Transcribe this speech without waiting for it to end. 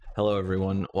Hello,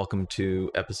 everyone. Welcome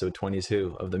to episode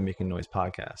 22 of the Making Noise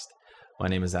podcast. My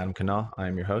name is Adam Kanal. I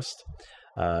am your host.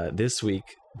 This week,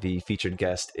 the featured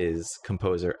guest is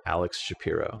composer Alex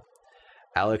Shapiro.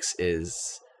 Alex is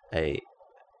a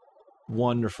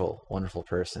wonderful, wonderful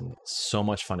person. So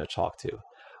much fun to talk to.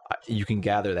 You can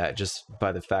gather that just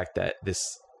by the fact that this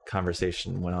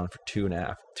conversation went on for two and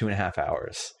a half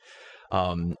hours.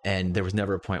 And there was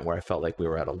never a point where I felt like we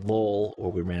were at a lull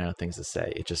or we ran out of things to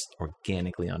say. It just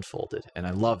organically unfolded. And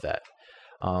I love that.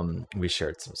 We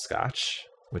shared some scotch,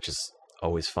 which is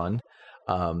always fun.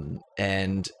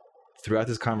 And throughout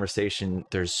this conversation,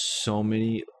 there's so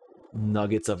many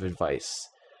nuggets of advice,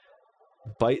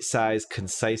 bite-sized,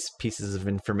 concise pieces of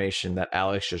information that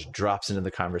Alex just drops into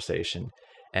the conversation.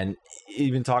 And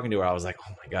even talking to her, I was like,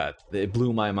 oh my God, it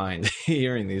blew my mind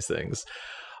hearing these things.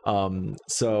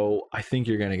 So I think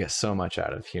you're going to get so much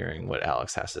out of hearing what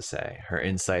Alex has to say, her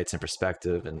insights and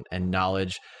perspective and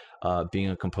knowledge, being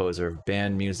a composer of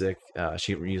band music.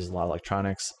 She uses a lot of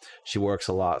electronics. She works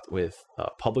a lot with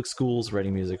public schools,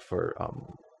 writing music for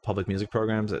public music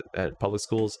programs at public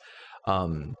schools,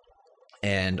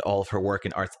 and all of her work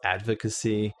in arts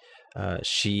advocacy.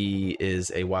 She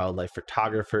is a wildlife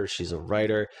photographer. She's a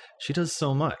writer. She does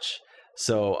so much.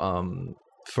 So,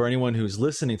 for anyone who's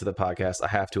listening to the podcast, I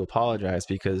have to apologize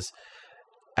because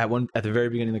at the very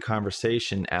beginning of the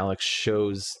conversation, Alex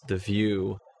shows the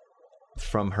view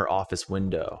from her office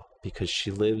window because she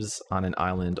lives on an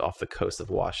island off the coast of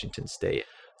Washington State.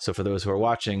 So for those who are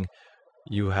watching,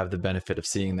 you have the benefit of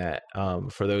seeing that.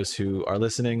 For those who are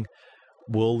listening,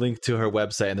 we'll link to her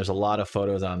website, and there's a lot of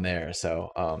photos on there. So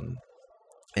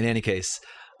in any case,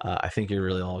 I think you're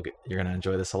going to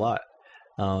enjoy this a lot.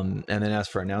 And then as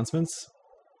for announcements,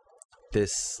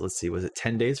 let's see, was it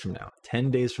 10 days from now?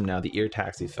 10 days from now, the Ear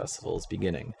Taxi Festival is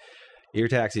beginning. Ear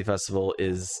Taxi Festival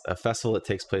is a festival that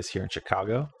takes place here in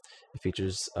Chicago. It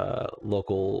features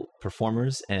local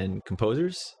performers and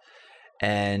composers.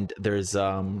 And there's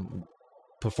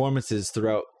performances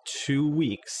throughout 2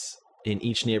 weeks in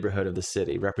each neighborhood of the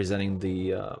city, representing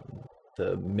the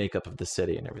makeup of the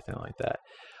city and everything like that.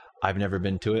 I've never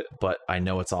been to it, but I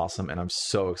know it's awesome, and I'm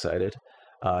so excited.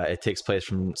 It takes place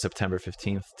from September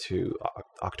 15th to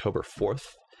October 4th.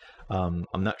 I'm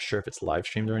not sure if it's live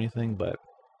streamed or anything, but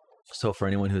so for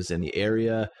anyone who's in the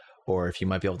area, or if you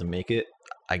might be able to make it,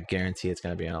 I guarantee it's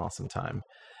going to be an awesome time.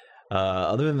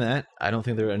 Other than that, I don't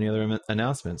think there are any other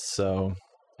announcements. So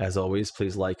as always,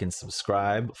 please like and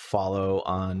subscribe, follow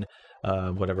on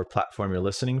whatever platform you're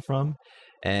listening from,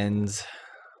 and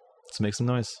let's make some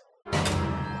noise.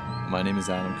 My name is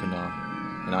Adam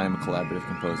Kanal, and I am a collaborative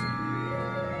composer.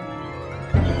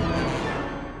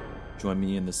 Join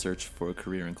me in the search for a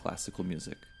career in classical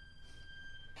music.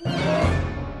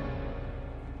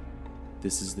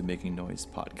 This is the Making Noise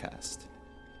podcast.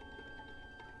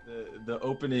 The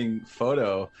opening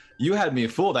photo, you had me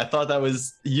fooled. I thought that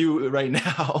was you right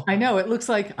now. I know. It looks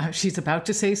like she's about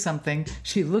to say something.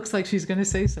 She looks like she's going to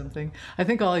say something. I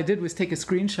think all I did was take a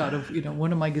screenshot of,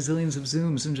 one of my gazillions of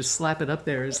Zooms and just slap it up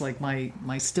there as like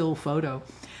my still photo.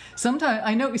 Sometimes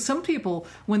I know some people,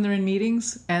 when they're in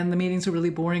meetings and the meetings are really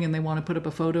boring and they want to put up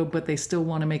a photo, but they still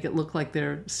want to make it look like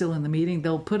they're still in the meeting,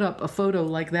 they'll put up a photo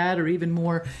like that, or even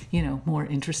more, more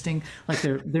interesting, like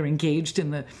they're engaged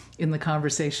in the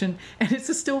conversation. And it's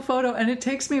a still photo, and it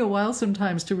takes me a while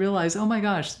sometimes to realize, oh my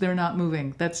gosh, they're not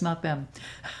moving. That's not them.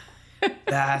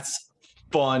 That's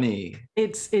funny.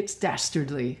 It's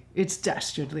dastardly. It's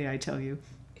dastardly, I tell you.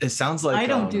 It sounds like I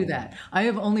don't do that. I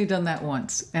have only done that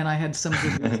once, and I had some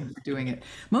good reason for doing it.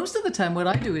 Most of the time, what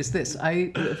I do is this: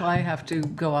 if I have to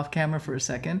go off camera for a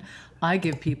second, I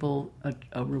give people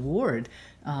a reward.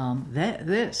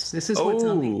 This is what's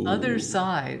on the other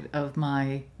side of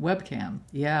my webcam.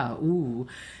 Yeah, ooh.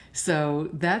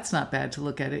 So that's not bad to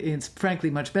look at. It's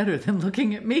frankly much better than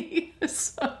looking at me.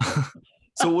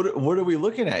 So what are we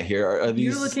looking at here? Are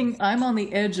these... I'm on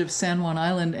the edge of San Juan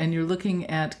Island, and you're looking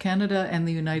at Canada and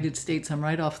the United States. I'm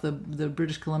right off the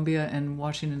British Columbia and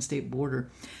Washington State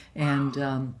border.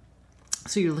 And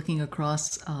so you're looking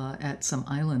across at some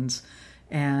islands.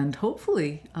 And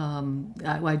hopefully,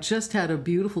 I just had a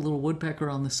beautiful little woodpecker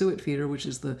on the suet feeder, which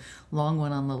is the long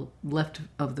one on the left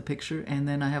of the picture. And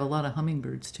then I have a lot of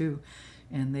hummingbirds, too.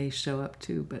 And they show up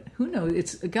too, but who knows?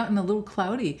 It's gotten a little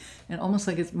cloudy and almost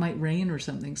like it might rain or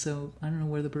something. So I don't know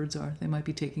where the birds are. They might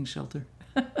be taking shelter.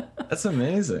 That's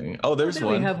amazing. Oh, there's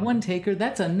one. We have one taker.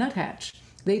 That's a nuthatch.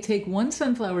 They take one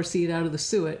sunflower seed out of the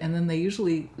suet, and then they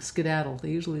usually skedaddle. They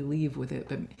usually leave with it,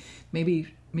 but maybe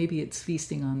it's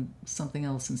feasting on something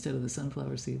else instead of the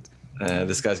sunflower seeds.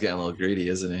 This guy's getting a little greedy,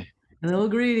 isn't he? A little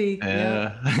greedy.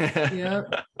 Yeah. Yeah. Yeah.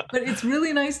 But it's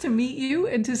really nice to meet you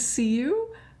and to see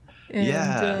you. And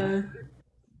Yeah.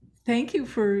 thank you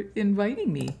for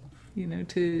inviting me,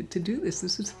 to do this.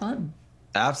 This is fun.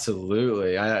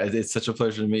 Absolutely. It's such a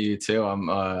pleasure to meet you too.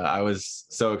 I was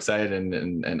so excited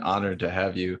and honored to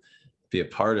have you be a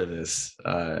part of this.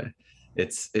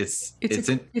 It's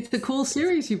It's a cool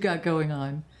series you've got going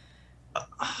on.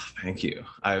 Thank you.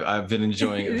 I've been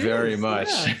enjoying it It very is. much.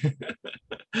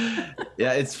 Yeah.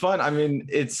 Yeah, it's fun. I mean,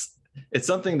 it's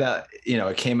something that,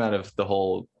 it came out of the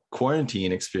whole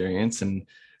quarantine experience, and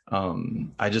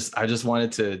I just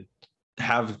wanted to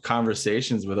have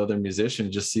conversations with other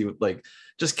musicians, just see, like,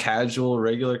 just casual,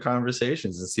 regular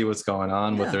conversations, and see what's going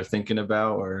on, what Yeah. they're thinking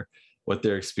about, or what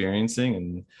they're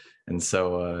experiencing. And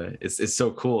so it's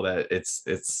so cool that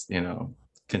it's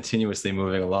continuously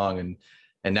moving along,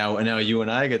 and now you and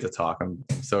I get to talk. I'm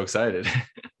so excited.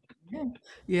 Yeah.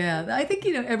 Yeah. I think,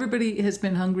 everybody has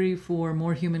been hungry for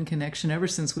more human connection ever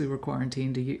since we were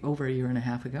quarantined over a year and a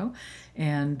half ago.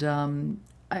 And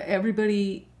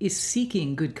everybody is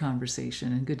seeking good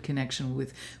conversation and good connection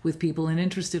with people, and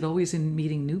interested always in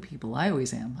meeting new people. I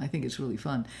always am. I think it's really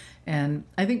fun. And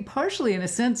I think partially, in a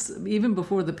sense, even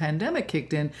before the pandemic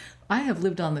kicked in, I have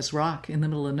lived on this rock in the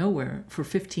middle of nowhere for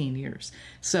 15 years.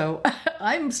 So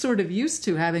I'm sort of used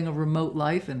to having a remote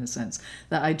life, in a sense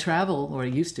that I travel, or I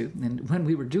used to. And when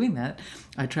we were doing that,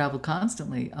 I traveled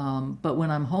constantly. But when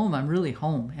I'm home, I'm really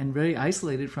home and very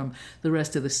isolated from the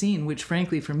rest of the scene, which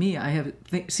frankly, for me, I have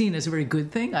seen as a very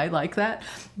good thing. I like that.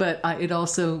 But it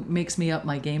also makes me up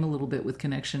my game a little bit with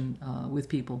connection with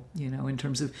people, in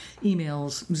terms of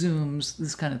emails, Zooms,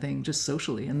 this kind of thing, just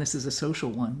socially. And this is a social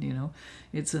one.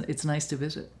 It's nice to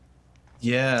visit.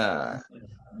 Yeah.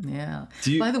 Yeah.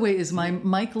 Do you By the way, is my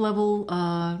mic level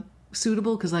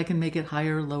suitable? Because I can make it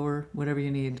higher, lower, whatever you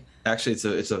need. Actually,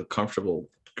 it's a comfortable,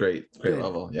 great Good.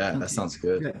 level. Yeah, that Okay. sounds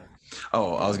good. Good.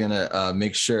 Oh, I was gonna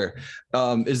make sure.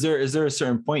 Is there a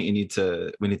certain point we need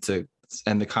to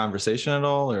end the conversation at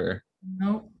all, or?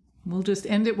 No, we'll just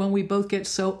end it when we both get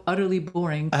so utterly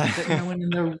boring that no one in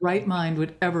their right mind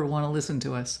would ever want to listen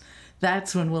to us.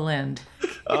 That's when we'll end.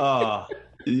 Oh,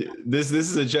 this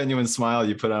is a genuine smile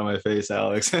you put on my face,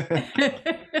 Alex. That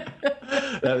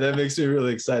makes me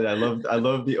really excited. I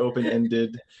love the open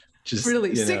ended. Just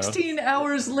Really, 16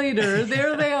 hours later,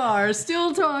 there they are,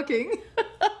 still talking.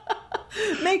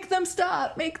 Make them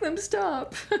stop. Make them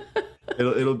stop.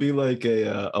 It'll be like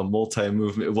a multi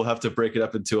movement. We'll have to break it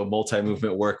up into a multi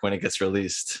movement work when it gets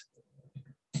released.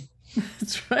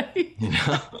 That's right. You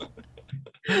know.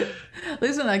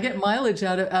 Listen, I get mileage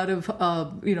out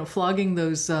of flogging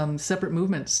those separate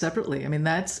movements separately. I mean,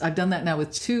 I've done that now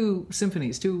with two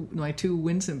symphonies, my two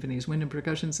wind symphonies, wind and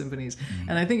percussion symphonies,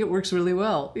 and I think it works really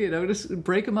well. Just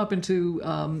break them up into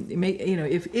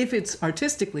if it's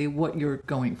artistically what you're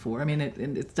going for. I mean,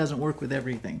 it doesn't work with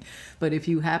everything, but if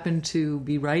you happen to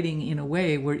be writing in a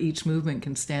way where each movement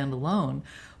can stand alone,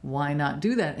 why not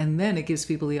do that? And then it gives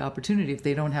people the opportunity. If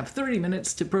they don't have 30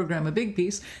 minutes to program a big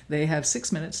piece, they have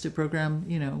 6 minutes to program,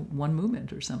 one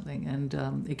movement or something.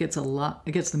 And it gets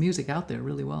the music out there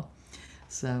really well.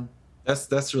 So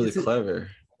That's really clever.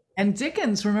 and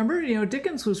Dickens, remember,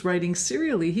 Dickens was writing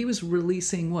serially. He was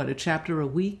releasing a chapter a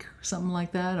week, something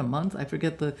like that, a month. I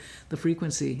forget the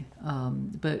frequency,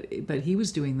 but he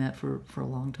was doing that for a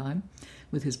long time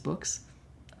with his books.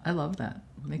 I love that.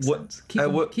 Makes sense.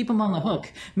 Keep them on the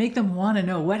hook. Make them want to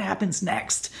know what happens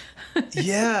next.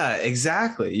 Yeah,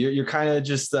 exactly. You're kind of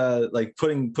just like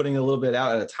putting a little bit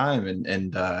out at a time,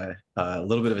 and a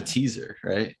little bit of a teaser,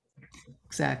 right?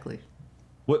 Exactly.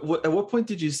 At what point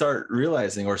did you start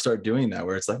realizing or start doing that,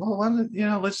 where it's like, oh, why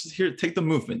don't, let's just take the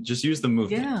movement, just use the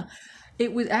movement. Yeah.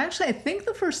 It was actually, I think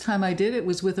the first time I did it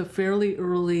was with a fairly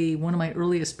early, one of my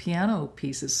earliest piano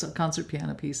pieces, concert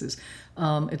piano pieces.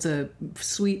 It's a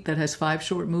suite that has 5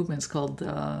 short movements called,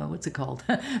 what's it called?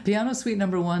 Piano Suite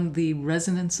Number 1, The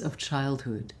Resonance of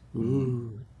Childhood.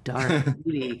 Ooh, dark,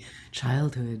 moody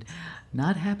childhood,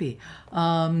 not happy.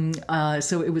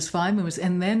 So it was 5 movements.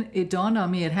 And then it dawned on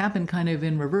me, it happened kind of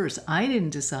in reverse. I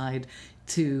didn't decide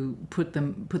to put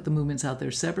the movements out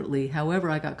there separately. However,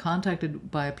 I got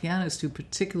contacted by a pianist who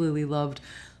particularly loved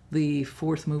the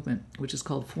 4th movement, which is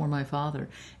called For My Father.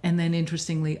 And then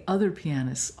interestingly, other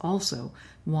pianists also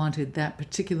wanted that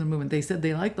particular movement. They said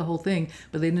they liked the whole thing,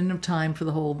 but they didn't have time for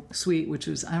the whole suite, which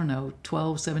was,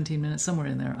 12, 17 minutes, somewhere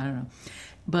in there, I don't know.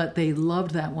 But they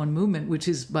loved that one movement, which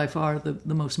is by far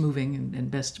the most moving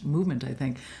and best movement, I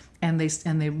think. And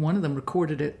they one of them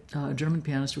recorded it, a German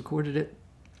pianist recorded it,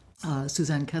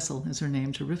 Suzanne Kessel is her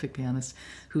name, terrific pianist,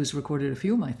 who's recorded a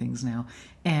few of my things now.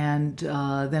 And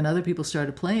then other people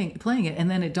started playing it, and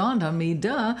then it dawned on me,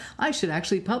 I should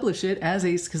actually publish it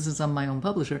because I'm my own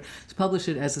publisher, to publish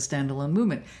it as a standalone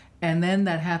movement. And then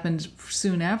that happened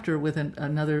soon after with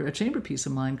a chamber piece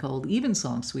of mine called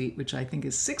Evensong Suite, which I think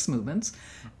is 6 movements.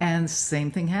 And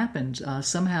same thing happened.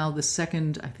 Somehow I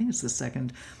think it's the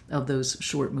second of those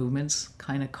short movements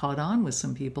kind of caught on with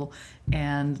some people.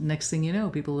 And next thing you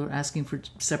know, people are asking for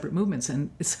separate movements.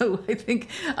 And so I think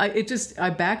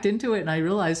I backed into it and I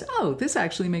realized, this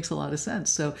actually makes a lot of sense.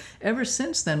 So ever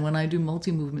since then, when I do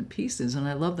multi-movement pieces, and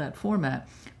I love that format,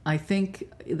 I think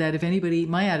that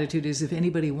my attitude is if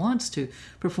anybody wants to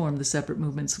perform the separate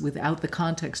movements without the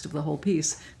context of the whole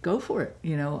piece, go for it.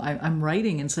 I'm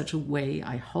writing in such a way,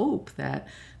 I hope, that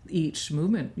each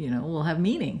movement, will have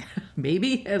meaning,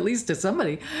 maybe at least to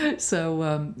somebody.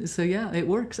 So yeah, it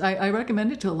works. I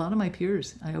recommend it to a lot of my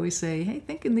peers. I always say, hey,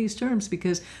 think in these terms,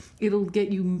 because it'll get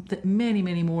you many,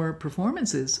 many more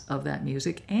performances of that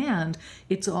music. And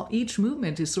each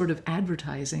movement is sort of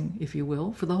advertising, if you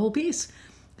will, for the whole piece.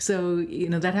 So,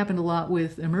 that happened a lot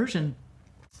with Immersion,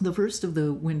 the first of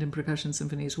the wind and percussion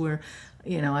symphonies, where,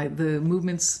 the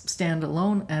movements stand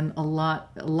alone, and a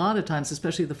lot of times,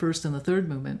 especially the first and the third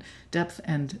movement, Depth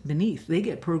and Beneath, they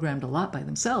get programmed a lot by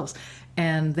themselves.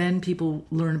 And then people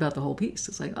learn about the whole piece.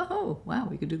 It's like, oh, wow,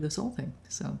 we could do this whole thing.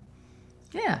 So,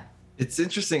 yeah. It's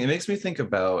interesting. It makes me think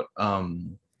about,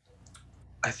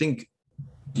 I think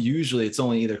usually it's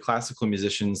only either classical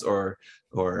musicians or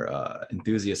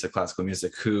enthusiasts of classical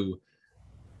music who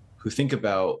think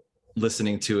about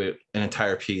listening to an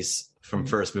entire piece from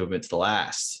first movement to the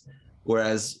last,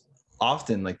 whereas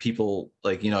often people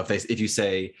if you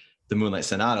say the Moonlight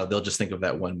Sonata, they'll just think of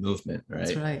that one movement, right?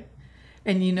 That's right.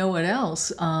 And you know what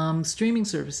else? Streaming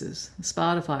services,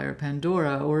 Spotify or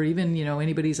Pandora, or even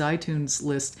anybody's iTunes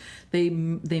list, they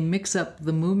mix up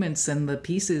the movements and the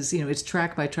pieces. It's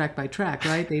track by track by track,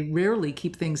 right? They rarely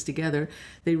keep things together.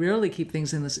 They rarely keep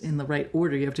things in the right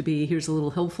order. You have to here's a little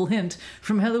helpful hint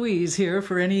from Heloise here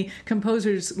for any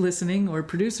composers listening or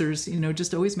producers.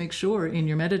 Just always make sure in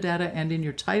your metadata and in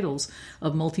your titles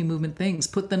of multi-movement things,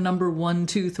 put the number 1,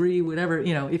 2, 3, whatever.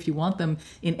 If you want them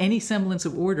in any semblance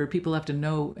of order, people have to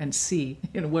know and see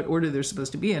what order they're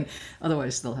supposed to be in.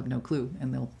 Otherwise, they'll have no clue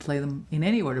and they'll play them in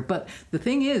any order. But the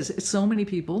thing is, so many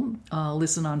people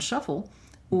listen on shuffle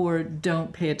or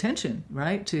don't pay attention,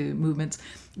 right, to movements,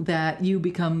 that you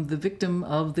become the victim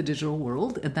of the digital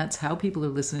world, and that's how people are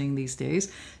listening these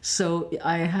days. So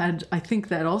I think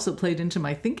that also played into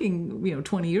my thinking,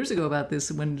 20 years ago about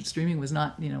this, when streaming was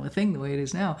not, a thing the way it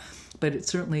is now. But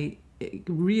it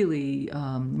really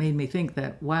made me think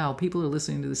that, wow, people are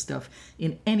listening to this stuff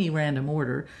in any random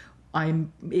order.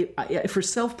 For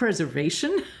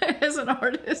self-preservation as an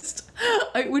artist,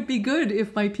 it would be good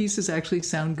if my pieces actually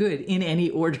sound good in any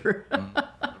order.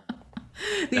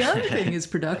 The other thing is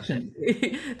production,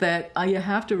 that you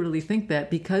have to really think that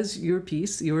because your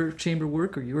piece, your chamber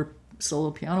work or your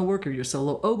solo piano work or your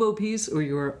solo oboe piece or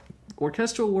your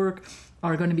orchestral work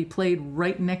are going to be played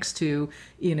right next to,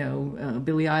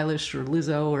 Billie Eilish or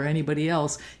Lizzo or anybody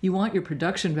else, you want your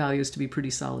production values to be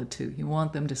pretty solid too. You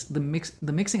want them to, the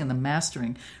mixing and the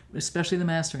mastering, especially the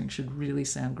mastering, should really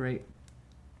sound great.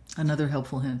 Another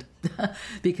helpful hint,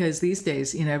 because these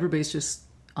days, everybody's just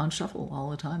on shuffle all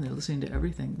the time. They're listening to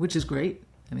everything, which is great.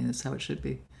 I mean, that's how it should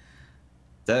be.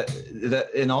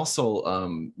 And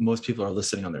also most people are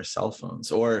listening on their cell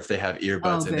phones, or if they have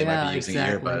earbuds, and they might be using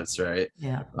earbuds, right?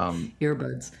 Yeah,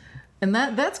 earbuds. And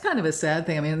that's kind of a sad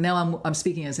thing. I mean, now I'm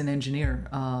speaking as an engineer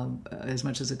as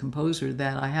much as a composer,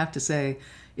 that I have to say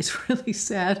it's really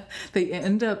sad. They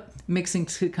end up mixing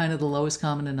to kind of the lowest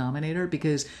common denominator,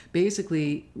 because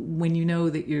basically when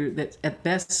that at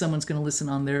best someone's going to listen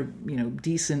on their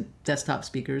decent desktop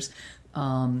speakers,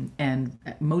 and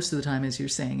most of the time, as you're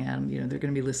saying, Adam, they're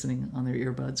going to be listening on their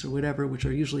earbuds or whatever, which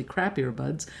are usually crap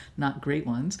earbuds, not great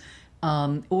ones.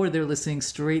 Or they're listening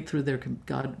straight through their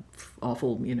god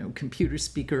awful, computer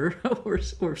speaker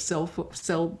or cell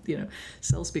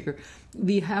speaker.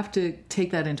 We have to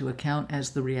take that into account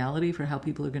as the reality for how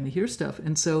people are going to hear stuff.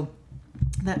 And so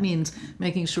that means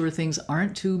making sure things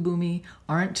aren't too boomy,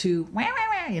 aren't too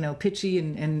pitchy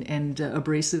and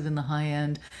abrasive in the high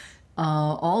end.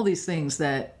 All these things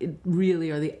that really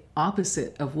are the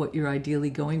opposite of what you're ideally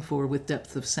going for with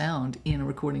depth of sound in a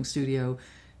recording studio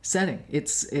setting.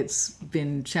 It's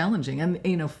been challenging,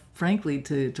 and frankly,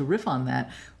 to riff on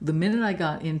that, the minute I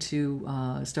got into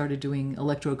started doing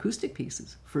electroacoustic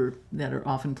pieces that are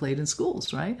often played in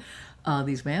schools, right?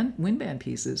 These wind band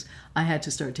pieces, I had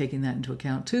to start taking that into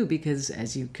account too, because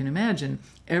as you can imagine,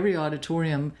 every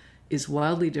auditorium is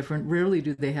wildly different. Rarely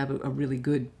do they have a really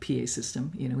good PA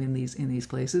system, in these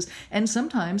places. And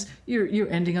sometimes you're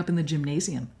ending up in the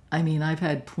gymnasium. I mean, I've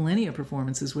had plenty of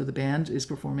performances where the band is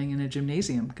performing in a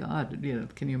gymnasium. God,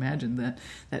 can you imagine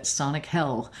that sonic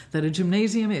hell that a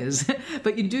gymnasium is?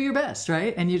 But you do your best,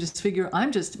 right? And you just figure,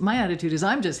 my attitude is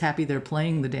I'm just happy they're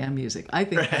playing the damn music. I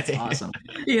think that's awesome.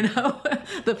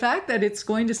 The fact that it's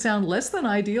going to sound less than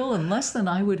ideal and less than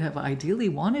I would have ideally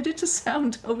wanted it to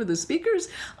sound over the speakers,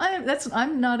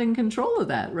 I'm not in control of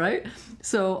that, right?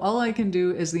 So all I can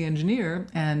do as the engineer,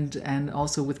 and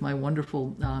also with my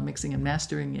wonderful mixing and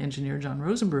mastering engineer John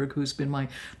Rosenberg, who's been my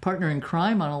partner in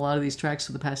crime on a lot of these tracks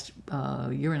for the past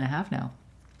year and a half now,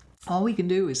 all we can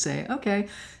do is say, okay,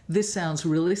 this sounds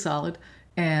really solid,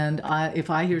 and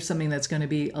if I hear something that's going to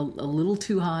be a little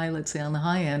too high, let's say on the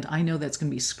high end, I know that's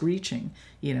going to be screeching,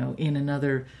 in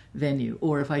another venue.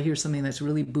 Or if I hear something that's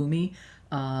really boomy,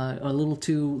 a little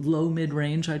too low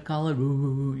mid-range, I'd call it,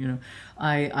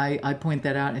 I point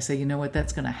that out and I say, you know what,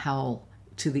 that's going to howl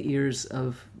to the ears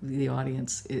of the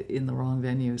audience in the wrong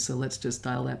venue. So let's just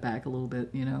dial that back a little bit.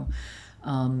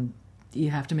 You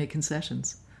have to make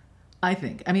concessions, I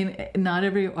think. I mean, not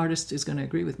every artist is going to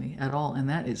agree with me at all, and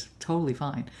that is totally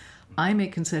fine. I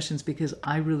make concessions because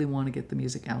I really want to get the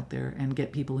music out there and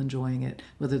get people enjoying it,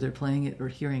 whether they're playing it or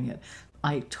hearing it.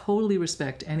 I totally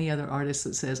respect any other artist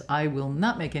that says, I will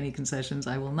not make any concessions,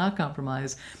 I will not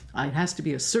compromise, it has to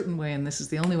be a certain way and this is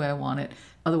the only way I want it,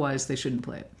 otherwise they shouldn't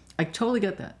play it. I totally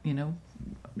get that,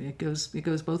 It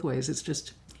goes both ways. It's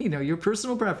just, your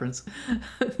personal preference.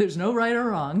 There's no right or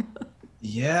wrong.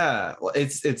 Yeah, well,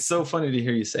 it's so funny to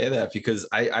hear you say that, because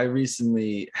I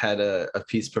recently had a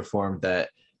piece performed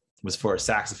that was for a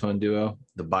saxophone duo,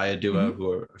 the Baya Duo, who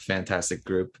are a fantastic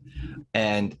group.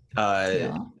 And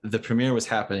the premiere was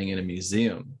happening in a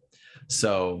museum.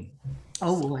 So...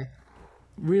 Oh, boy.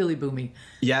 Really boomy.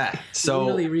 Yeah. So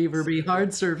really reverby,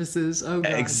 hard surfaces. Oh,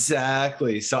 God.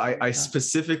 Exactly. So I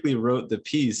specifically wrote the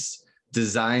piece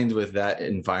designed with that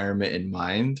environment in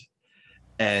mind.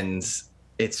 And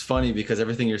it's funny because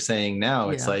everything you're saying now,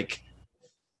 it's like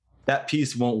that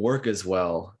piece won't work as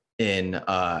well in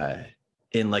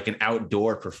like an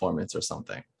outdoor performance or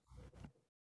something.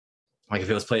 Like if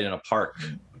it was played in a park,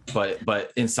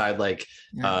 but inside like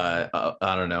I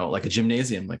don't know, like a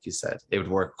gymnasium, like you said, it would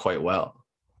work quite well.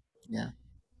 Yeah,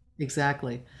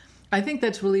 exactly. I think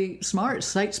that's really smart,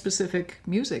 site-specific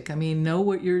music. I mean, know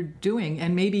what you're doing,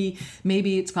 and maybe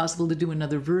it's possible to do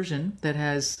another version that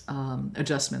has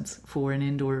adjustments for an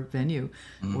indoor venue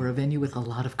or a venue with a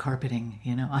lot of carpeting.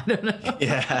 I don't know.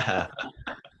 Yeah,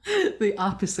 the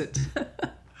opposite.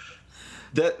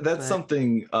 That's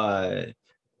something.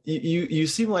 You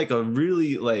seem like a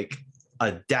really like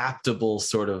adaptable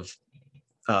sort of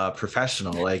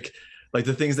professional, like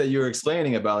the things that you were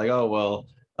explaining about, like, oh, well,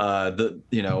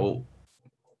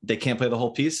 they can't play the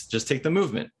whole piece, just take the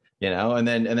movement, and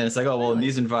then it's like, oh, well, in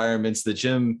these environments, the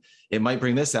gym, it might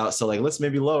bring this out. So like, let's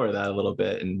maybe lower that a little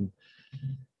bit. And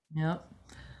yeah,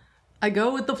 I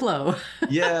go with the flow.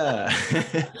 Yeah.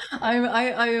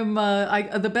 I am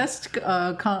the best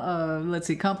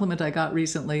compliment I got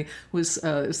recently was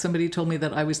somebody told me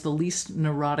that I was the least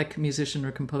neurotic musician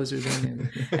or composer they knew,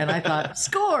 and I thought,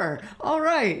 score, all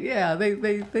right, yeah,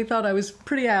 they thought I was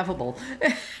pretty affable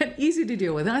and easy to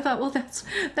deal with, and I thought, well,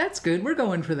 that's good, we're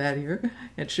going for that here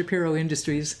at Shapiro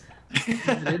Industries. I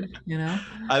think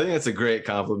that's a great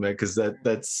compliment, because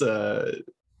that's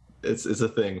it's a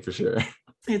thing for sure.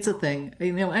 It's a thing,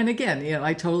 and again,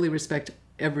 I totally respect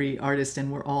every artist,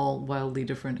 and we're all wildly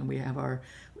different, and we have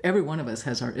every one of us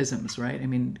has our isms, right? I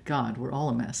mean, God, we're all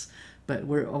a mess, but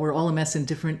we're all a mess in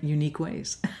different, unique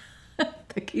ways.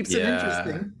 That keeps it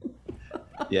interesting.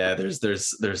 Yeah,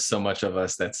 there's so much of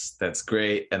us that's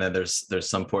great, and then there's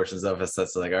some portions of us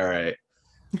that's like, all right,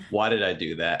 why did I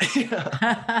do that?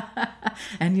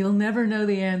 And you'll never know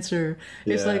the answer.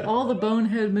 It's like all the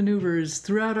bonehead maneuvers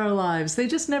throughout our lives. They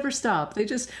just never stop. We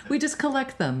just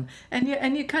collect them. And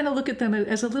you kind of look at them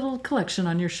as a little collection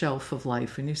on your shelf of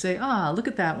life. And you say, look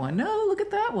at that one. No, look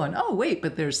at that one. Oh, wait,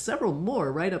 but there's several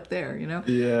more right up there,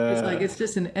 Yeah. It's like, it's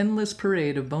just an endless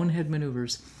parade of bonehead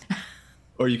maneuvers.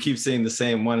 Or you keep saying the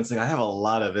same one. It's like, I have a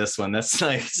lot of this one. That's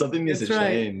like, something needs to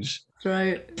change. That's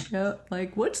right. Yeah.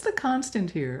 Like, what's the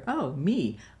constant here? Oh,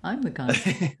 me. I'm the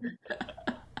constant.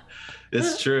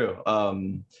 It's true.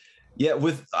 Yeah,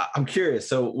 I'm curious.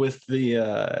 So with you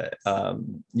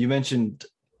mentioned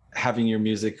having your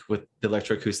music with the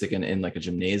electroacoustic in like a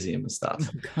gymnasium and stuff.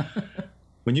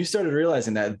 When you started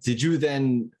realizing that, did you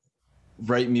then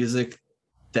write music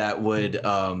that would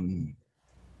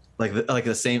like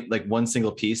the same, like one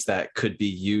single piece that could be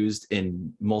used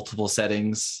in multiple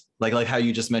settings, like how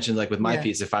you just mentioned, like with my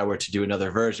piece, if I were to do another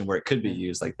version where it could be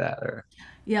used like that? Or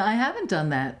Yeah, I haven't done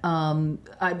that.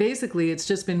 I basically, it's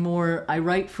just been more, I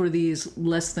write for these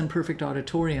less than perfect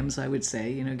auditoriums, I would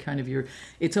say, kind of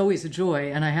it's always a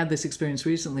joy. And I had this experience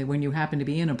recently when you happen to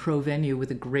be in a pro venue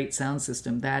with a great sound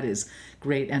system. That is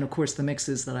great. And of course, the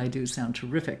mixes that I do sound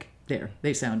terrific there.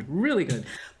 They sound really good.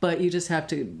 But you just have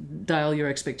to dial your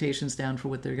expectations down for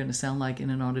what they're going to sound like in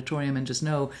an auditorium and just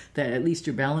know that at least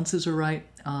your balances are right.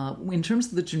 In terms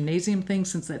of the gymnasium thing,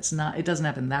 since it doesn't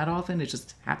happen that often, it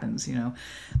just happens,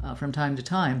 from time to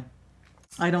time.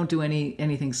 I don't do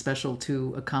anything special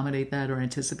to accommodate that or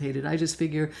anticipate it. I just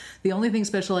figure the only thing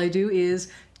special I do is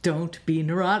don't be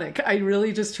neurotic. I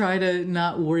really just try to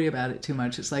not worry about it too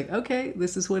much. It's like, okay,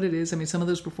 this is what it is. I mean, some of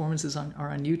those performances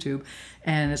are on YouTube,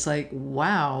 and it's like,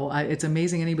 wow, it's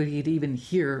amazing anybody could even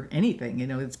hear anything.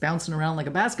 It's bouncing around like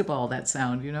a basketball, that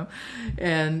sound,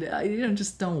 and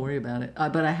just don't worry about it.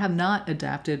 But I have not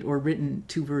adapted or written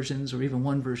two versions or even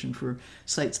one version for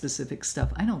site-specific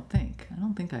stuff. I don't think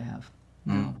I have.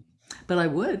 No. But I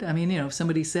would. I mean, if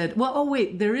somebody said, well, oh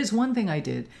wait, there is one thing I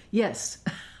did. Yes,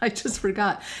 I just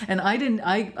forgot. And I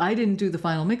didn't do the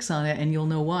final mix on it, and you'll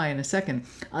know why in a second.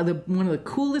 One of the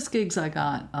coolest gigs I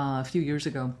got a few years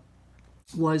ago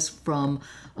was from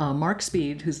Mark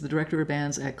Speed, who's the director of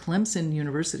bands at Clemson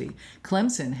University.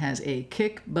 Clemson has a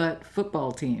kick-butt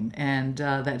football team, and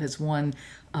that has won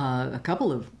a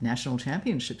couple of national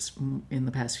championships in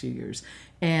the past few years.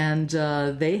 And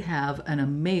they have an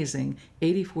amazing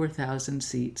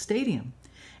 84,000-seat stadium.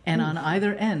 And on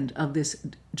either end of this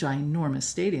ginormous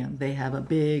stadium, they have a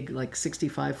big, like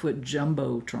 65-foot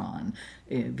jumbotron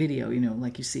video,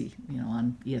 like you see,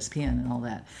 on ESPN and all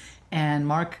that. And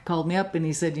Mark called me up and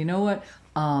he said, you know what?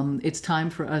 It's time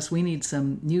for us. We need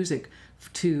some music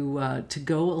to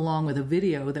go along with a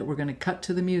video that we're going to cut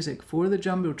to the music for the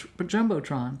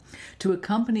jumbotron to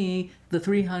accompany the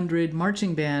 300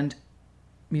 marching band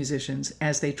musicians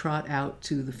as they trot out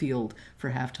to the field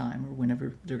for halftime or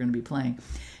whenever they're going to be playing.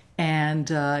 And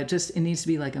it needs to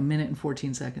be like 1 minute and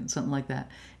 14 seconds, something like that.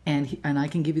 And I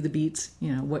can give you the beats,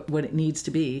 what it needs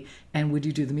to be. And would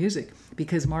you do the music?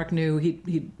 Because Mark knew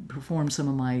he'd performed some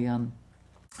of my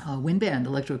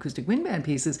electroacoustic wind band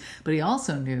pieces, but he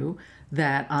also knew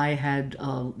that I had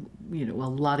a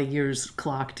lot of years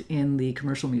clocked in the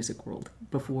commercial music world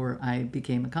before I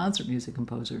became a concert music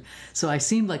composer. So I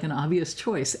seemed like an obvious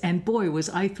choice, and boy was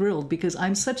I thrilled, because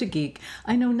I'm such a geek.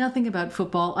 I know nothing about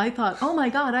football. I thought, oh my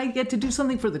God, I get to do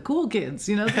something for the cool kids.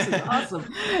 This is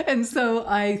awesome. And so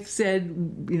I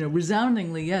said,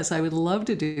 resoundingly, yes, I would love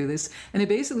to do this. And it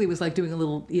basically was like doing a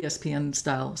little ESPN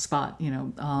style spot.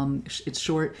 It's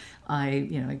short.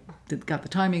 I got the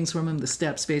timings from them, the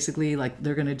steps, basically, like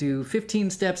they're going to do 15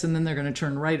 steps and then they're going to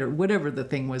turn right, or whatever the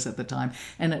thing was at the time.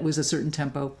 And it was a certain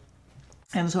tempo.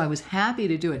 And so I was happy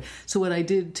to do it. So what I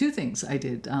did, two things I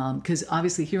did, because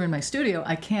obviously here in my studio,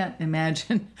 I can't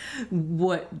imagine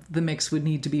what the mix would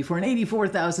need to be for an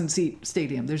 84,000-seat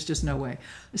stadium. There's just no way.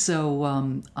 So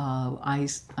I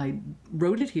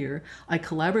wrote it here. I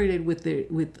collaborated with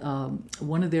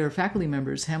one of their faculty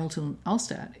members. Hamilton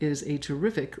Alstat is a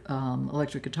terrific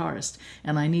electric guitarist,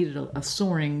 and I needed a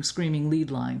soaring, screaming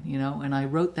lead line, and I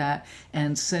wrote that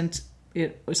and sent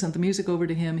the music over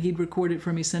to him. He'd record it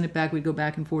for me, send it back. We'd go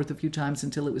back and forth a few times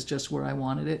until it was just where I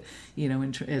wanted it,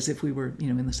 as if we were,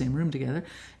 in the same room together.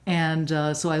 And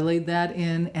so I laid that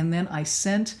in, and then I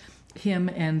sent him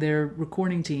and their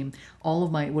recording team all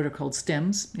of my, what are called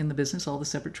stems in the business, all the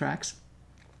separate tracks.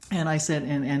 And I said,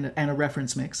 and a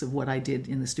reference mix of what I did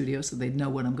in the studio so they'd know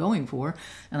what I'm going for.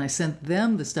 And I sent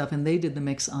them the stuff, and they did the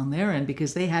mix on their end,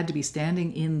 because they had to be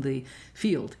standing in the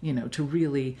field, to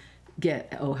really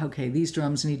get, okay, these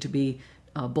drums need to be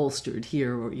bolstered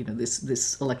here, or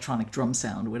this electronic drum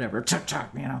sound, whatever,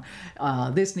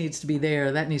 this needs to be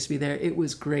there, that needs to be there. It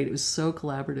was great. It was so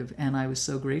collaborative, and I was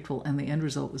so grateful, and the end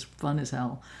result was fun as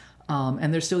hell.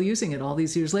 And they're still using it all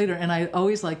these years later. And I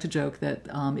always like to joke that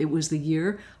it was the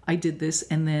year I did this,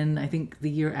 and then I think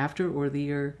the year after, or the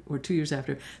year or 2 years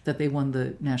after, that they won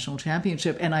the national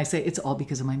championship. And I say, it's all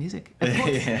because of my music. Of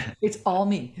course, yeah. It's all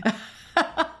me.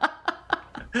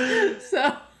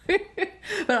 So,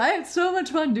 but I had so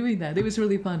much fun doing that. It was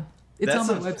really fun. It's on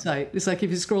my website. It's like if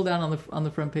you scroll down on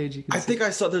the front page, you can see. I think I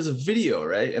saw there's a video,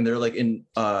 right? And they're like in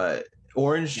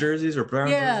orange jerseys or brown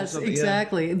jerseys or Yes, something.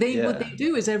 exactly. What Yeah. they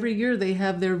do is every year they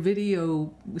have their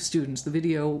video students, the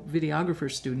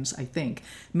videographer students, I think,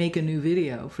 make a new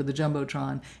video for the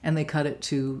Jumbotron, and they cut it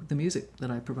to the music that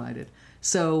I provided.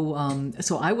 So,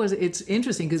 It's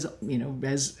interesting because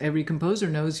as every composer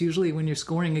knows, usually when you're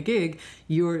scoring a gig,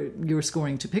 you're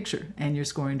scoring to picture and you're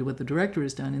scoring to what the director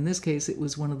has done. In this case, it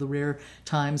was one of the rare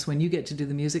times when you get to do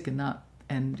the music and not,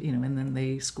 and then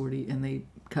they score to, and they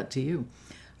cut to you.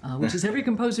 Which is every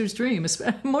composer's dream,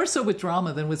 more so with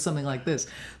drama than with something like this.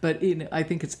 But I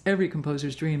think it's every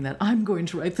composer's dream that I'm going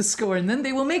to write the score and then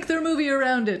they will make their movie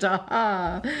around it.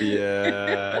 Aha!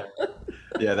 Yeah.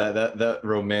 Yeah, that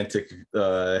romantic,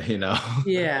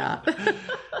 Yeah.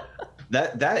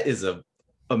 that is a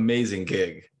amazing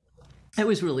gig. It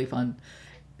was really fun.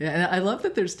 Yeah, and I love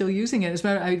that they're still using it. As a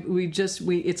matter,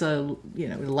 it's a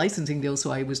licensing deal,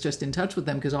 so I was just in touch with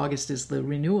them because August is the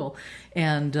renewal,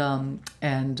 and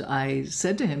I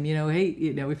said to him, hey,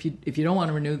 if you don't want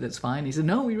to renew, that's fine. He said,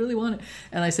 no, we really want it,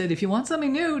 and I said, if you want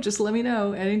something new, just let me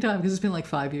know at any time because it's been like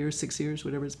 5 years, 6 years,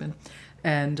 whatever it's been,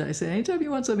 and I said, anytime you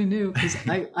want something new, because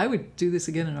I would do this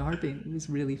again in a heartbeat. It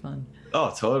was really fun.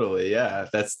 Oh, totally. Yeah,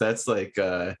 that's like.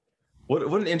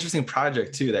 What an interesting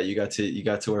project too that you got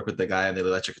to work with the guy on the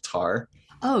electric guitar.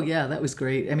 Oh yeah, that was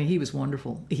great. I mean, he was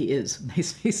wonderful. He is.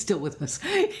 He's still with us.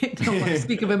 I don't want to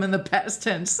speak of him in the past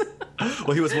tense.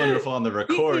 Well, he was wonderful on the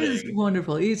recording. He is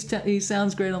wonderful. He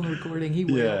sounds great on the recording. He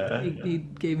he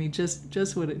gave me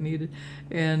just what it needed,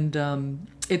 and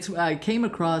I came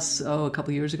across a couple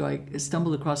of years ago. I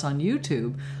stumbled across on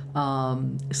YouTube.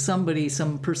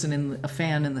 Some person a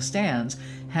fan in the stands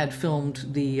had filmed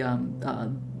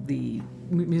the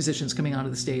musicians coming onto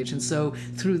the stage, and so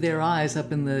through their eyes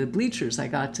up in the bleachers I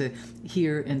got to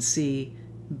hear and see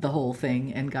the whole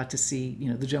thing and got to see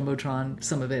the Jumbotron,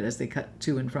 some of it as they cut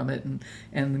to and from it,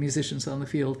 and the musicians on the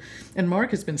field. And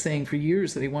Mark has been saying for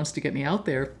years that he wants to get me out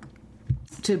there,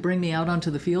 to bring me out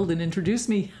onto the field and introduce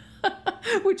me.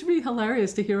 Which would be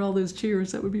hilarious to hear all those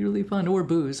cheers. That would be really fun. Or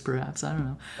boos, perhaps. I don't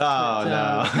know. Oh,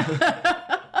 no.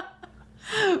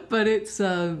 But it's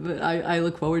I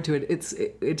look forward to it.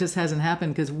 It just hasn't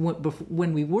happened because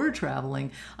when we were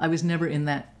traveling, I was never in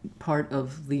that part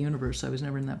of the universe. I was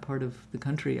never in that part of the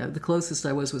country. The closest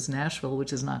I was Nashville,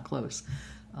 which is not close.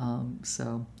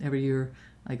 So every year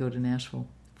I go to Nashville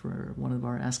for one of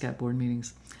our ASCAP board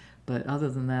meetings. But other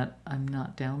than that, I'm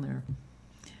not down there.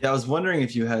 Yeah, I was wondering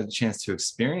if you had a chance to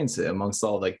experience it amongst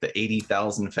all like the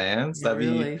 80,000 fans. I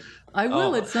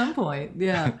will at some point.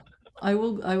 Yeah. I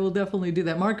will definitely do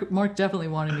that. Mark definitely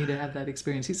wanted me to have that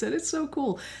experience. He said, it's so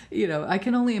cool. I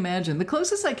can only imagine. The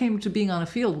closest I came to being on a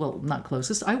field, well, not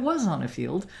closest, I was on a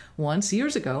field once,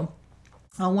 years ago.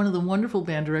 One of the wonderful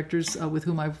band directors with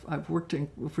whom I've worked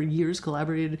for years,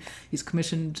 collaborated, he's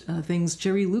commissioned things,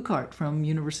 Jerry Lukart from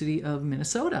University of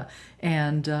Minnesota.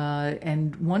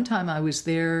 And one time I was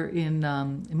there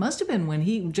it must have been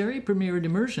when Jerry premiered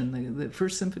Immersion, the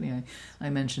first symphony I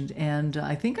mentioned. And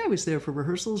I think I was there for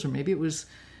rehearsals, or maybe it was...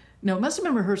 No, it must have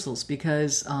been rehearsals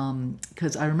because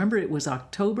I remember it was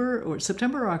September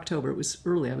or October. It was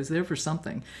early. I was there for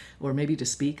something, or maybe to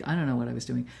speak. I don't know what I was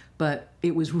doing, but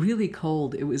it was really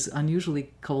cold. It was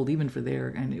unusually cold even for there,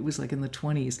 and it was like in the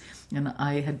 20s. And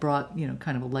I had brought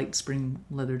kind of a light spring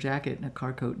leather jacket and a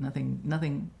car coat,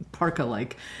 nothing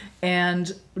parka-like.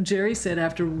 And Jerry said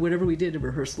after whatever we did, a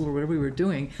rehearsal or whatever we were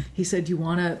doing, he said, "You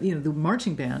want to, the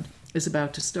marching band is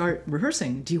about to start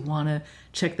rehearsing. Do you want to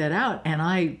check that out?" And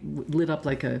I lit up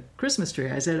like a Christmas tree.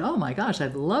 I said, "Oh my gosh,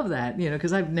 I'd love that."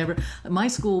 Because my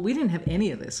school, we didn't have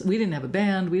any of this. We didn't have a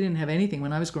band. We didn't have anything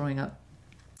when I was growing up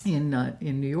in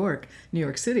New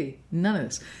York City. None of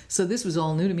this. So this was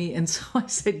all new to me. And so I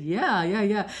said,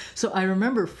 yeah. So I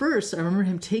remember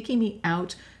him taking me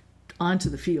out onto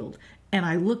the field. And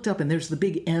I looked up, and there's the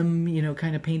big M,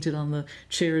 kind of painted on the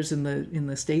chairs in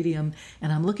the stadium.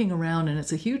 And I'm looking around, and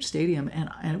it's a huge stadium, and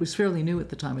it was fairly new at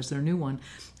the time. It was their new one.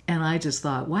 And I just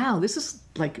thought, wow, this is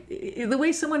like the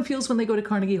way someone feels when they go to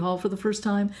Carnegie Hall for the first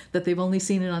time, that they've only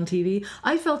seen it on TV.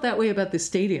 I felt that way about this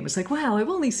stadium. It's like, wow, I've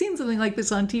only seen something like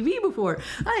this on TV before.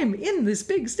 I'm in this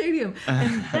big stadium.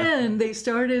 And then they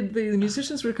started, the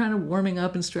musicians were kind of warming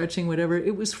up and stretching, whatever.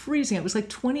 It was freezing. It was like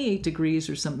 28 degrees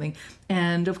or something.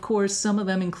 And of course, some of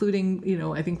them, including,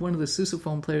 I think one of the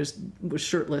sousaphone players was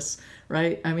shirtless,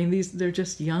 right? I mean, they're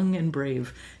just young and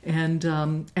brave. And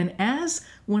as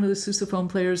one of the sousaphone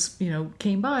players,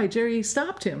 came by, Jerry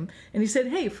stopped him and he said,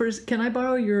 "Hey, first, can I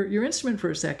borrow your instrument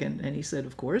for a second?" And he said,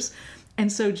 "Of course."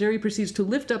 And so Jerry proceeds to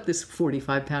lift up this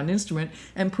 45-pound instrument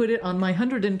and put it on my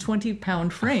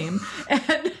 120-pound frame.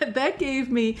 And that gave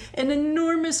me an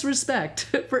enormous respect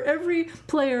for every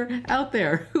player out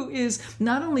there who is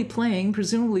not only playing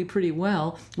presumably pretty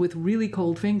well with really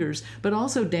cold fingers, but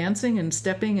also dancing and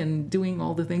stepping and doing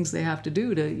all the things they have to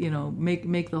do to,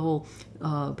 make the whole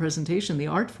presentation, the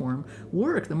art form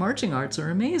work. The marching arts are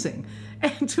amazing,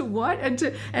 and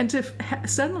to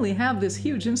suddenly have this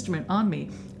huge instrument on me,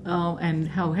 and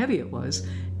how heavy it was.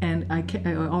 And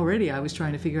I was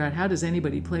trying to figure out, how does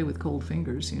anybody play with cold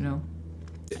fingers,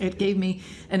 It gave me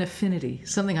an affinity,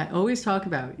 something I always talk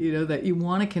about, that you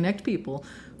want to connect people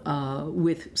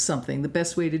with something. The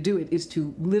best way to do it is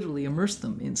to literally immerse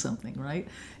them in something, right?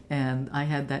 And I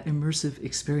had that immersive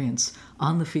experience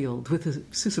on the field with a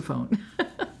sousaphone.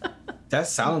 That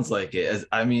sounds like it.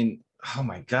 I mean, oh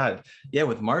my God. Yeah,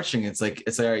 with marching, it's like,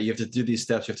 all right, you have to do these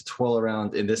steps, you have to twirl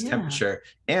around in this temperature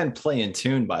and play in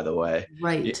tune, by the way.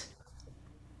 Right.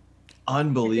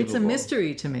 Unbelievable. It's a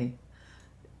mystery to me,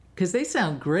 because they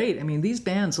sound great. I mean, these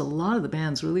bands, a lot of the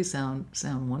bands really sound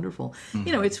wonderful.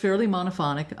 Mm-hmm. It's fairly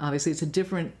monophonic. Obviously, it's a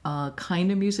different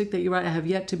kind of music that you write. I have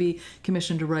yet to be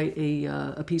commissioned to write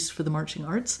a piece for the marching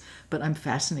arts, but I'm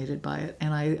fascinated by it,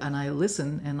 and I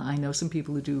listen, and I know some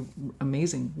people who do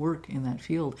amazing work in that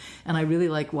field, and I really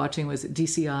like watching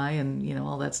DCI and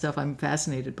all that stuff. I'm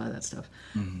fascinated by that stuff.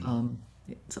 Mm-hmm.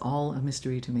 It's all a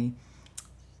mystery to me,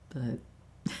 but.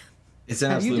 It's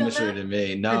an absolute mystery to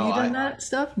me. No, have you done that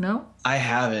stuff? No, I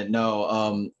haven't.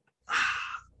 No,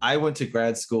 I went to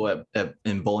grad school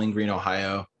in Bowling Green,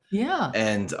 Ohio. Yeah,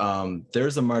 and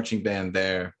there's a marching band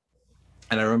there,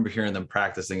 and I remember hearing them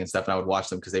practicing and stuff. And I would watch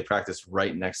them because they practiced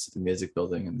right next to the music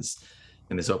building in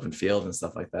this open field and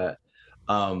stuff like that.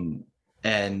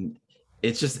 And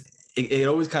it's just it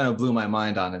always kind of blew my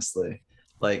mind, honestly.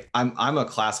 Like I'm a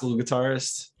classical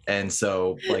guitarist. And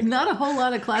so, like, not a whole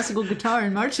lot of classical guitar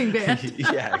in marching band.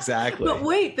 Yeah, exactly. But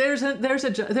wait, there's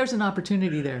an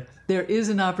opportunity there. There is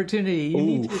an opportunity.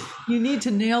 You need to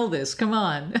nail this. Come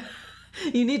on.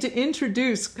 You need to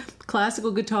introduce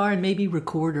classical guitar and maybe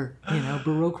recorder,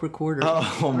 Baroque recorder.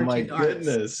 Oh my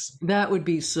goodness. That would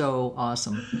be so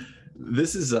awesome.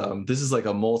 This is like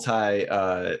a multi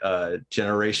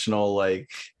generational, like,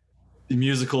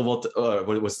 musical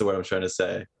what's the word I'm trying to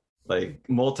say? Like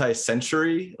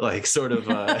multi-century, like sort of,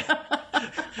 a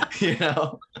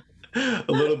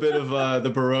little bit of the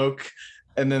Baroque,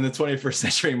 and then the 21st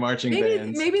century marching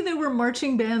bands. Maybe there were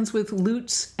marching bands with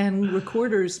lutes and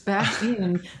recorders back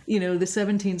in, the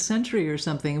 17th century or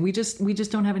something. We just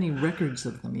don't have any records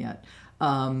of them yet.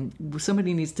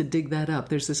 Somebody needs to dig that up.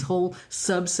 There's this whole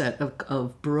subset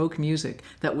of Baroque music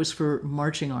that was for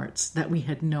marching arts that we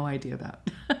had no idea about.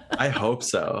 I hope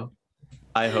so.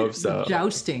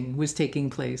 Jousting was taking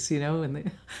place, and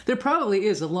there probably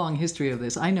is a long history of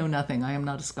this. I know nothing. I am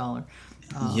not a scholar.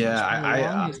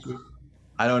 I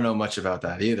don't know much about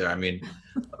that either. I mean,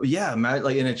 yeah,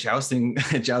 like in a jousting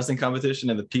competition,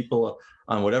 and the people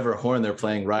on whatever horn they're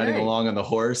playing riding along on the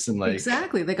horse, and like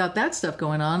exactly, they got that stuff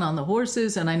going on the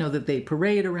horses, and I know that they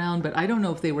parade around, but I don't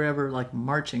know if they were ever like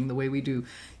marching the way we do,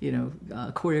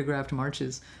 choreographed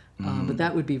marches. But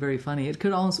that would be very funny. It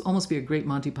could almost be a great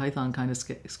Monty Python kind of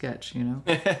sketch,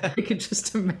 I could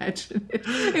just imagine it.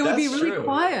 It would be really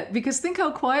quiet, because think how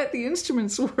quiet the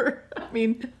instruments were. I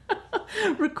mean,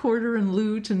 recorder and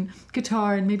lute and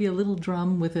guitar and maybe a little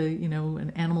drum with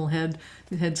an animal head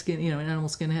skin, an animal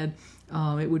skin head.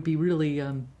 It would be really,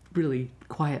 really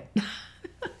quiet.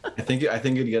 I think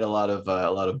you'd get a lot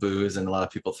of booze and a lot of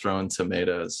people throwing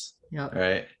tomatoes. Yeah.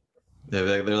 Right.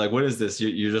 They're like, what is this?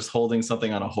 You're just holding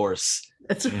something on a horse.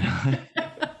 That's right.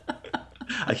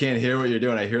 I can't hear what you're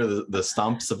doing. I hear the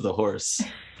stomps of the horse.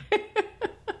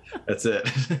 That's it.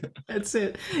 That's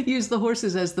it. Use the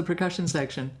horses as the percussion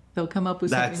section. They'll come up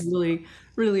with something really,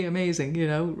 really amazing.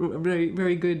 Very,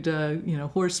 very good.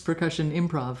 Horse percussion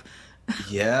improv.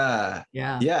 Yeah.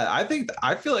 Yeah. Yeah.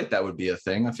 I feel like that would be a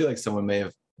thing. I feel like someone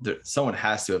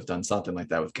has to have done something like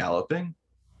that with galloping.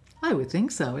 I would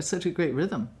think so. It's such a great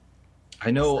rhythm. I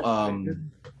know,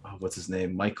 what's his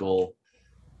name? Michael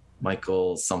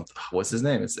something. What's his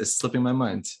name? It's slipping my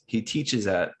mind. He teaches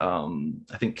at,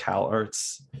 I think Cal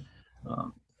Arts.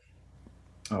 Oh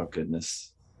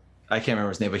goodness. I can't remember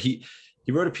his name, but he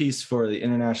wrote a piece for the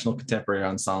International Contemporary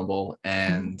Ensemble.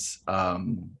 And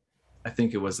I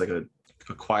think it was like a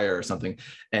choir or something.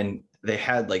 And they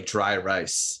had like dry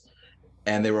rice,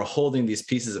 and they were holding these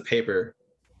pieces of paper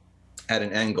at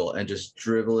an angle and just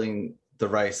dribbling the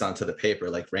rice onto the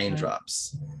paper like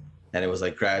raindrops, and it was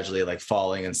like gradually like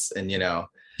falling, and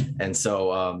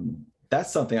so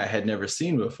that's something I had never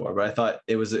seen before, but I thought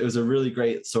it was a really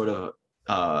great sort of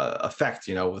effect,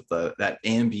 with that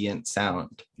ambient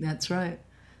sound. That's right.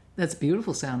 That's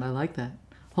beautiful sound. I like that.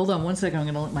 Hold on one second. I'm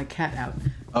going to let my cat out.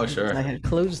 Oh, sure. I had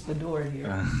closed the door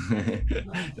here.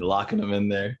 Locking them in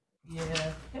there. Yeah.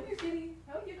 Come here, kitty.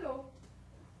 Out you go.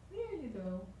 There you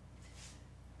go.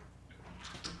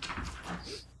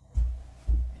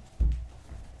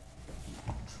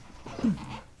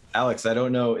 Alex, I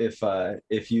don't know if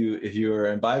you are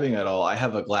imbibing at all. I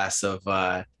have a glass of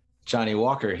Johnny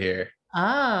Walker here.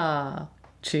 Ah,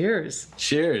 cheers.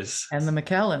 Cheers. And the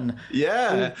Macallan.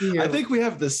 Yeah, Oh, dear. I think we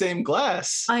have the same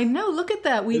glass. I know. Look at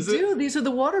that. We Is do. it? These are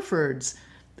the Waterfords.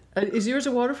 Is yours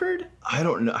a Waterford? I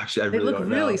don't know. Actually, I They really look don't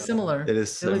know. really similar. It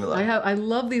is They look- similar. I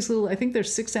love these little. I think they're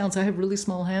 6 ounce. I have really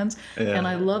small hands, Yeah. and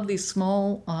I love these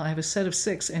small. I have a set of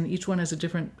 6, and each one has a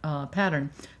different pattern,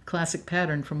 classic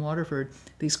pattern from Waterford.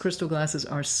 These crystal glasses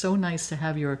are so nice to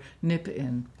have your nip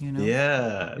in. You know.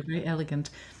 Yeah. They're very elegant.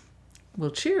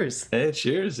 Well, cheers. Hey,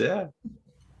 cheers. Yeah.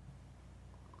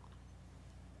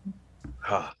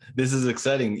 Ah, this is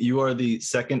exciting. You are the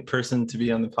second person to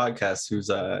be on the podcast who's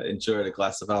enjoyed a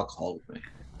glass of alcohol with me.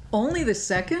 Only the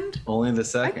second? Only the I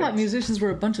second. thought musicians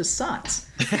were a bunch of sots.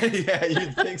 Yeah,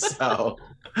 you'd think so.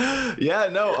 Yeah,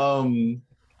 no.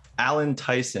 Alan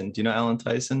Tyson. Do you know Alan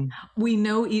Tyson? We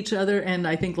know each other, and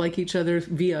I think like each other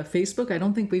via Facebook. I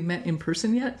don't think we've met in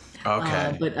person yet.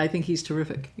 Okay. But I think he's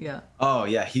terrific. Yeah. Oh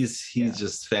yeah, he's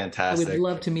just I fantastic. would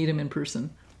love to meet him in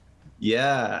person.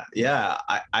 Yeah.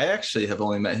 I actually have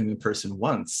only met him in person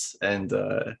once, and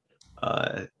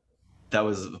that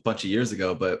was a bunch of years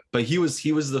ago. But he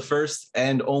was the first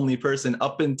and only person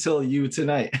up until you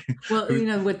tonight. Well, you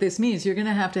know what this means. You're going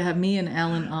to have me and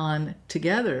Alan on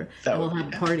together, That and we'll would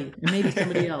have a party, and maybe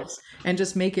somebody else, and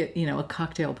just make it, a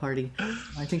cocktail party.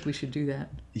 I think we should do that.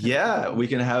 Yeah, we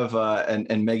can have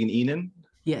and Megan Enan.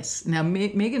 Yes. Now,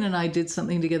 Megan and I did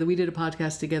something together. We did a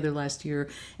podcast together last year,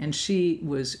 and she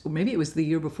was, or maybe it was the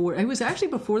year before. It was actually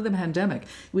before the pandemic. It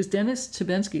was Dennis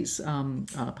Tibensky's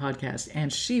podcast,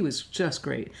 and she was just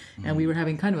great. And we were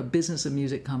having kind of a business of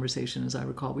music conversation, as I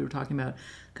recall. We were talking about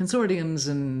consortiums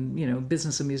and,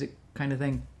 business of music kind of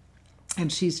thing.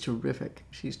 And she's terrific.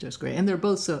 She's just great. And they're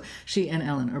both she and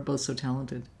Ellen are both so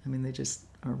talented. I mean, they just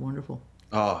are wonderful.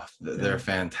 Oh, they're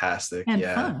fantastic. And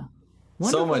yeah. fun.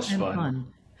 So Wonderful much and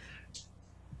fun.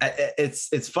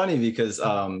 It's funny because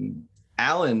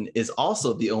Alan is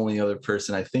also the only other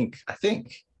person I think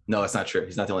no, it's not true.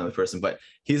 He's not the only other person, but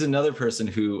he's another person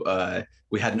who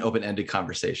we had an open-ended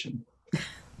conversation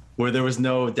where there was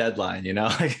no deadline,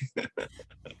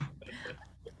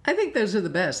 I think those are the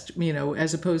best,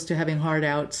 as opposed to having hard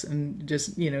outs and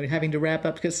just, having to wrap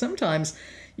up, because sometimes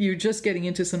you're just getting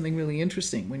into something really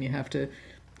interesting when you have to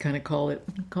kind of call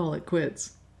it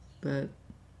quits. But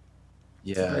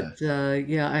yeah.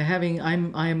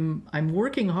 I'm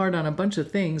working hard on a bunch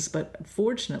of things, but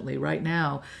fortunately right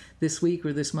now, this week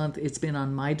or this month, it's been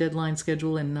on my deadline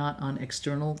schedule and not on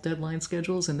external deadline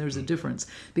schedules. And there's a difference,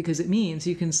 because it means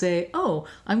you can say, oh,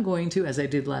 I'm going to, as I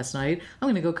did last night, I'm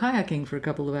going to go kayaking for a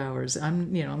couple of hours.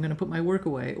 I'm going to put my work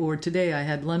away. Or today I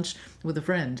had lunch with a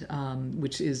friend,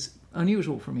 which is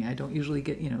unusual for me. I don't usually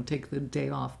get, take the day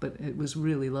off, but it was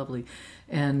really lovely.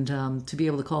 And to be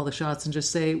able to call the shots and just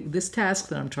say, this task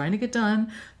that I'm trying to get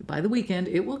done by the weekend,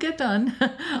 it will get done.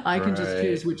 I can just Right.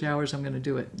 choose which hours I'm going to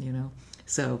do it,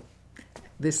 So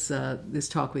this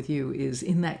talk with you is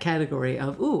in that category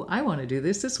of, ooh, I want to do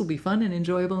this. This will be fun and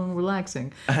enjoyable and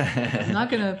relaxing. I'm not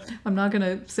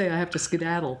gonna say I have to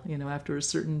skedaddle, after a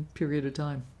certain period of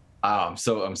time. Oh,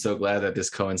 I'm so glad that this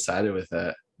coincided with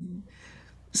that.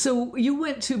 So you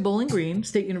went to Bowling Green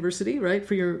State University, right,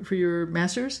 for your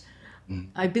master's?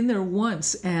 I've been there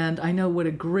once, and I know what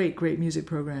a great music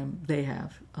program they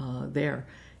have there.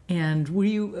 And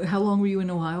how long were you in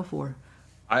Ohio for?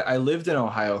 I lived in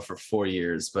Ohio for 4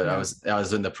 years, but Yeah. I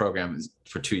was in the program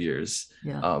for 2 years,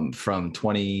 Yeah. from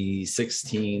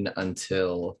 2016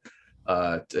 until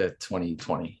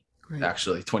 2020. Great.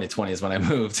 Actually, 2020 is when I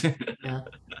moved. Yeah.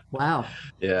 Wow.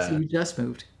 Yeah. So you just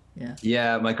moved. Yeah.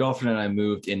 Yeah, my girlfriend and I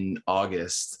moved in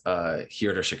August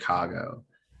here to Chicago.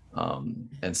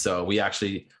 And so we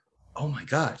actually, oh my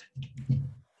God,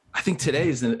 I think today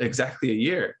is exactly a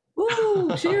year.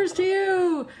 Ooh, cheers to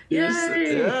you.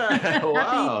 Yay. Yeah,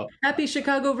 wow. Happy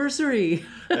Chicago-versary.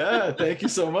 Yeah, thank you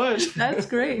so much. That's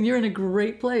great. And you're in a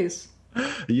great place.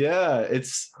 Yeah,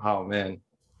 oh man.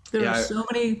 There Yeah, are so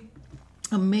many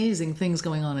amazing things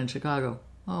going on in Chicago.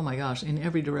 Oh my gosh, in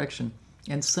every direction.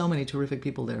 And so many terrific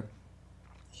people there.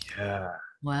 Yeah.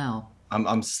 Wow.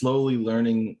 I'm slowly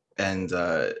learning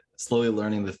the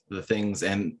things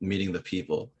and meeting the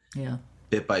people Yeah.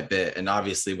 bit by bit. And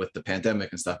obviously with the pandemic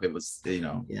and stuff, it was,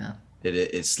 Yeah.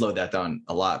 it slowed that down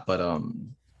a lot.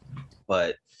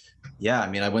 But yeah, I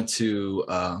mean, I went to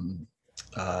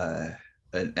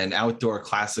an outdoor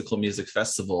classical music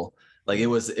festival. Like it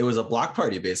was a block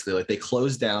party basically. Like they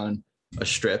closed down a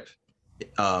strip,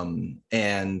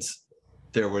 and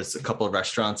there was a couple of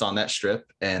restaurants on that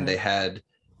strip, and they had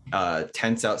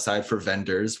tents outside for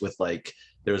vendors with like,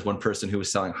 there was one person who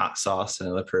was selling hot sauce and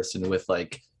another person with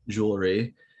like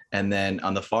jewelry. And then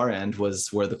on the far end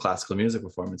was where the classical music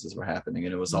performances were happening.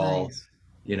 And it was all,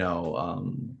 you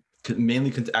know,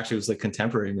 mainly actually it was like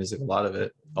contemporary music, a lot of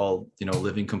it, all, you know,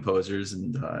 living composers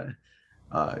and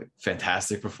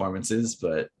fantastic performances.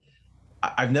 But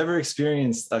I've never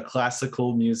experienced a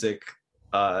classical music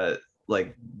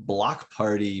like block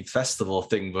party festival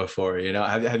thing before. You know,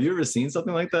 have you ever seen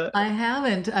something like that? I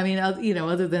haven't. I mean, you know,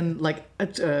 other than like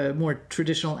a more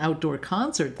traditional outdoor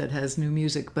concert that has new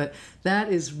music, but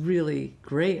that is really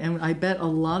great. And I bet a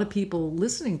lot of people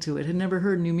listening to it had never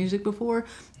heard new music before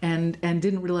and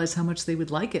didn't realize how much they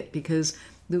would like it, because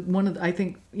I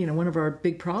think, you know, one of our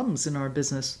big problems in our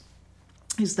business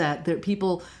is that there are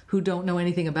people who don't know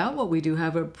anything about what we do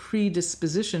have a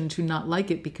predisposition to not like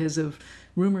it because of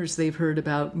rumors they've heard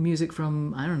about music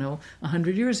from, I don't know,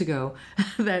 100 years ago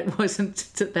that wasn't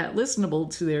that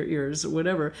listenable to their ears or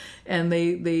whatever. And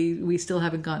we still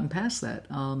haven't gotten past that.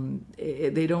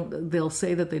 They'll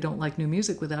say that they don't like new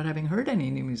music without having heard any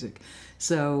new music.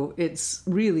 So it's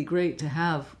really great to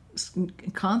have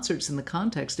concerts in the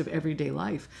context of everyday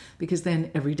life, because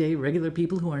then everyday regular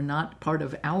people who are not part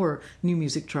of our new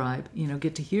music tribe, you know,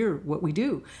 get to hear what we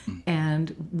do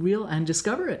and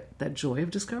discover it, that joy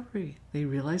of discovery. They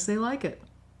realize they like it.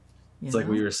 It's like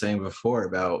we were saying before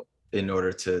about, in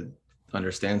order to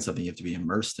understand something, you have to be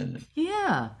immersed in it.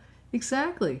 Yeah,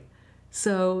 exactly.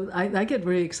 So I get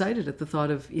very excited at the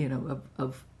thought of, you know,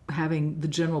 of having the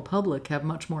general public have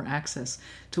much more access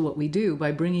to what we do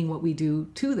by bringing what we do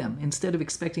to them, instead of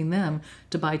expecting them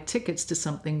to buy tickets to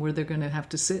something where they're going to have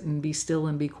to sit and be still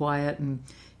and be quiet and,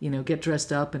 you know, get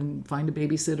dressed up and find a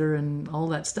babysitter and all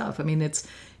that stuff. I mean,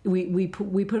 we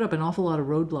put up an awful lot of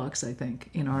roadblocks, I think,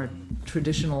 in our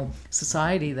traditional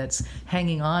society that's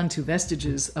hanging on to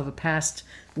vestiges of a past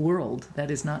world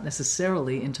that is not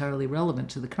necessarily entirely relevant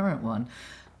to the current one.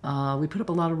 We put up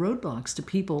a lot of roadblocks to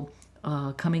people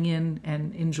coming in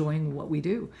and enjoying what we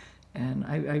do. And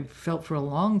I felt for a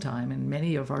long time, and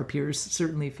many of our peers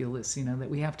certainly feel this, you know, that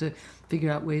we have to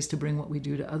figure out ways to bring what we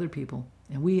do to other people.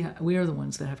 And we are the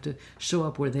ones that have to show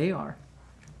up where they are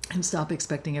and stop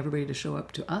expecting everybody to show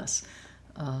up to us.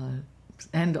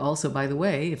 And also, by the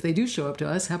way, if they do show up to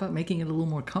us, how about making it a little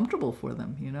more comfortable for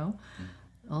them, you know?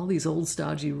 All these old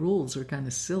stodgy rules are kind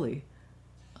of silly.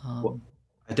 Well,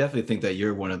 I definitely think that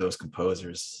you're one of those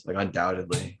composers, like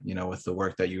undoubtedly, you know, with the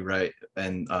work that you write,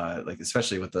 and like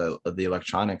especially with the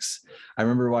electronics. I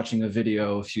remember watching a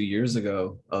video a few years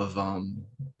ago of I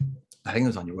think it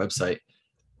was on your website,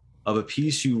 of a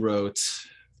piece you wrote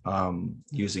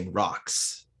using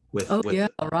rocks with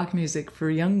rock music for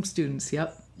young students.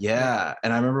 Yep. Yeah,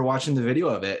 and I remember watching the video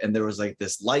of it, and there was like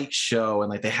this light show, and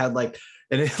like they had like,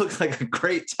 and it looked like a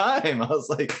great time. I was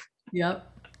like, yep.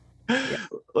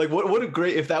 Like what a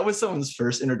great, if that was someone's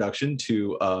first introduction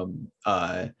to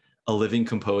a living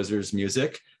composer's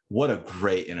music, what a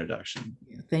great introduction.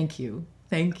 Thank you.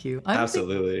 I'm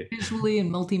absolutely visually and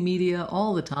multimedia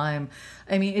all the time.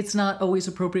 I mean, it's not always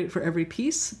appropriate for every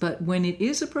piece, but when it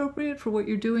is appropriate for what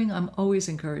you're doing, I'm always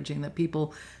encouraging that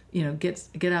people, you know,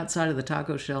 get outside of the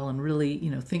taco shell and really, you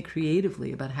know, think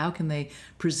creatively about how can they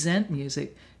present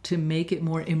music to make it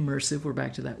more immersive. We're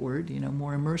back to that word, you know,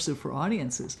 more immersive for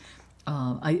audiences.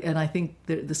 I think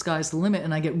the sky's the limit,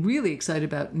 and I get really excited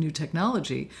about new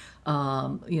technology,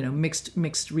 you know,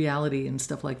 mixed reality and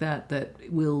stuff like that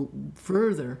will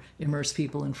further immerse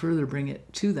people and further bring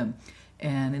it to them.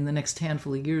 And in the next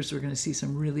handful of years, we're going to see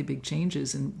some really big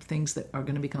changes and things that are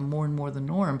going to become more and more the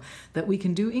norm, that we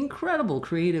can do incredible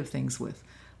creative things with,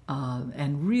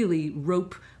 and really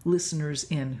rope listeners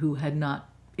in who had not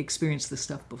experienced this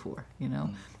stuff before, you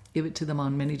know, give it to them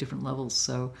on many different levels.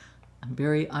 So I'm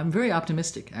very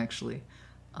optimistic, actually.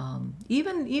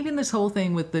 Even this whole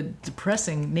thing with the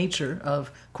depressing nature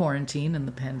of quarantine and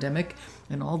the pandemic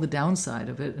and all the downside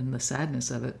of it and the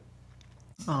sadness of it,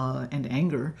 and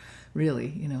anger, really,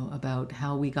 you know, about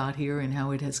how we got here and how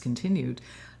it has continued.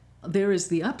 There is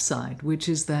the upside, which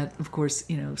is that, of course,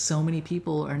 you know, so many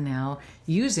people are now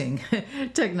using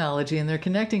technology, and they're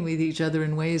connecting with each other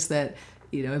in ways that,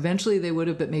 you know, eventually they would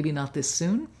have, but maybe not this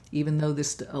soon, even though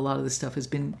a lot of this stuff has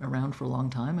been around for a long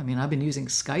time. I mean, I've been using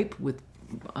Skype with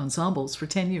ensembles for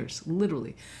 10 years,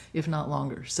 literally, if not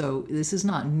longer. So this is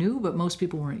not new, but most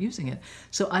people weren't using it.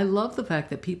 So I love the fact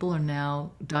that people are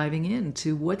now diving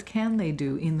into what can they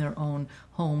do in their own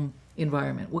home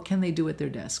environment? What can they do at their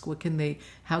desk?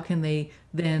 How can they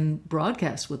then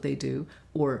broadcast what they do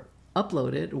or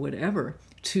upload it or whatever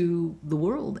to the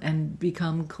world and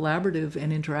become collaborative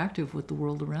and interactive with the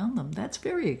world around them? That's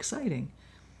very exciting.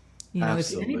 You know,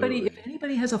 Absolutely. if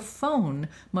anybody has a phone,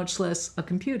 much less a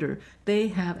computer, they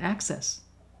have access.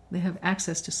 They have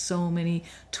access to so many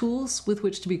tools with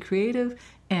which to be creative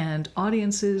and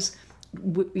audiences,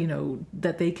 you know,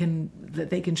 that they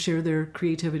can share their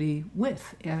creativity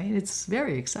with. I mean, it's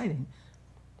very exciting.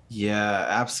 Yeah,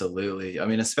 absolutely. I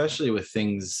mean, especially with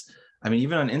things, I mean,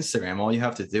 even on Instagram, all you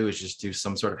have to do is just do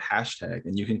some sort of hashtag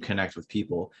and you can connect with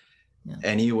people Yeah.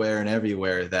 anywhere and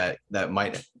everywhere that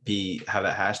might be have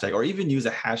that hashtag, or even use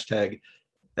a hashtag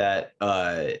that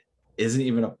isn't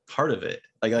even a part of it.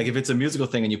 Like if it's a musical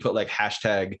thing and you put like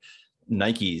hashtag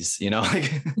Nikes, you know,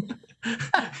 like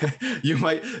you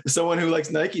might, someone who likes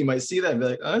Nike might see that and be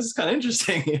like, oh, this is kind of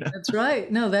interesting. You know? That's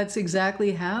right. No, that's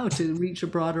exactly how to reach a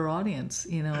broader audience.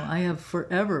 You know, I have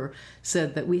forever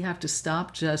said that we have to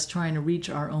stop just trying to reach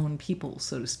our own people,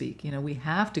 so to speak. You know, we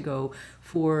have to go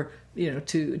for, you know,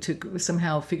 to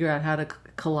somehow figure out how to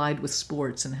collide with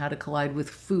sports and how to collide with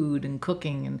food and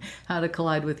cooking and how to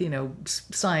collide with, you know,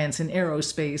 science and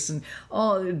aerospace and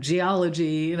all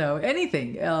geology, you know,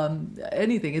 anything,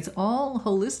 anything. It's all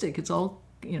holistic. It's all,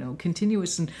 you know,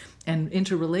 continuous and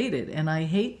interrelated. And I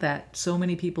hate that so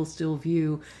many people still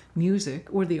view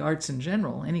music or the arts in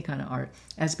general, any kind of art,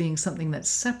 as being something that's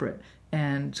separate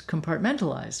and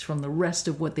compartmentalized from the rest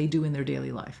of what they do in their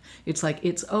daily life. It's like,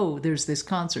 oh, there's this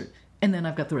concert, and then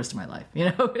I've got the rest of my life. You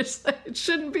know, it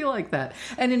shouldn't be like that.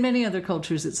 And in many other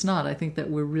cultures, it's not. I think that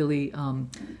we're really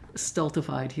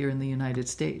stultified here in the United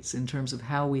States in terms of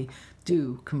how we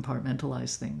do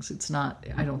compartmentalize things. It's not.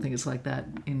 I don't think it's like that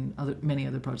in many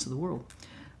other parts of the world.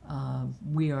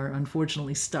 We are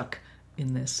unfortunately stuck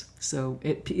in this. So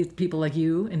people like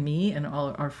you and me and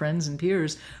all our friends and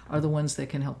peers are the ones that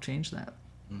can help change that.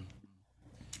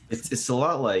 It's a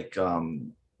lot like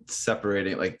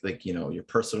separating like you know, your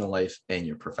personal life and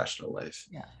your professional life.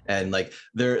 Yeah. And like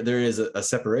there is a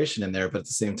separation in there, but at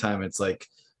the same time it's like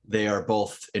they are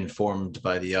both informed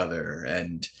by the other.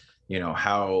 And you know,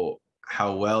 how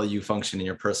well you function in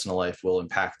your personal life will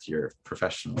impact your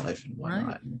professional life and whatnot.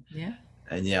 Right. Yeah.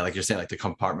 And yeah, like you're saying, like the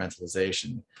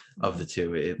compartmentalization of the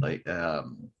two, it like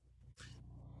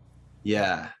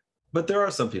yeah. But there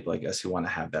are some people, I guess, who want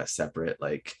to have that separate,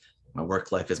 like my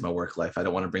work life is my work life, I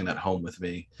don't want to bring that home with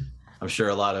me. I'm sure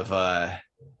a lot of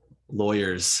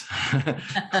lawyers.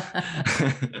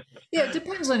 Yeah, it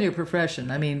depends on your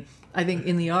profession. I mean, I think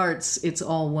in the arts, it's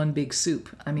all one big soup.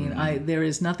 I mean, there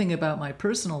is nothing about my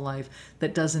personal life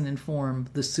that doesn't inform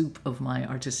the soup of my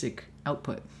artistic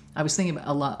output. I was thinking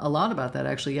a lot about that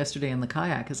actually yesterday in the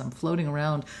kayak as I'm floating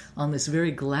around on this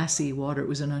very glassy water. It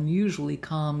was an unusually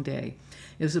calm day.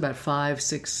 It was about 5,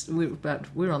 6. We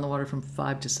were on the water from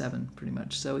 5 to 7, pretty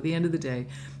much. So at the end of the day,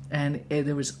 and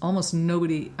there was almost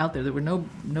nobody out there. There were no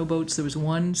boats. There was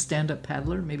one stand-up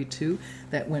paddler, maybe two,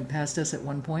 that went past us at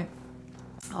one point.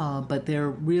 But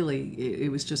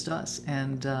it was just us,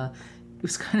 and it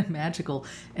was kind of magical.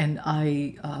 And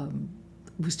I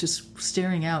was just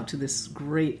staring out to this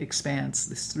great expanse,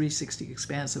 this 360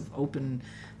 expanse of open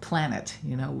planet,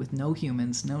 you know, with no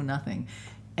humans, no nothing.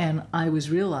 And I was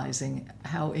realizing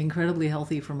how incredibly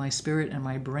healthy for my spirit and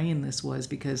my brain this was,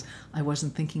 because I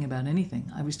wasn't thinking about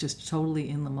anything. I was just totally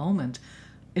in the moment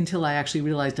until I actually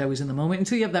realized I was in the moment.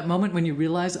 Until you have that moment when you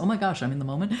realize, oh my gosh, I'm in the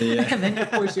moment. Yeah. And then,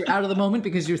 of course, you're out of the moment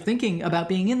because you're thinking about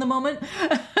being in the moment.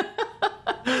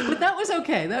 But that was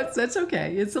okay. That's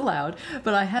okay. It's allowed.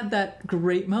 But I had that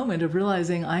great moment of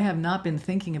realizing I have not been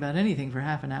thinking about anything for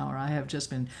half an hour. I have just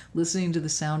been listening to the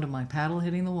sound of my paddle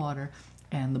hitting the water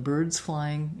and the birds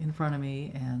flying in front of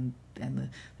me, and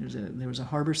there was a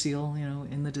harbor seal, you know,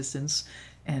 in the distance,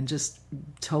 and just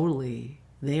totally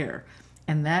there.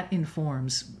 And that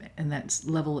informs, and that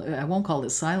level, I won't call it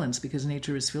silence because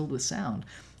nature is filled with sound,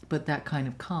 but that kind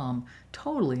of calm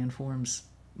totally informs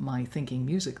my thinking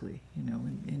musically, you know,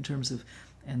 in terms of,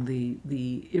 and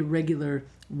the irregular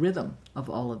rhythm of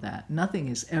all of that. Nothing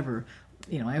is ever,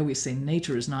 you know, I always say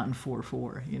nature is not in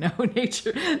 4/4, you know,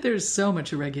 nature, there's so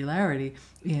much irregularity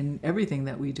in everything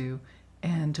that we do.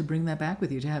 And to bring that back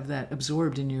with you, to have that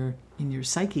absorbed in your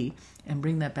psyche and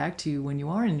bring that back to you when you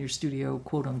are in your studio,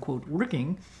 quote unquote,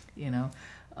 working, you know,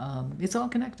 it's all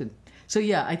connected. So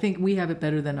yeah, I think we have it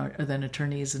better than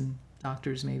attorneys and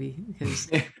doctors maybe, because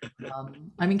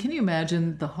I mean, can you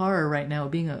imagine the horror right now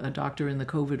of being a doctor in the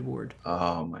COVID ward?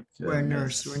 Oh my goodness. Or a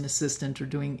nurse or an assistant or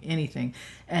doing anything,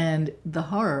 and the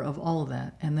horror of all of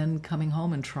that, and then coming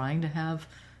home and trying to have,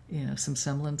 you know, some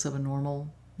semblance of a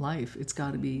normal life. It's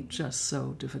got to be just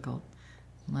so difficult.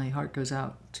 My heart goes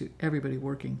out to everybody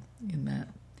working in that.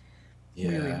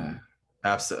 Really Yeah, hard.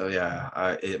 absolutely.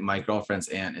 Yeah, my girlfriend's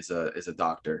aunt is a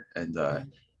doctor, Yeah.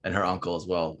 and her uncle as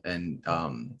well. And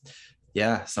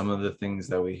yeah, some of the things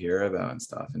that we hear about and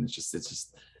stuff, and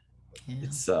Yeah.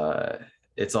 it's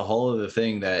it's a whole other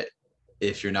thing that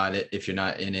if you're not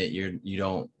in it,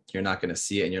 you're not going to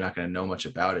see it, and you're not going to know much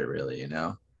about it really, you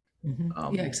know. Yeah,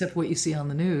 Um, except what you see on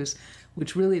the news,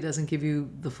 which really doesn't give you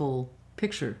the full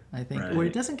picture, I think, or it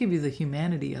right. doesn't give you the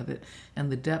humanity of it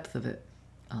and the depth of it.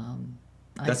 Um,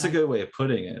 That's a I good way of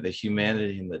putting it. The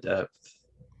humanity and the depth.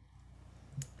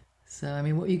 So, I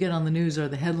mean, what you get on the news are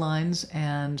the headlines,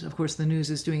 and of course, the news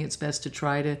is doing its best to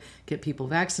try to get people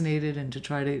vaccinated and to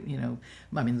try to,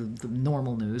 I mean, the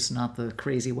normal news, not the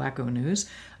crazy wacko news,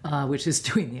 which is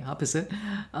doing the opposite.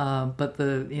 But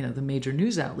the major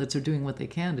news outlets are doing what they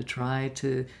can to try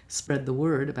to spread the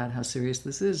word about how serious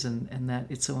this is, and that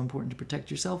it's so important to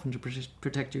protect yourself and to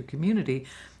protect your community.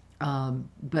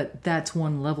 But that's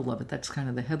one level of it. That's kind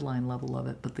of the headline level of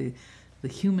it. But the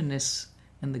humanness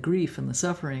and the grief and the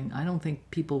suffering, I don't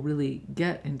think people really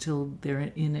get until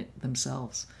they're in it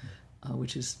themselves,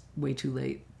 which is way too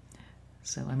late.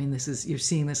 So, I mean, you're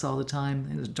seeing this all the time.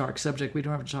 It's a dark subject. We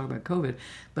don't have to talk about COVID,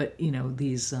 but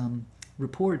these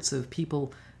reports of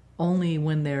people only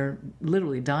when they're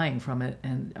literally dying from it,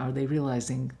 and are they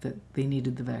realizing that they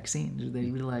needed the vaccine? Do they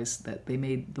realize that they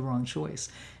made the wrong choice?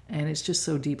 And it's just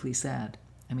so deeply sad.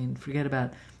 I mean, forget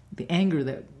about the anger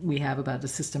that we have about the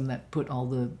system that put all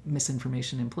the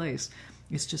misinformation in place.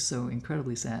 It's just so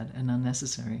incredibly sad and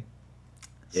unnecessary.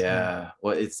 So, Yeah,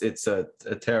 well, it's a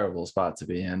terrible spot to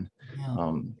be in, yeah.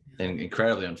 and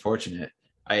incredibly unfortunate.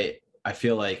 I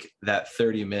feel like that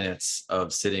 30 minutes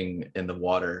of sitting in the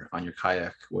water on your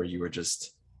kayak where you were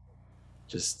just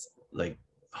like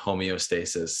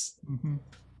homeostasis. Hmm.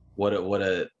 What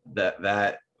a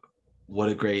that what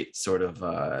a great sort of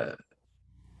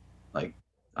like,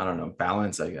 I don't know,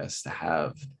 balance, I guess, to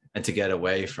have and to get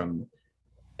away from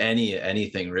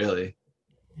anything really.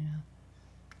 Yeah.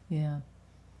 Yeah.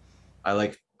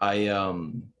 I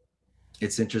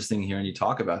it's interesting hearing you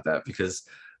talk about that because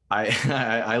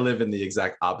I live in the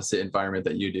exact opposite environment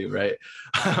that you do, right?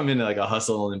 I'm in like a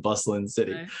hustle and bustling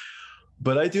city, Right.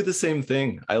 but I do the same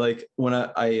thing. I like when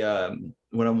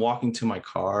I'm walking to my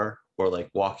car or like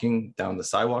walking down the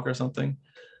sidewalk or something,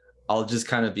 I'll just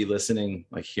kind of be listening,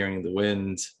 like hearing the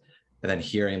wind, and then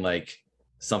hearing like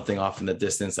something off in the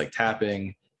distance, like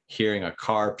tapping, hearing a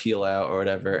car peel out or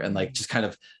whatever. And like just kind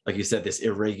of, like you said, this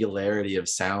irregularity of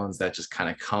sounds that just kind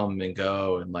of come and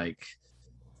go. And like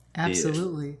the,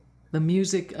 Absolutely. The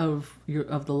music of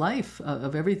the life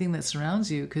of everything that surrounds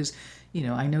you, because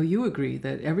I know you agree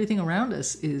that everything around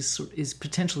us is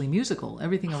potentially musical.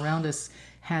 Everything around us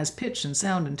has pitch and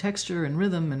sound and texture and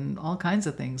rhythm and all kinds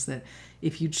of things that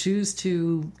if you choose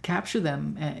to capture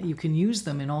them, you can use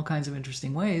them in all kinds of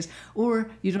interesting ways, or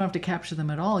you don't have to capture them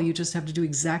at all. You just have to do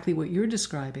exactly what you're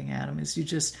describing, Adam, is you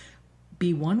just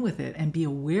be one with it and be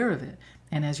aware of it.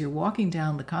 And as you're walking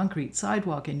down the concrete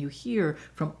sidewalk and you hear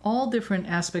from all different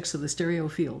aspects of the stereo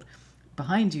field,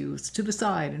 behind you, to the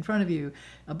side, in front of you,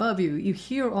 above you, you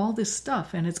hear all this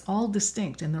stuff and it's all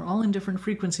distinct and they're all in different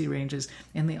frequency ranges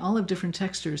and they all have different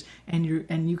textures, and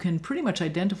you can pretty much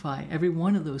identify every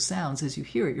one of those sounds as you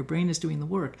hear it. Your brain is doing the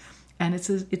work, and it's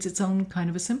its own kind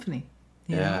of a symphony.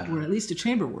 yeah, Or at least a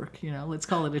chamber work, let's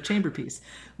call it a chamber piece.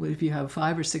 If you have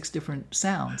 5 or 6 different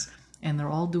sounds and they're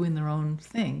all doing their own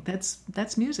thing,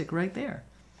 that's music right there.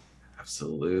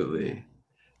 absolutely.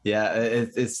 Yeah.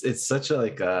 It's such a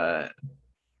like a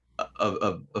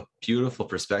beautiful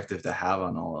perspective to have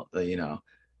on all of the,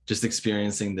 just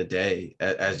experiencing the day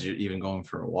as you're even going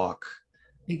for a walk.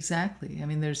 Exactly. I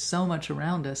mean, there's so much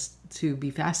around us to be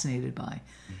fascinated by.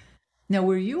 Now,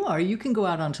 where you are, you can go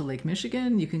out onto Lake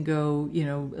Michigan. You can go,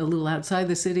 a little outside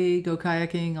the city, go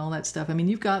kayaking, all that stuff. I mean,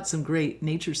 you've got some great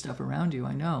nature stuff around you,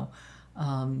 I know.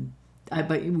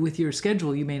 But with your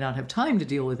schedule, you may not have time to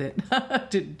deal with it,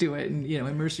 to do it and,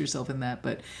 immerse yourself in that.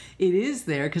 But it is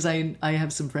there because I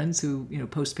have some friends who,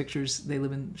 post pictures. They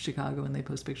live in Chicago and they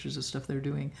post pictures of stuff they're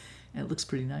doing. And it looks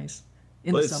pretty nice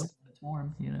in Well, the summer. It's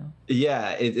warm.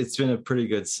 yeah, it's been a pretty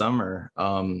good summer.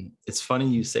 It's funny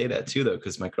you say that too, though,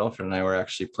 because my girlfriend and I were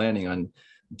actually planning on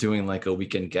doing like a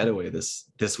weekend getaway this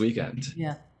weekend,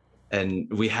 Yeah.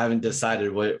 and we haven't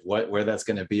decided where that's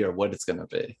going to be or what it's going to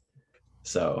be.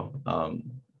 So,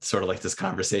 sort of like this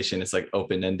conversation, it's like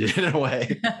open ended in a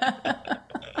way.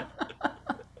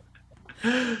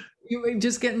 You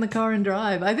just get in the car and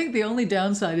drive. I think the only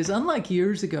downside is, unlike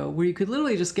years ago, where you could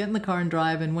literally just get in the car and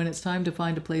drive, and when it's time to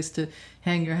find a place to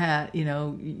hang your hat,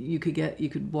 you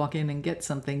could walk in and get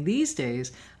something. These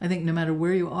days, I think no matter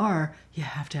where you are, you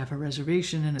have to have a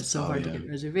reservation, and it's so hard to get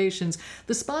reservations.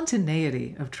 The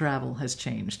spontaneity of travel has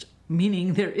changed,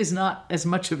 meaning there is not as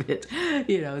much of it,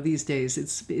 these days.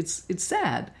 It's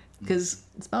sad because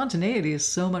spontaneity is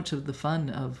so much of the fun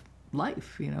of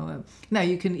life. Now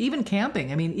you can, even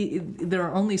camping, I mean, there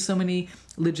are only so many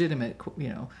legitimate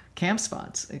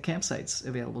campsites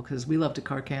available, because we love to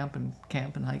car camp and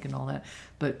hike and all that.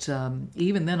 But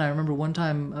even then, I remember one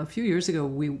time a few years ago,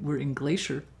 we were in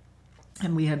Glacier,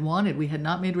 and we had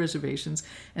not made reservations,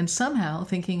 and somehow,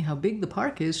 thinking how big the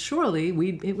park is, surely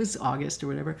it was August or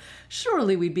whatever,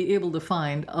 surely we'd be able to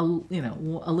find a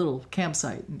little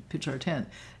campsite and pitch our tent.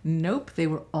 Nope, they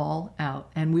were all out,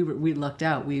 and we lucked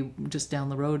out. We just down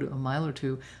the road a mile or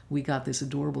two, we got this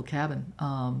adorable cabin,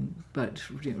 but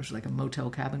it was like a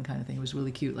motel cabin kind of thing. It was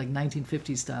really cute, like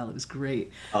 1950s style. It was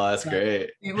great. Oh, that's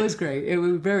great. It was great.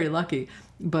 We were very lucky,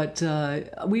 but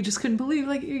we just couldn't believe,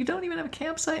 like, you don't even have a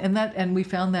campsite, and we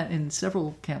found that in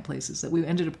several camp places, that we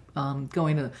ended up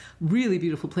going to really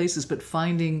beautiful places, but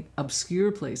finding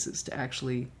obscure places to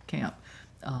actually camp.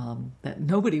 That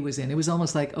nobody was in. It was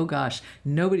almost like, oh gosh,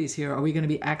 nobody's here. Are we going to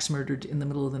be axe murdered in the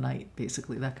middle of the night?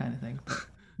 Basically, that kind of thing. But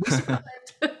we survived.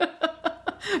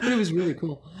 But it was really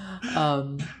cool.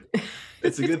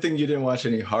 It's a good thing you didn't watch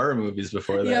any horror movies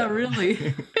before that. Yeah,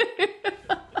 really.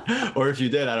 Or if you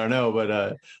did, I don't know,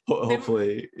 but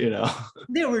hopefully,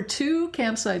 There were two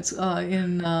campsites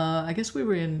in, I guess we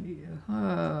were in,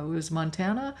 it was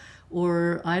Montana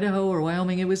or Idaho or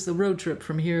Wyoming. It was the road trip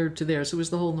from here to there, so it was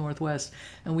the whole Northwest.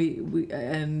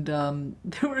 And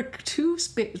there were two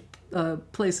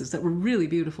places that were really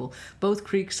beautiful, both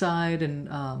creekside, and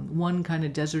one kind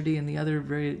of deserty and the other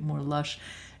very more lush.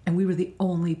 And we were the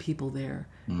only people there,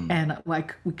 and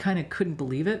we kind of couldn't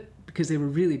believe it, because they were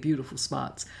really beautiful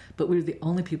spots, but we were the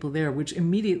only people there, which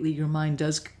immediately your mind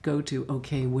does go to,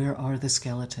 okay, where are the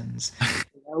skeletons?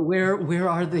 Where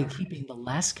are they keeping the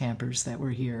last campers that were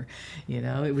here?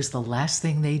 It was the last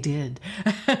thing they did.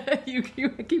 You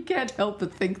can't help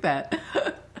but think that.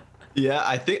 Yeah,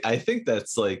 I think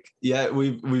that's like,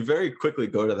 we very quickly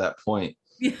go to that point,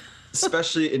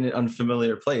 especially in an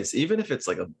unfamiliar place, even if it's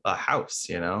like a house,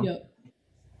 Yeah.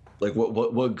 Like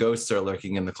what ghosts are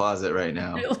lurking in the closet right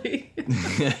now? Really?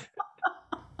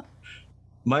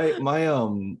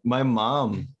 My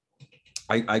mom,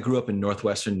 I grew up in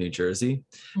northwestern New Jersey,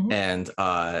 and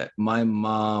my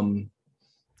mom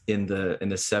in the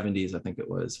 70s, I think it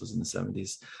was in the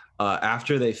 70s,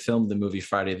 after they filmed the movie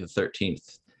Friday the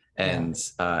 13th, and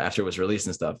after it was released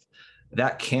and stuff,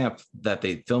 that camp that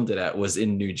they filmed it at was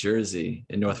in New Jersey,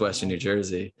 in northwestern New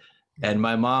Jersey. And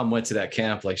my mom went to that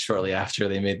camp like shortly after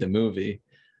they made the movie.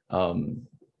 Nothing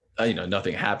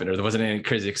happened, or there wasn't any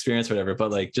crazy experience, or whatever. But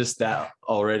like, just that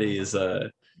already is it's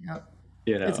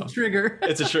a trigger.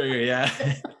 It's a trigger, yeah.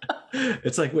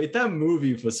 It's like, wait, that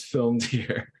movie was filmed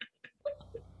here.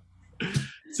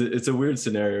 It's a weird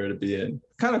scenario to be in.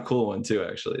 Kind of cool one too,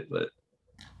 actually, but.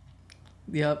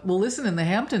 Yeah. Well, listen, in the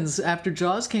Hamptons, after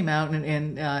Jaws came out,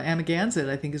 and Amagansett,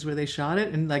 I think, is where they shot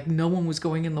it, and like no one was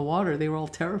going in the water. They were all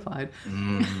terrified.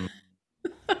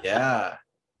 Yeah.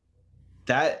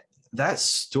 That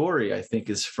story, I think,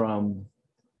 is from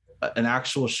an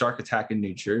actual shark attack in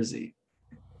New Jersey.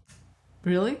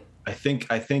 Really? I think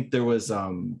there was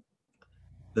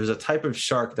there's a type of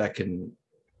shark that can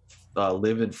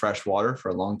live in fresh water for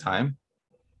a long time.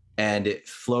 And it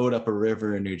flowed up a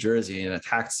river in New Jersey and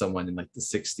attacked someone in like the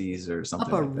 60s or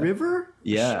something. Up a river?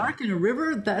 Yeah. A shark in a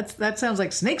river? That sounds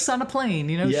like snakes on a plane,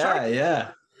 Yeah, shark.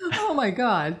 Yeah. Oh my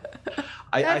God.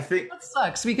 I think that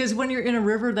sucks, because when you're in a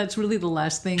river, that's really the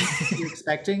last thing you're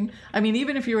expecting. I mean,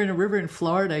 even if you're in a river in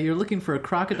Florida, you're looking for a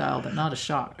crocodile, but not a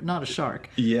shark.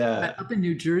 Yeah. But up in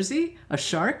New Jersey, a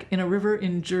shark in a river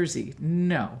in Jersey.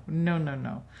 No.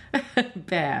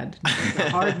 Bad. A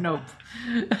hard nope.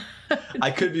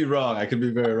 I could be wrong. I could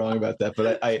be very wrong about that,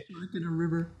 but I in a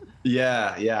river.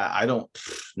 Yeah. I don't.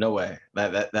 No way.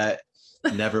 That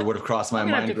never would have crossed my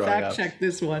mind growing up. I'm gonna have to fact check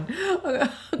this one.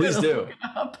 Please do.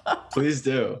 Please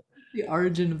do. The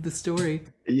origin of the story.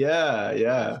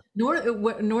 Yeah.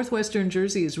 Northwestern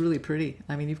Jersey is really pretty.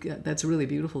 I mean, that's really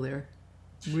beautiful there.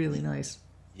 Really nice.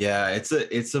 Yeah,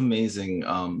 it's amazing.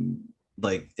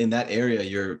 Like in that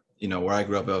area, where I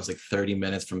grew up, I was like 30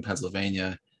 minutes from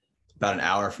Pennsylvania, about an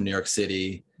hour from New York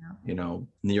City. Yeah.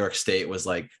 New York State was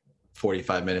like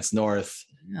 45 minutes north.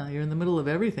 Yeah, you're in the middle of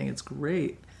everything. It's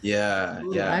great. Yeah.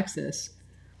 Access.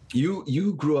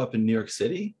 You grew up in New York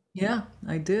City? Yeah,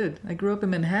 I did. I grew up in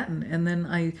Manhattan, and then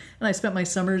I spent my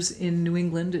summers in New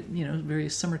England at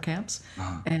various summer camps,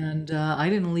 Uh-huh. and I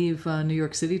didn't leave New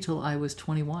York City till I was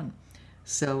 21.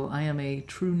 So I am a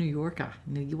true New Yorker,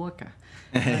 New Yorker.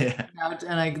 And I Yeah. came out,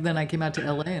 and I came out to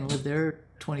LA and lived there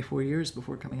 24 years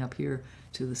before coming up here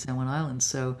to the San Juan Islands.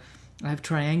 So I've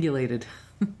triangulated.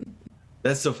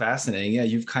 That's so fascinating. Yeah,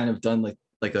 you've kind of done like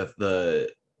the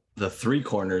three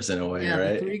corners in a way, Yeah, the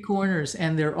right? three corners,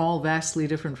 and they're all vastly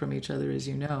different from each other, as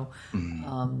you know.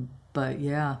 Mhm. But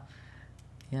yeah,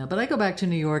 yeah. But I go back to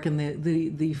New York, and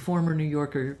the former New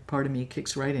Yorker part of me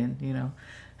kicks right in.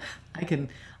 I can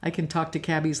I can talk to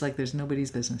cabbies like there's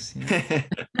nobody's business.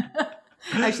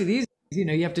 Actually, these days,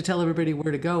 you have to tell everybody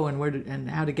where to go and and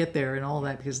how to get there and all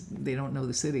that because they don't know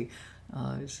the city.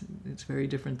 It's very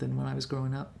different than when I was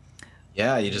growing up.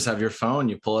 Yeah, you just have your phone,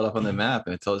 you pull it up on the map,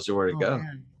 and it tells you where to Oh go.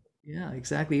 man, yeah,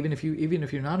 exactly. Even if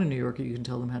you're not a New Yorker, you can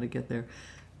tell them how to get there.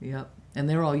 Yep, and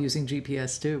they're all using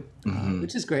GPS too, Hmm.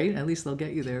 which is great. At least they'll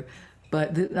get you there.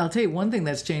 But I'll tell you one thing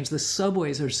that's changed: the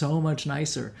subways are so much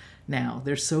nicer now.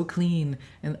 They're so clean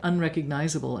and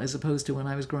unrecognizable as opposed to when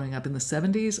I was growing up in the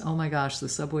 70s. Oh my gosh, the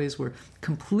subways were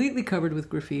completely covered with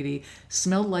graffiti,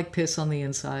 smelled like piss on the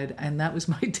inside, and that was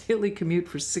my daily commute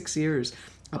for 6 years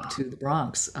up to the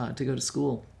Bronx to go to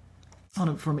school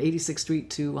from 86th Street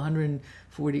to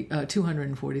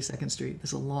 242nd Street.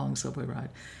 There's a long subway ride.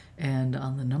 And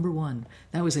on the number one,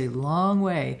 that was a long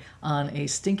way on a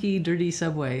stinky, dirty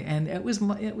subway, and it was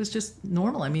just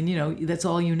normal. I mean, that's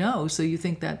all you know, so you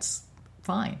think that's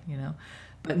fine.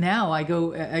 But now I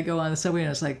go on the subway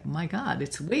and it's like, my God,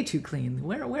 it's way too clean.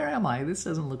 Where am I? This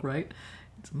doesn't look right.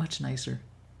 It's much nicer.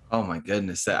 Oh my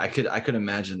goodness, that I could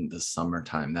imagine the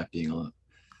summertime that being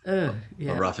a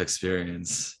Yeah, rough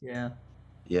experience. yeah.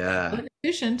 Yeah, But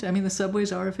efficient. I mean, the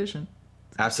subways are efficient.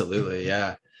 absolutely.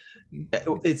 Yeah.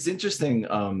 It's interesting.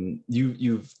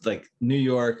 You've like New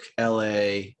York,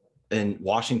 LA, and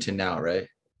Washington now, right?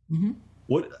 Hmm.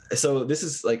 What, so this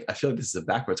is like, I feel like this is a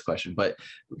backwards question, but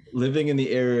living in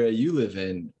the area you live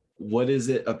in, what is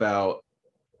it about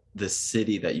the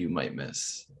city that you might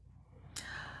miss?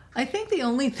 I think the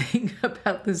only thing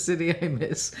about the city I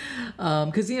miss,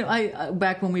 because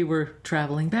back when we were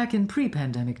traveling, back in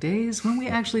pre-pandemic days, when we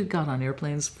actually got on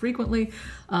airplanes frequently,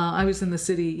 I was in the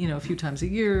city, a few times a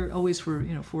year, always for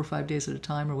 4 or 5 days at a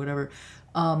time or whatever,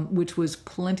 which was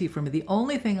plenty for me. The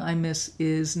only thing I miss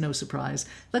is, no surprise,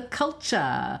 the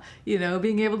culture.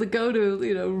 Being able to go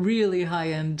to really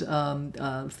high-end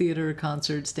theater,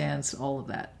 concerts, dance, all of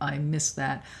that. I miss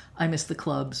that. I miss the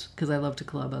clubs because I love to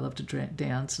club. I love to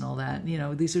dance and all that.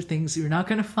 These are things you're not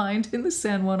going to find in the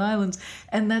San Juan Islands,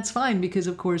 and that's fine because,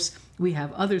 of course, we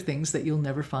have other things that you'll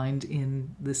never find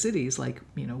in the cities, like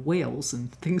whales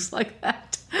and things like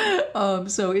that.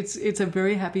 So it's a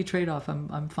very happy trade off.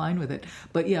 I'm fine with it.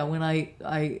 But yeah, when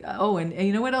and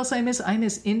you know what else I miss? I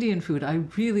miss Indian food. I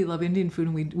really love Indian food,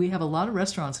 and we have a lot of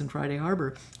restaurants in Friday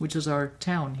Harbor, which is our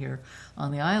town here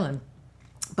on the island,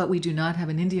 but we do not have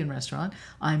an Indian restaurant.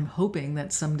 I'm hoping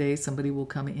that someday somebody will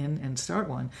come in and start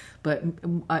one. But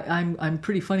I'm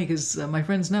pretty funny because my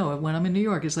friends know when I'm in New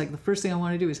York, it's like the first thing I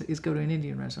want to do is go to an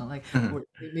Indian restaurant, like or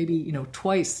maybe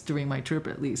twice during my trip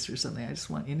at least or something. I just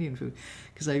want Indian food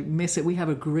because I miss it. We have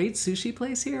a great sushi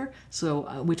place here, so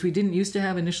which we didn't used to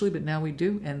have initially, but now we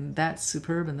do, and that's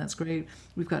superb and that's great.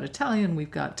 We've got Italian,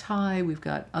 we've got Thai, we've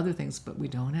got other things, but we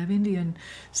don't have Indian.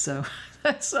 So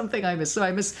that's something I miss. So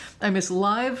I miss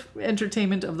live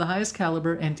entertainment of the highest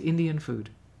caliber and Indian food.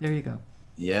 There you go.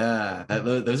 Yeah,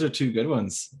 those are two good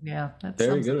ones. Yeah, that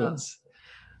Very sums it good up. ones.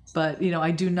 But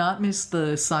I do not miss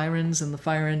the sirens and the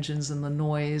fire engines and the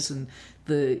noise and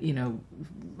the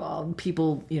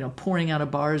people pouring out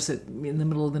of bars in the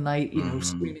middle of the night, Hmm.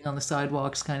 screaming on the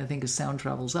sidewalks, kind of thing, as sound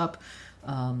travels up.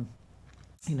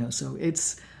 So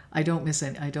it's I don't miss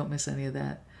any of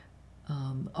that.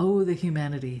 Oh, the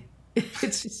humanity.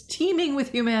 It's just teeming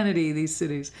with humanity, these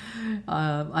cities.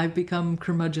 I've become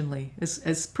curmudgeonly.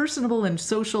 As personable and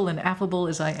social and affable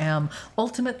as I am,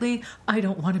 ultimately, I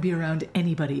don't want to be around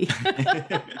anybody.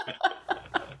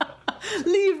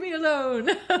 Leave me alone.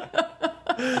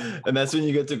 And that's when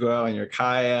you get to go out on your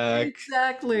kayak.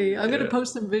 Exactly. I'm going to Yeah.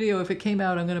 post some video. If it came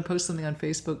out, I'm going to post something on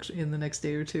Facebook in the next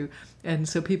day or two. And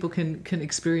so people can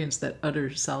experience that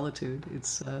utter solitude.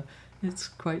 It's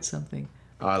quite something.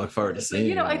 Oh, I look forward to But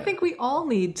seeing I it. think we all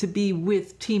need to be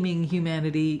with teeming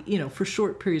humanity, for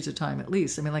short periods of time at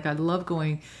least. I mean, like I love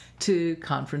going to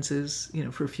conferences,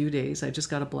 for a few days. I just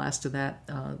got a blast of that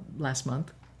last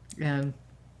month, and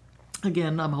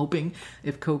Again, I'm hoping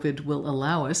if COVID will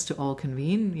allow us to all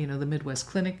convene, the Midwest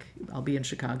Clinic, I'll be in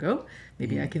Chicago.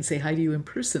 Maybe I can say hi to you in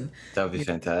person. That would be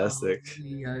fantastic.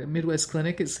 The Midwest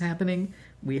Clinic is happening,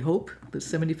 we hope, the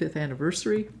 75th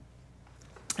anniversary.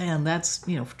 And that's,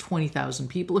 20,000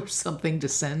 people or something to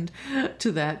send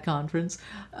to that conference.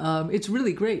 It's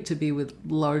really great to be with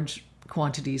large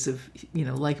quantities of,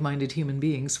 like-minded human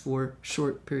beings for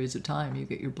short periods of time. You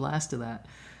get your blast of that.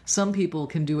 Some people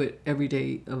can do it every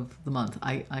day of the month.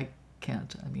 I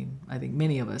can't. I mean, I think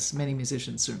many of us, many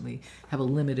musicians certainly, have a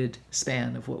limited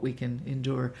span of what we can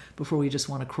endure before we just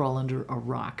want to crawl under a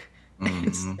rock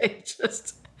and say,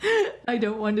 I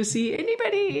don't want to see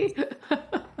anybody.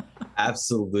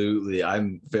 Absolutely.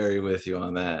 I'm very with you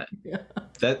on that. Yeah.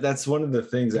 That's one of the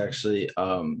things, actually,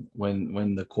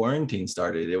 when the quarantine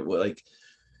started, it was like,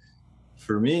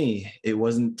 for me, it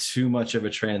wasn't too much of a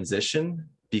transition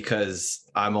because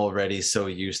I'm already so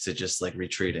used to just like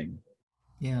retreating.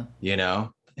 Yeah.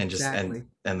 And just exactly.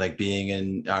 and like being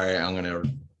in, all right, I'm gonna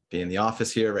be in the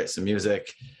office here, write some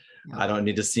music. I don't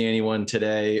need to see anyone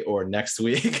today or next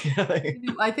week.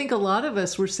 I think a lot of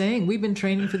us were saying we've been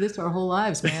training for this our whole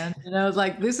lives, man.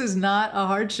 Like, this is not a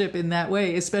hardship in that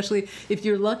way, especially if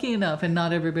you're lucky enough, and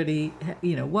not everybody,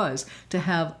 was, to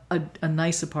have a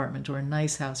nice apartment or a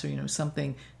nice house or,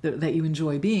 something that you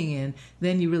enjoy being in.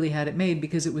 Then you really had it made,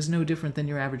 because it was no different than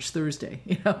your average Thursday.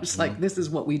 It's like, this is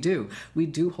what we do. We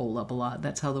do hole up a lot.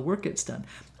 That's how the work gets done.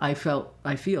 I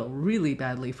feel really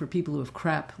badly for people who have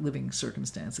crap living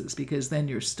circumstances, because then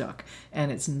you're stuck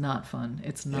and it's not fun.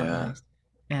 It's not nice,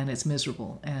 and it's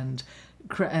miserable. And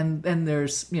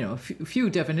there's, a few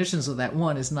definitions of that.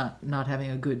 One is not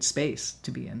having a good space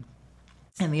to be in.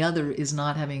 And the other is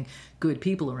not having good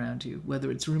people around you, whether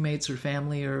it's roommates or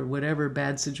family or whatever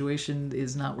bad situation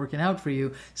is not working out for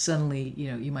you. Suddenly,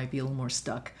 you might be a little more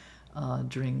stuck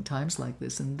during times like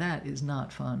this, and that is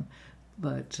not fun.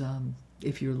 But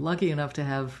if you're lucky enough to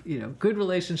have, good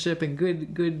relationship and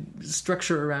good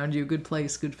structure around you, good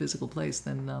place, good physical place,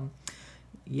 then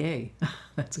yay,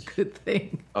 that's a good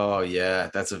thing. Oh yeah,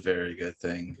 that's a very good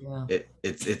thing. Yeah.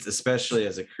 It's especially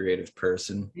as a creative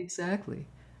person. Exactly.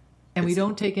 And we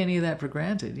don't take any of that for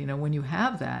granted. When you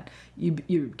have that,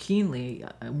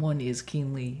 one is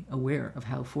keenly aware of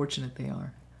how fortunate they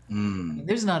are. I mean,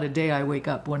 there's not a day I wake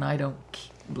up when I don't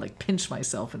pinch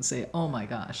myself and say, oh my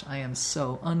gosh, I am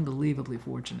so unbelievably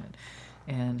fortunate.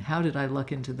 And how did I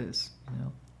luck into this?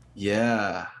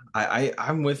 Yeah,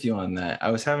 I'm with you on that.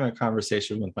 I was having a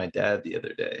conversation with my dad the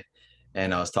other day,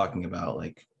 and I was talking about,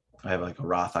 I have a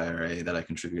Roth IRA that I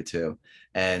contribute to.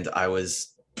 And I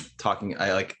was talking,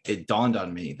 it dawned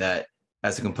on me that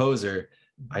as a composer,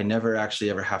 I never actually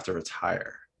ever have to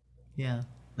retire. Yeah.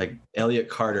 Like Elliott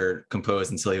Carter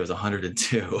composed until he was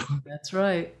 102. That's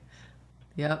right.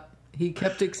 Yep. He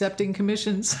kept accepting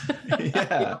commissions.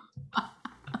 Yeah.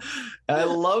 I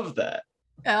love that.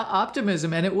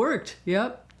 Optimism, and it worked.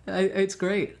 Yep. It's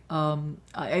great.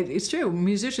 It's true.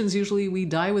 Musicians, usually we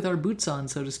die with our boots on,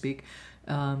 so to speak.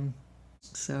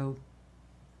 So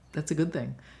that's a good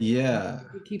thing. Yeah.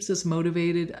 It keeps us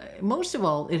motivated. Most of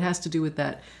all, it has to do with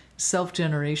that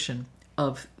self-generation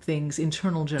of things,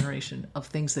 internal generation of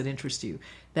things that interest you.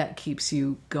 That keeps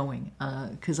you going.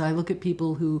 Because I look at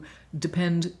people who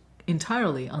depend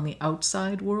entirely on the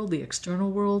outside world, the external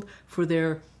world, for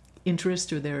their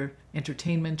interest or their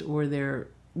entertainment or their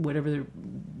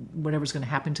whatever's going to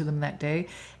happen to them that day.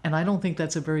 And I don't think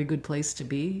that's a very good place to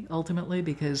be ultimately,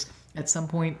 because at some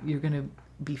point you're going to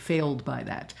be failed by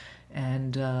that.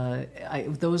 And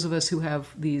those of us who have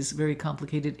these very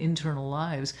complicated internal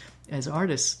lives as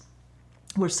artists,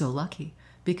 we're so lucky,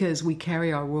 because we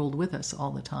carry our world with us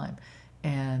all the time.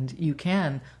 And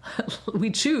we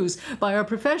choose by our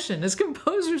profession as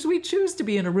composers, we choose to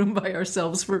be in a room by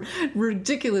ourselves for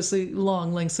ridiculously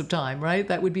long lengths of time, right?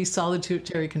 That would be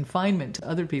solitary confinement to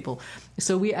other people.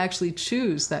 So we actually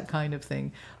choose that kind of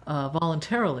thing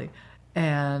voluntarily.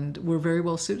 And we're very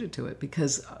well suited to it,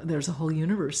 because there's a whole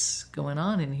universe going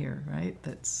on in here, right?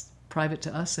 That's private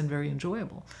to us and very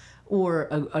enjoyable. Or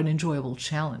an enjoyable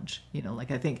challenge.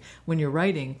 I think when you're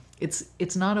writing,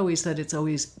 it's not always that it's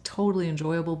always totally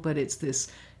enjoyable, but it's this,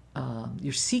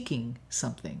 you're seeking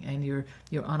something, and you're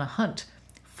on a hunt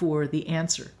for the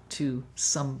answer to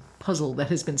some puzzle that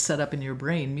has been set up in your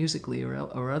brain, musically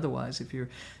or otherwise, if you're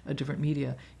in a different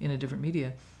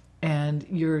media, and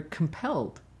you're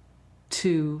compelled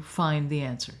to find the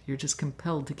answer. You're just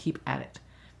compelled to keep at it.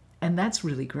 And that's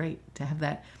really great, to have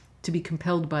that, to be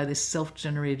compelled by this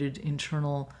self-generated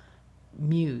internal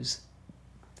muse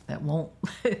that won't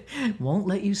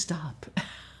let you stop.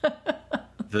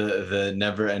 The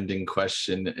never-ending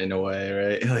question, in a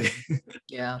way, right?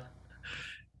 Yeah.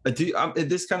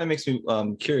 This kind of makes me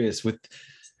curious with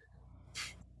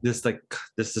this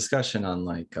discussion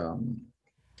on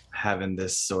having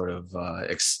this sort of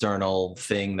external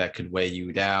thing that could weigh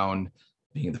you down,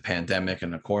 being the pandemic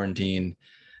and the quarantine,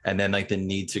 and then like the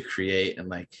need to create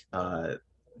and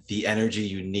the energy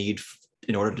you need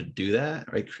in order to do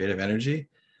that, right? Creative energy.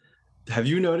 Have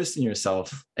you noticed in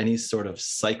yourself any sort of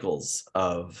cycles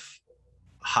of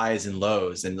highs and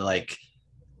lows, and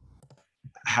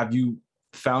have you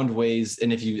found ways,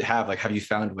 and if you have, have you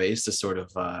found ways to sort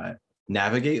of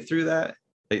navigate through that?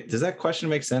 Does that question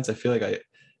make sense? I feel like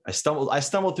I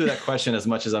stumbled through that question as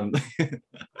much as I'm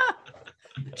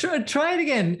Try it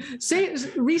again.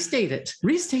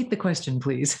 Restate the question,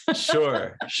 please.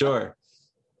 Sure.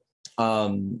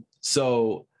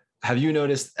 So have you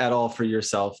noticed at all for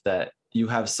yourself that you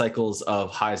have cycles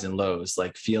of highs and lows,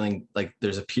 like feeling like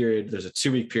there's a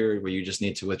 2-week period where you just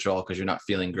need to withdraw because you're not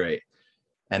feeling great.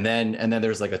 And then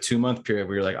there's like a 2-month period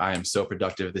where you're like, I am so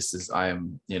productive. I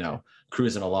am,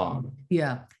 cruising along.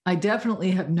 Yeah, I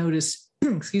definitely have noticed,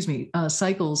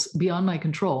 cycles beyond my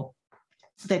control.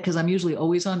 That because I'm usually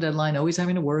always on deadline, always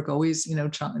having to work, always,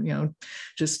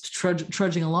 just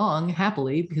trudging along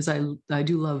happily because I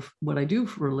do love what I do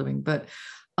for a living. But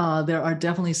there are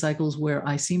definitely cycles where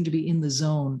I seem to be in the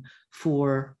zone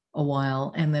for a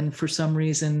while, and then for some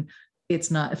reason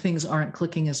things aren't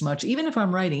clicking as much. Even if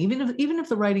I'm writing, even if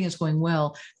the writing is going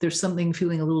well, there's something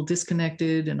feeling a little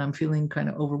disconnected, and I'm feeling kind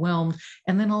of overwhelmed.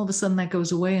 And then all of a sudden that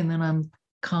goes away, and then I'm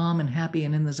calm and happy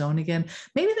and in the zone again.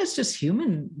 Maybe that's just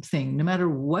human thing, no matter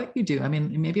what you do. I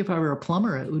mean, maybe if I were a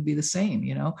plumber, it would be the same,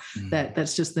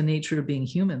 that's just the nature of being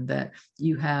human, that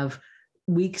you have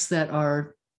weeks that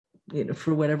are,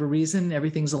 for whatever reason,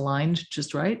 everything's aligned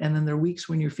just right. And then there are weeks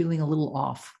when you're feeling a little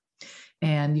off,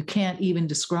 and you can't even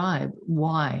describe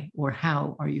why or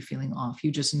how are you feeling off.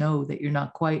 You just know that you're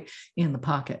not quite in the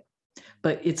pocket,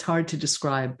 but it's hard to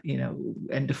describe,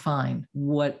 and define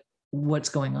what's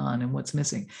going on and what's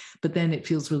missing. But then it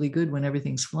feels really good when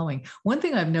everything's flowing. One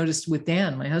thing I've noticed with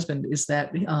Dan, my husband, is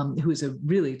that who is a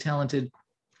really talented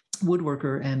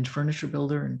woodworker and furniture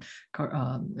builder and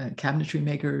cabinetry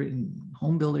maker and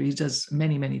home builder. He does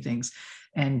many, many things,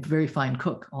 and very fine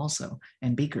cook also,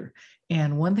 and baker.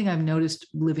 And one thing I've noticed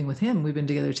living with him, we've been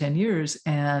together 10 years,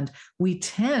 and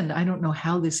I don't know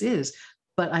how this is,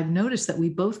 but I've noticed that we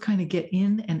both kind of get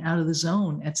in and out of the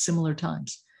zone at similar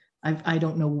times. I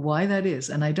don't know why that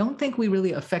is. And I don't think we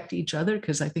really affect each other,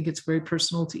 because I think it's very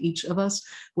personal to each of us,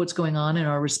 what's going on in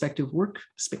our respective work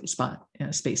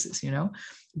spaces,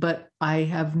 But I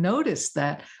have noticed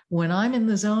that when I'm in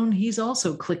the zone, he's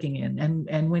also clicking in.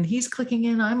 And when he's clicking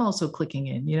in, I'm also clicking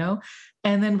in,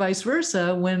 And then vice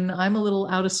versa, when I'm a little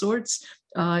out of sorts,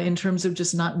 in terms of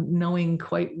just not knowing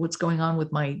quite what's going on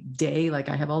with my day, like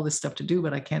I have all this stuff to do,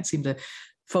 but I can't seem to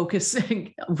focus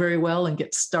very well and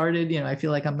get started. I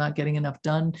feel like I'm not getting enough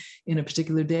done in a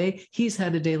particular day. He's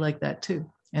had a day like that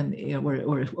too. And,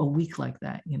 or a week like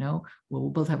that, we'll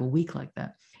both have a week like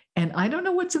that. And I don't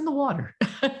know what's in the water,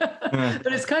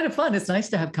 but it's kind of fun. It's nice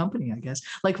to have company, I guess.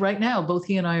 Like right now, both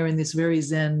he and I are in this very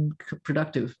Zen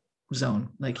productive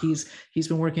zone. Like he's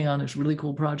been working on this really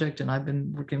cool project, and I've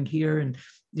been working here and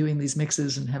doing these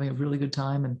mixes and having a really good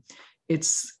time. And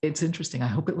it's interesting. I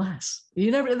hope it lasts.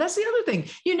 That's the other thing.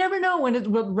 You never know when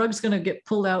what rug's going to get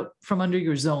pulled out from under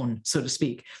your zone, so to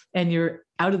speak, and you're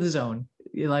out of the zone.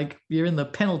 You're in the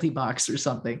penalty box or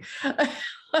something.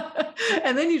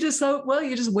 And then you just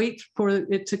wait for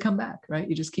it to come back, right?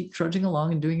 You just keep trudging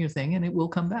along and doing your thing, and it will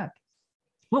come back.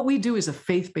 What we do is a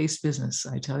faith-based business.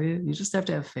 I tell you, you just have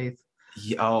to have faith.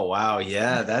 Oh, wow.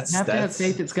 Yeah. To have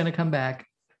faith it's going to come back.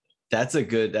 That's a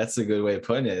good way of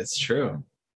putting it. It's true.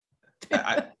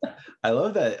 I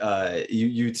love that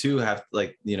you two have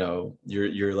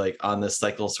you're like on this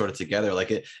cycle sort of together.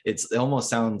 Like it almost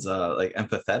sounds like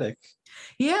empathetic.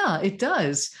 Yeah, it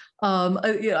does.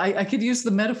 I could use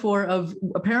the metaphor of,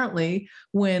 apparently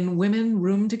when women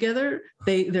room together,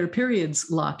 their periods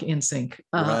lock in sync.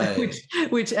 Right.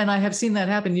 Which and I have seen that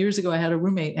happen years ago. I had a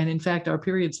roommate, and in fact, our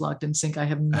periods locked in sync. I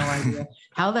have no idea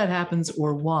how that happens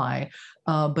or why,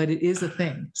 but it is a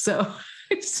thing. So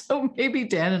maybe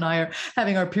Dan and I are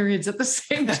having our periods at the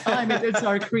same time. It's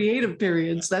our creative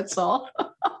periods. That's all.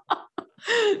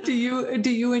 Do you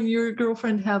and your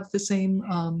girlfriend have the same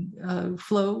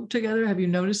flow together? Have you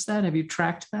noticed that? Have you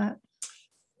tracked that?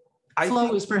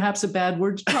 Flow is perhaps a bad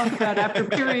word to talk about after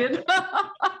period.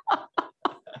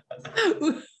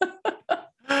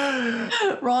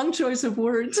 Wrong choice of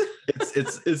words.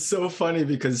 It's so funny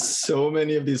because so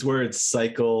many of these words,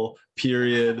 cycle,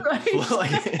 period, right.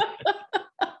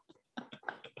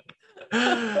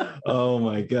 Oh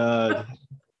my God.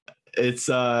 it's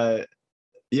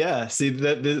yeah. See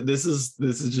that this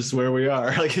is just where we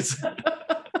are. Like it's.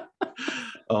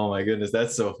 Oh my goodness,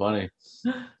 that's so funny.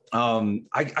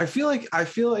 I feel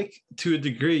like to a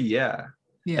degree, yeah.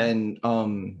 Yeah.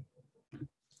 And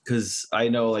because I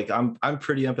know like I'm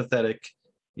pretty empathetic,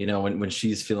 you know, when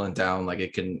she's feeling down, like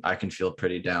I can feel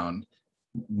pretty down,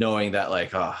 knowing that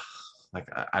like like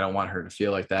I don't want her to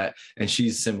feel like that, and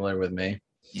she's similar with me.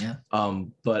 Yeah.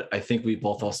 But I think we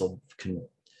both also can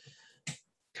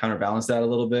counterbalance that a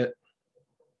little bit,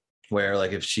 where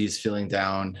like if she's feeling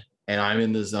down and I'm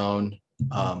in the zone,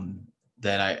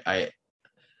 then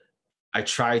I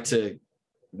try to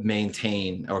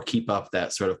maintain or keep up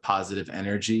that sort of positive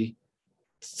energy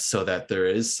so that there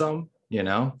is some, you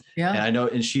know. Yeah. And I know,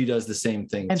 and she does the same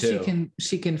thing and too.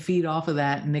 she can feed off of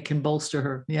that, and it can bolster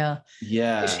her. Yeah.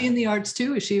 Yeah. Is she in the arts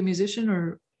too? Is she a musician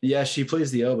or? Yeah, she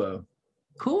plays the oboe.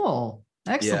 Cool.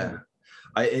 Excellent.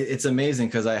 Yeah. It's amazing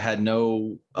because I had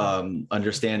no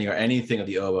understanding or anything of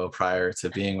the oboe prior to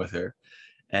being with her.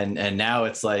 And now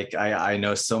it's like I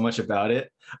know so much about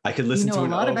it. I could listen to a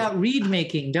lot about reed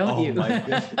making, don't you? My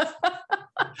goodness.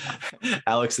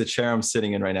 Alex, the chair I'm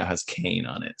sitting in right now has cane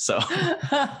on it. So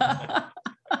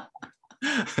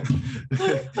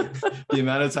the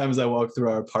amount of times I walk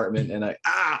through our apartment and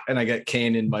I get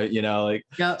cane in my, you know, like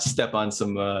step on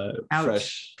some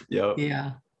fresh,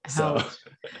 Yeah. So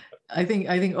I think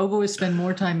oboists spend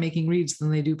more time making reeds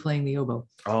than they do playing the oboe.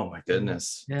 Oh my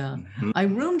goodness. Yeah. Mm-hmm. I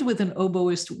roomed with an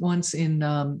oboist once in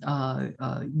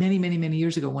many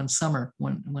years ago, one summer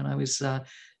when I was at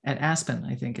Aspen,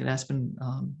 I think, at Aspen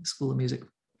School of Music.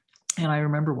 And I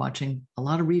remember watching a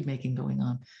lot of reed making going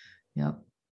on. Yep.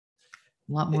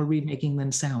 A lot more reed making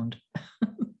than sound.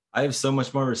 I have so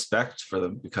much more respect for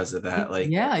them because of that. Like,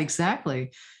 yeah,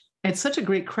 exactly. It's such a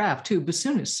great craft too.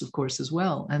 Bassoonists, of course, as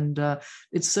well. And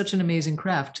it's such an amazing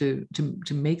craft to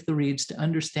make the reeds, to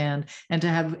understand, and to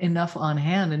have enough on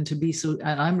hand, and to be so.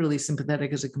 And I'm really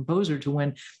sympathetic as a composer to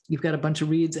when you've got a bunch of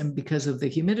reeds, and because of the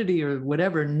humidity or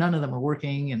whatever, none of them are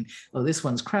working, and this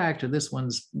one's cracked, or this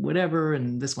one's whatever,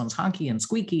 and this one's honky and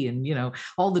squeaky, and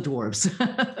all the dwarves. All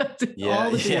the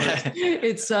dwarves. Yeah.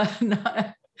 It's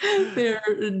not. They're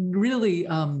really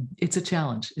it's a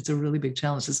challenge. It's a really big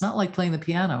challenge. It's not like playing the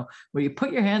piano where you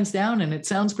put your hands down and it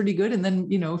sounds pretty good, and then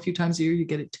a few times a year you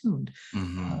get it tuned.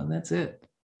 Mm-hmm. That's it.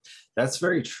 That's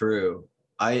very true.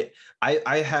 I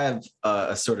have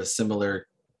a sort of similar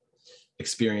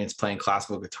experience playing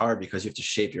classical guitar because you have to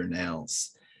shape your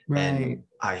nails, right? And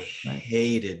I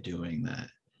hated doing that.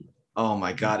 Oh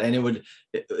my God. And it would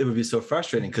be so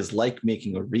frustrating because, like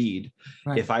making a reed,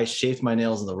 if I shaped my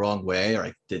nails in the wrong way or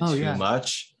I did too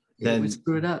much, then it would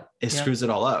screw it up. It screws it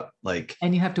all up. Like,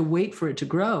 and you have to wait for it to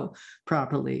grow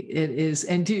properly. It is.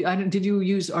 And did you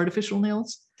use artificial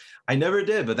nails? I never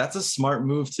did, but that's a smart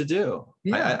move to do.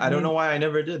 Yeah, I don't know why I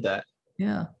never did that.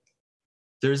 Yeah.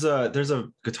 There's a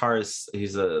guitarist.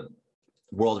 He's a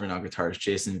world-renowned guitarist,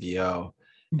 Jason Vio.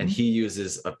 And he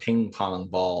uses a ping pong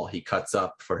ball he cuts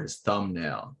up for his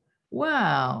thumbnail.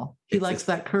 Wow. He likes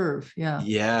that curve. Yeah.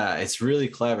 Yeah. It's really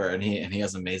clever. And he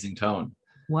has amazing tone.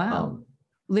 Wow.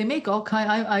 They make all kind.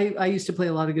 I used to play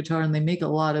a lot of guitar, and they make a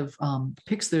lot of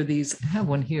picks. They're these. I have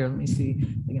one here. Let me see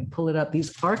if I can pull it up.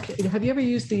 These have you ever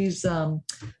used these? They're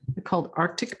called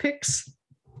Arctic picks.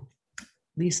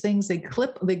 These things, they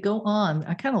go on.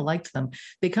 I kind of liked them.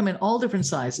 They come in all different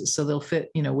sizes, so they'll fit,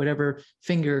 whatever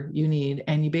finger you need.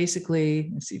 And you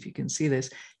basically, let's see if you can see this.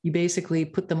 You basically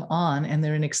put them on, and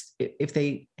they're if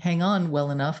they hang on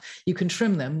well enough, you can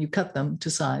trim them. You cut them to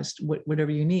size,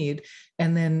 whatever you need,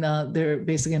 and then they're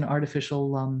basically an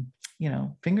artificial,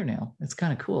 fingernail. It's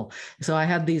kind of cool. So I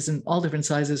had these in all different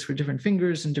sizes for different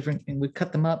fingers and we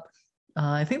cut them up.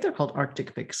 I think they're called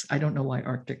Arctic picks. I don't know why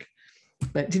Arctic.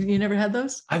 But you never had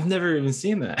those? I've never even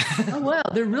seen that. Oh, wow.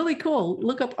 They're really cool.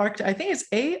 Look up Arctic. I think it's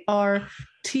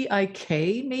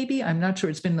ARTIK, maybe. I'm not sure.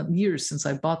 It's been years since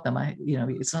I bought them.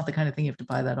 It's not the kind of thing you have to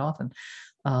buy that often.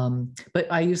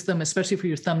 But I use them, especially for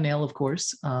your thumbnail, of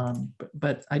course.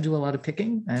 But I do a lot of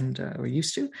picking or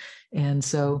used to. And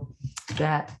so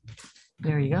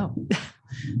there you go.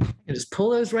 You just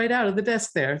pull those right out of the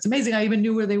desk there. It's amazing. I even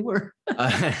knew where they were.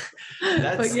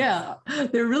 But yeah,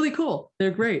 they're really cool.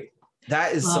 They're great.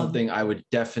 That is something I would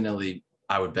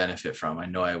benefit from. I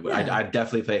know I would. Yeah. I'd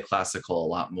definitely play classical a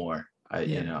lot more. I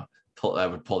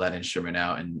would pull that instrument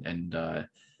out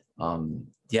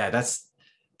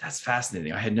that's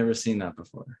fascinating. I had never seen that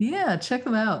before. Yeah, check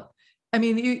them out. I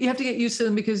mean, you have to get used to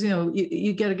them because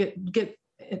you got to get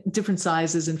different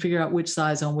sizes and figure out which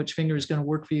size on which finger is going to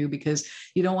work for you, because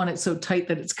you don't want it so tight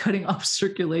that it's cutting off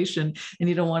circulation, and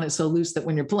you don't want it so loose that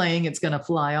when you're playing, it's going to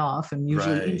fly off and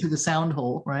usually into the sound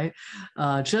hole, right?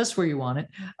 Just where you want it.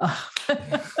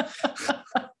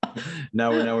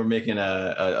 Now we're making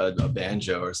a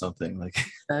banjo or something like.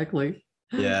 Exactly.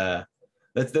 Yeah,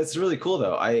 that's really cool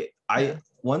though. I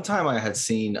one time I had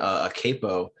seen a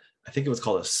capo. I think it was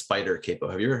called a spider capo.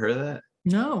 Have you ever heard of that?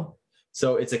 No.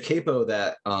 So it's a capo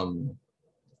that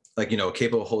like, a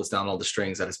capo holds down all the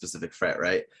strings at a specific fret,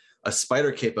 right? A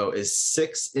spider capo is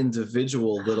 6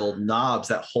 individual little knobs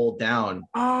that hold down.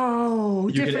 Oh,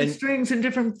 different strings and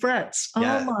different frets.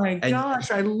 Yeah, oh my gosh,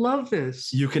 I love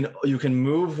this. You can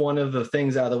move one of the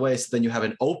things out of the way, so then you have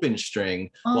an open string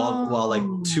while like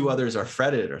 2 others are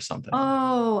fretted or something.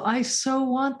 Oh, I so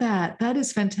want that. That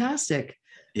is fantastic.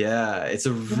 Yeah, it's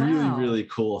a really, really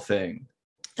cool thing.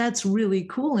 That's really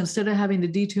cool. Instead of having to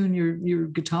detune your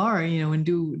guitar, and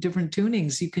do different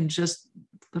tunings, you can just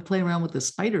play around with the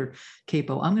spider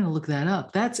capo. I'm going to look that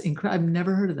up. That's incredible. I've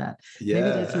never heard of that. Yeah. Maybe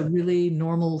that's a really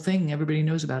normal thing. Everybody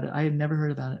knows about it. I had never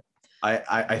heard about it.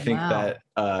 I think that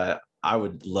I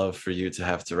would love for you to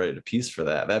have to write a piece for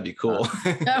that. That'd be cool.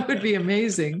 That would be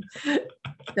amazing.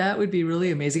 That would be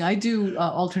really amazing. I do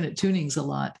alternate tunings a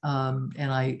lot.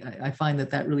 And I find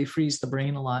that really frees the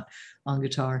brain a lot on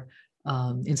guitar,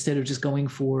 instead of just going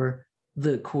for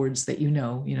the chords that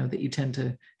that you tend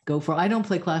to go for. I don't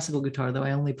play classical guitar though.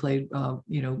 I only play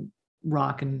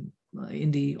rock and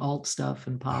indie alt stuff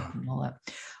and pop and all that.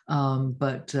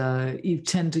 But you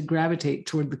tend to gravitate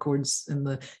toward the chords and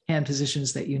the hand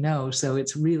positions that so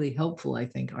it's really helpful, I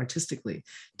think, artistically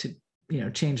to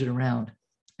change it around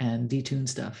and detune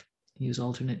stuff, use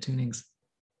alternate tunings.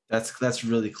 That's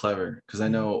really clever, because I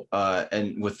know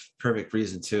and with perfect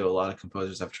reason too, a lot of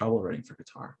composers have trouble writing for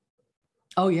guitar.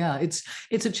 Oh yeah, it's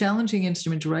a challenging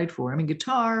instrument to write for. I mean,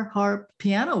 guitar, harp,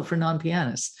 piano for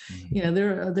non-pianists. Mm-hmm.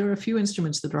 There are a few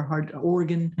instruments that are hard.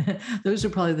 Organ, those are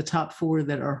probably the top 4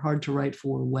 that are hard to write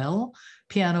for well.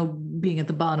 Piano being at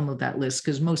the bottom of that list,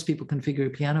 because most people can figure a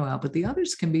piano out, but the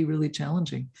others can be really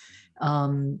challenging.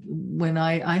 When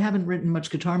I haven't written much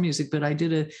guitar music, but I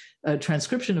did a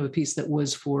transcription of a piece that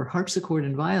was for harpsichord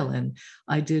and violin.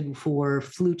 I did for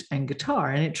flute and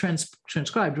guitar, and it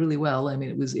transcribed really well. I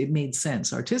mean, it made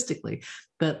sense artistically,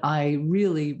 but I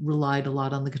really relied a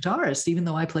lot on the guitarist. Even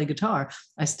though I play guitar,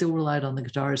 I still relied on the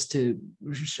guitarist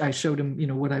I showed him,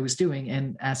 what I was doing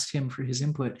and asked him for his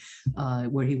input,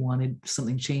 where he wanted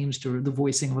something changed or the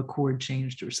voicing of a chord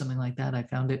changed or something like that. I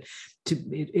found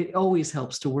it always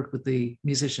helps to work with the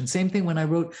musician. Same thing when I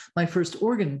wrote my first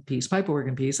pipe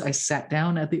organ piece, I sat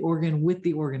down at the organ with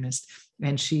the organist,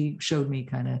 and she showed me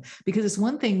because it's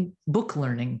one thing book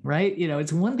learning, right?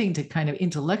 It's one thing to kind of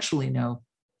intellectually know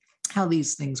how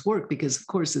these things work, because of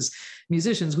course, as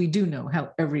musicians, we do know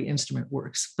how every instrument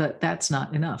works, but that's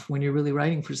not enough. When you're really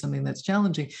writing for something that's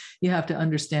challenging, you have to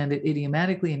understand it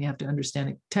idiomatically, and you have to understand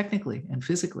it technically and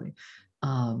physically.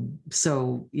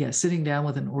 So yeah, sitting down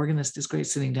with an organist is great.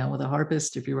 Sitting down with a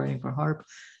harpist, if you're writing for harp,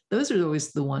 those are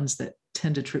always the ones that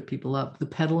tend to trip people up. The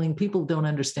pedaling, people don't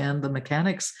understand the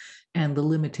mechanics and the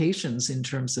limitations in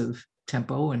terms of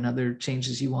tempo and other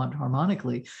changes you want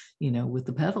harmonically, with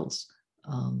the pedals.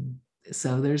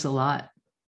 So there's a lot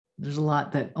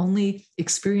that only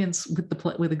experience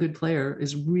with a good player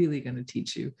is really going to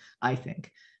teach you, I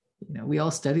think. We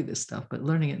all study this stuff, but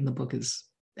learning it in the book is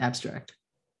abstract.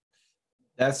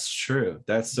 That's true.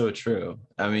 That's so true.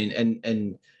 I mean,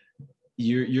 and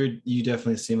you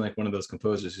definitely seem like one of those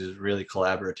composers who's really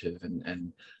collaborative,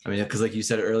 and I mean, because like you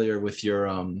said earlier with your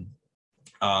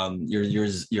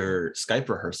Skype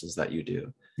rehearsals that you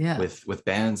do, with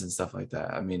bands and stuff like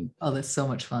that. I mean, oh, that's so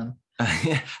much fun.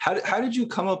 How did you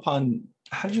come upon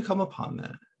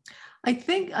that? I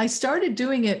think I started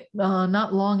doing it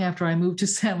not long after I moved to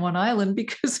San Juan Island,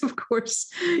 because of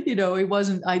course,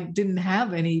 I didn't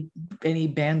have any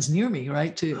bands near me,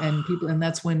 right? And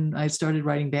that's when I started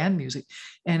writing band music,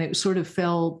 and it sort of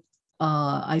fell.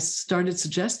 I started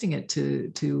suggesting it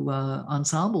to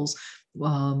ensembles.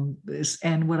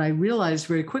 And what I realized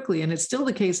very quickly, and it's still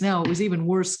the case now, it was even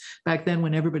worse back then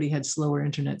when everybody had slower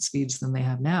internet speeds than they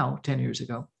have now 10 years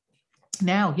ago.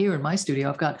 Now here in my studio,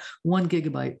 I've got 1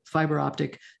 gigabyte fiber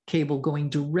optic cable going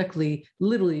directly,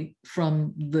 literally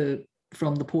from the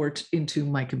port into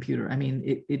my computer. I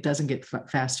mean, it doesn't get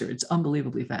faster. It's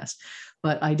unbelievably fast.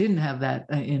 But I didn't have that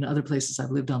in other places I've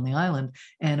lived on the island.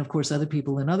 And of course, other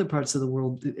people in other parts of the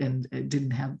world and didn't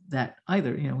have that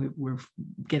either. We're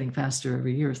getting faster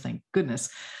every year, thank goodness.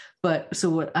 But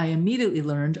so what I immediately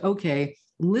learned, okay,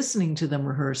 listening to them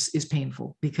rehearse is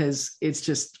painful because it's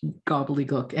just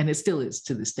gobbledygook, and it still is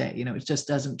to this day. It just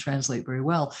doesn't translate very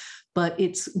well, but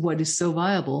it's what is so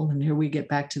viable. And here we get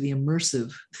back to the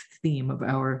immersive theme of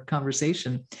our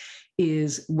conversation,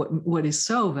 is what is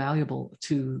so valuable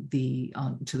to the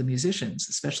musicians,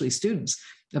 especially students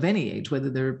of any age, whether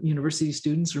they're university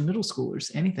students or middle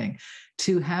schoolers, anything,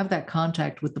 to have that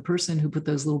contact with the person who put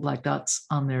those little black dots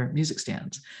on their music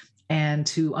stands, and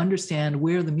to understand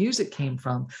where the music came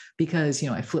from. Because,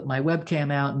 I flip my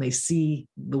webcam out and they see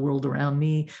the world around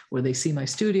me, or they see my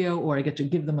studio, or I get to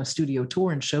give them a studio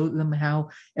tour and show them how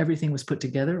everything was put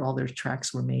together, all their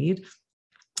tracks were made.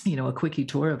 A quickie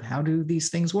tour of how do these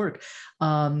things work.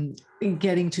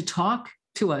 Getting to talk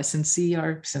to us and see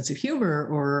our sense of humor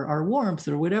or our warmth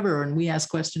or whatever, and we ask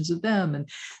questions of them, and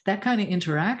that kind of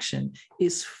interaction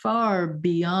is far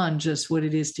beyond just what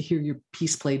it is to hear your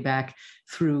piece played back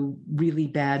through really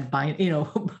bad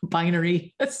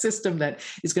binary system that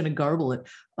is going to garble it.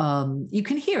 You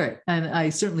can hear it, and I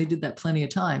certainly did that plenty of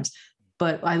times.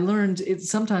 But I learned it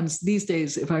sometimes these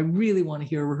days, if I really want to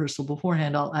hear a rehearsal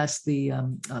beforehand, I'll ask the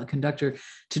conductor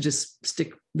to just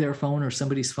stick their phone or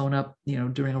somebody's phone up,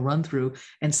 during a run through,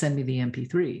 and send me the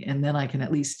MP3. And then I can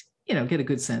at least, get a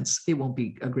good sense. It won't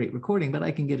be a great recording, but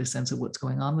I can get a sense of what's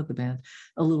going on with the band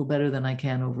a little better than I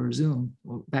can over Zoom.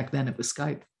 Well, back then it was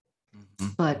Skype.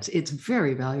 But it's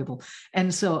very valuable.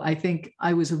 And so I think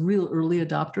I was a real early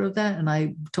adopter of that. And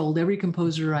I told every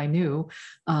composer I knew,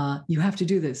 you have to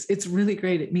do this. It's really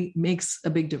great. It makes a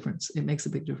big difference. It makes a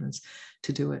big difference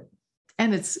to do it.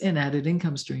 And it's an added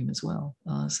income stream as well.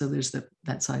 So there's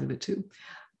that side of it too.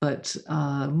 But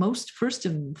first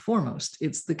and foremost,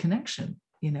 it's the connection,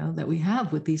 that we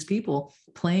have with these people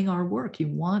playing our work. You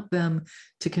want them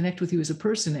to connect with you as a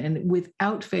person. And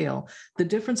without fail, the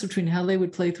difference between how they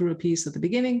would play through a piece at the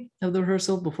beginning of the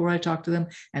rehearsal before I talked to them,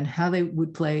 and how they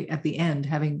would play at the end,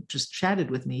 having just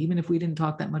chatted with me, even if we didn't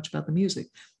talk that much about the music,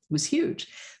 was huge.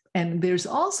 And there's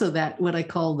also that, what I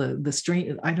call the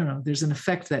strain. I don't know, there's an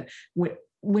effect that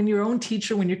when your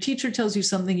teacher tells you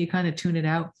something, you kind of tune it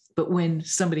out. But when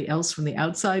somebody else from the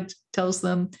outside tells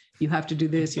them, you have to do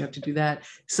this, you have to do that,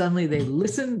 suddenly they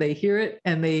listen, they hear it,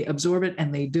 and they absorb it,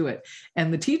 and they do it.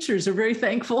 And the teachers are very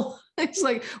thankful. It's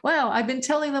like, wow, I've been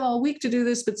telling them all week to do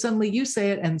this, but suddenly you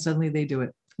say it, and suddenly they do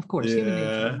it. Of course, human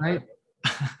nature, right?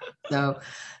 So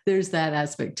there's that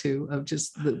aspect too, of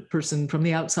just the person from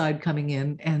the outside coming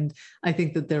in. And I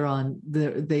think that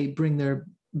they bring their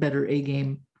better A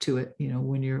game to it,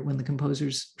 when the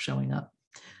composer's showing up.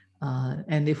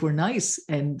 And if we're nice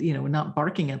and, we're not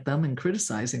barking at them and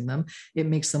criticizing them, it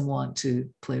makes them want to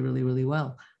play really, really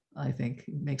well. I think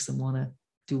it makes them want to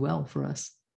do well for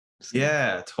us. So,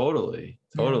 yeah, totally.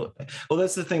 Yeah. Well,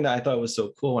 that's the thing that I thought was so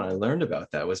cool when I learned about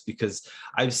that, was because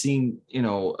I've seen,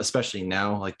 especially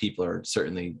now, like people are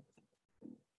certainly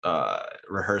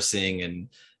rehearsing and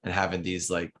having these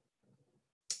like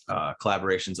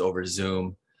collaborations over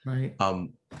Zoom. Right.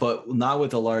 But not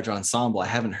with a large ensemble. I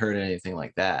haven't heard anything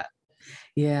like that.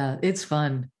 Yeah, it's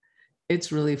fun.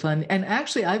 It's really fun. And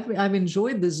actually, I've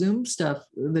enjoyed the Zoom stuff,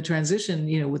 the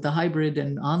transition, with the hybrid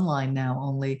and online now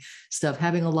only stuff,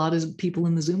 having a lot of people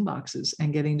in the Zoom boxes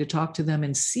and getting to talk to them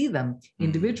and see them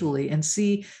individually and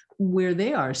see where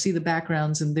they are, see the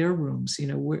backgrounds in their rooms,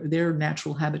 where their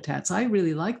natural habitats. I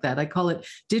really like that. I call it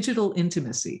digital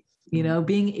intimacy.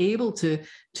 Being able to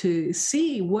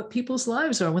see what people's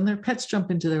lives are when their pets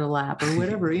jump into their lap or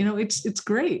whatever, it's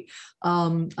great.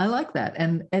 I like that.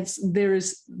 And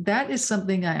that is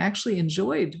something I actually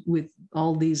enjoyed with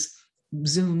all these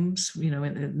Zooms,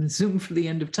 and Zoom for the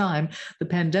end of time, the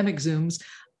pandemic Zooms.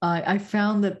 I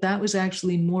found that was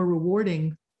actually more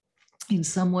rewarding in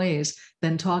some ways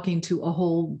than talking to a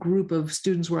whole group of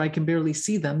students where I can barely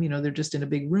see them. They're just in a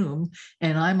big room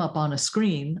and I'm up on a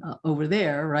screen over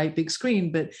there, right? Big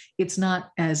screen, but it's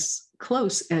not as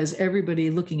close as everybody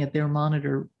looking at their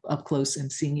monitor up close and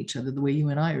seeing each other the way you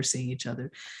and I are seeing each other.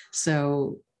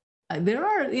 So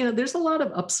there's a lot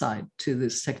of upside to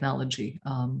this technology.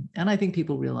 And I think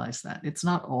people realize that it's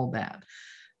not all bad.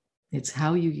 It's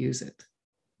how you use it,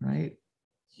 right?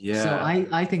 Yeah. So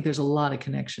I think there's a lot of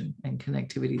connection and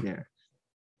connectivity there.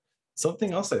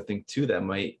 Something else I think too that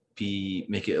might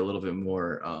make it a little bit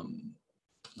more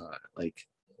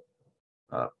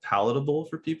palatable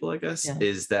for people, I guess,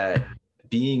 is that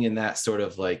being in that sort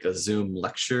of like a Zoom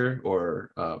lecture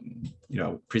or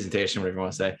presentation, whatever you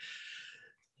want to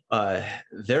say,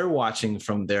 they're watching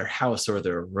from their house or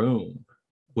their room,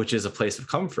 which is a place of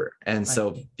comfort. And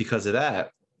so because of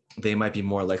that, they might be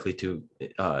more likely to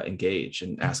engage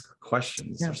and ask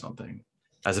questions or something,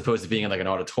 as opposed to being in like an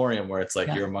auditorium where it's like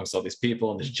you're amongst all these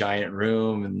people in this giant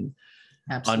room and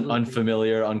Absolutely.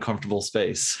 unfamiliar, uncomfortable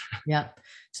space. Yeah,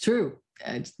 it's true.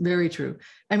 It's very true.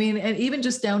 I mean, and even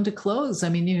just down to clothes. I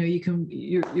mean,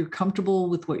 you're comfortable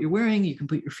with what you're wearing. You can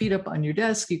put your feet up on your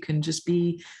desk. You can just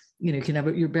be, you can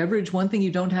have your beverage. One thing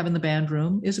you don't have in the band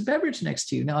room is a beverage next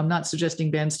to you. Now, I'm not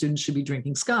suggesting band students should be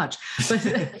drinking scotch,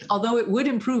 but although it would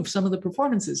improve some of the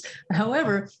performances.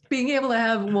 However, being able to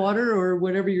have water or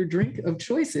whatever your drink of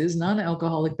choice is,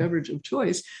 non-alcoholic beverage of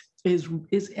choice, is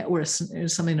or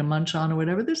something to munch on or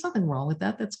whatever. There's nothing wrong with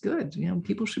that. That's good.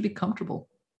 People should be comfortable.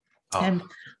 Oh. And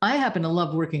I happen to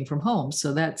love working from home,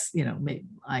 so that's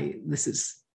this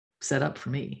is set up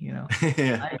for me.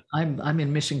 Yeah. I'm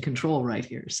in mission control right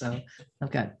here, so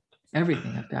I've got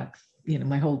everything. I've got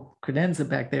my whole credenza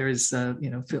back there is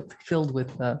filled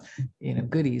with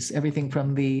goodies. Everything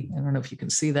from I don't know if you can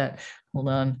see that. Hold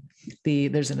on.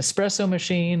 There's an espresso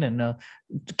machine and a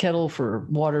kettle for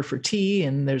water for tea,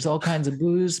 and there's all kinds of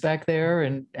booze back there,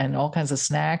 and all kinds of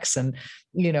snacks. And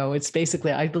it's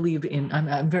basically, I believe in.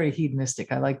 I'm very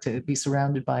hedonistic. I like to be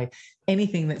surrounded by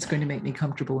anything that's going to make me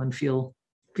comfortable and feel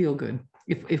good.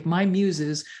 If my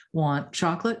muses want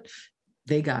chocolate,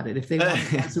 they got it. If they want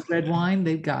a glass of red wine,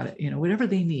 they've got it. Whatever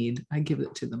they need, I give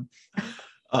it to them.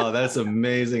 Oh, that's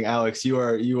amazing, Alex. You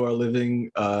are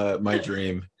living my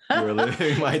dream. You are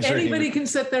living my dream. Anybody can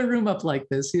set their room up like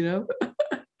this,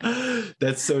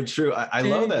 That's so true. I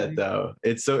love that though.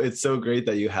 It's so great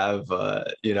that you have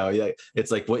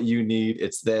it's like what you need,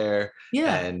 it's there.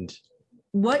 Yeah. And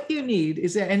what you need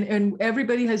is, and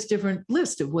everybody has different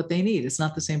list of what they need. It's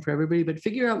not the same for everybody, but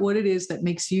figure out what it is that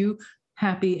makes you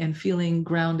happy and feeling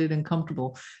grounded and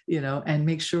comfortable, and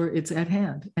make sure it's at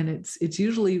hand. And it's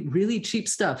usually really cheap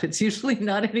stuff. It's usually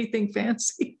not anything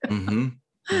fancy. Mm-hmm.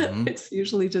 Mm-hmm. It's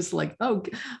usually just like, oh,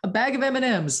 a bag of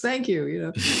M&Ms. Thank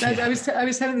you. I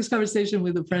was having this conversation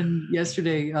with a friend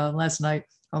yesterday, last night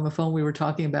on the phone. We were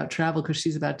talking about travel because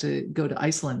she's about to go to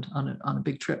Iceland on a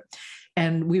big trip.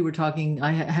 And we were talking,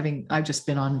 I've just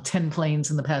been on 10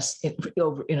 planes in the past, in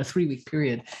a 3-week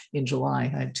period in July.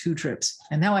 I had 2 trips,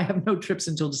 and now I have no trips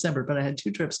until December, but I had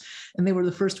 2 trips, and they were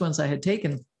the first ones I had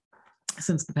taken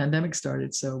since the pandemic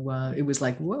started. So it was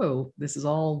like, whoa, this is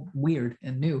all weird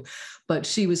and new. But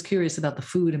she was curious about the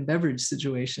food and beverage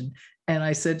situation. And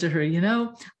I said to her,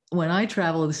 when I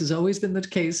travel, this has always been the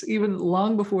case, even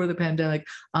long before the pandemic,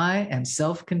 I am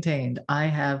self-contained. I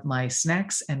have my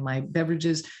snacks and my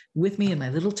beverages with me in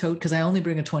my little tote, because I only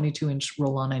bring a 22-inch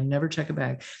roll-on. I never check a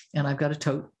bag. And I've got a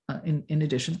tote in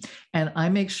addition. And I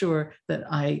make sure that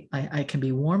I can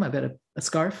be warm. I've got a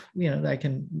scarf, that I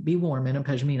can be warm in, a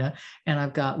pashmina. And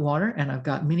I've got water, and I've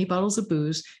got mini bottles of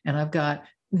booze, and I've got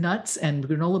nuts and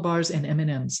granola bars and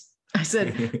M&Ms. I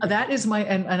said, that is my,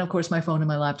 and of course my phone and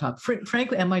my laptop,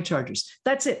 frankly, and my chargers.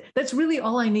 That's it. That's really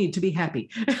all I need to be happy.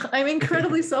 I'm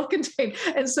incredibly self-contained.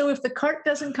 And so if the cart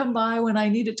doesn't come by when I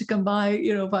need it to come by,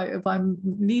 if I'm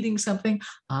needing something,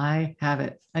 I have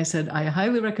it. I said, I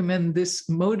highly recommend this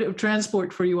mode of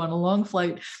transport for you on a long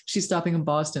flight. She's stopping in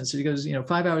Boston. So she goes,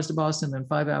 5 hours to Boston, then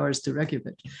 5 hours to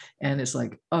Reykjavik. And it's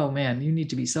like, oh man, you need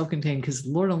to be self-contained, because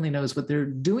Lord only knows what they're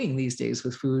doing these days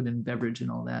with food and beverage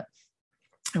and all that.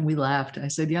 And we laughed. I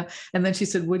said, yeah. And then she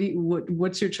said,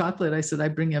 what's your chocolate? I said, I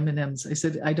bring M&Ms. I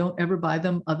said, I don't ever buy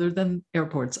them other than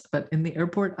airports. But in the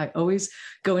airport, I always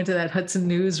go into that Hudson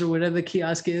News or whatever the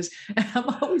kiosk is, and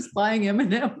I'm always buying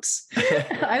M&Ms.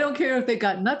 I don't care if they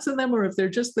got nuts in them or if they're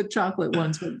just the chocolate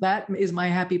ones, but that is my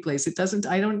happy place.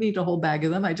 I don't need a whole bag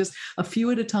of them. I just, a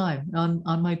few at a time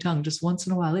on my tongue, just once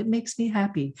in a while. It makes me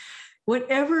happy.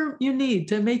 Whatever you need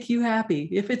to make you happy.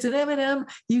 If it's an M&M,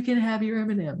 you can have your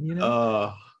M&M,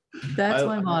 That's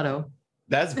my motto.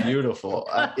 That's beautiful.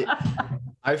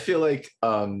 I feel like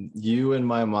you and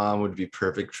my mom would be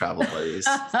perfect travel buddies,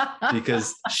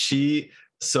 because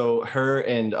her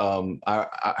and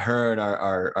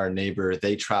our neighbor,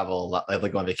 they travel a lot,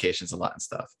 like on vacations a lot and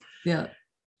stuff. Yeah.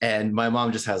 And my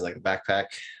mom just has like a backpack,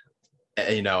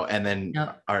 and then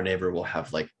our neighbor will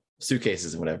have like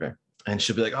suitcases and whatever. And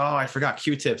she'll be like, oh, I forgot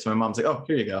Q-tips. My mom's like, oh,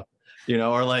 here you go.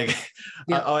 Or like,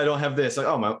 oh, I don't have this. Like,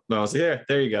 oh, my mom's like,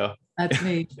 there you go. That's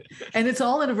me. And it's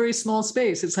all in a very small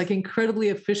space. It's like incredibly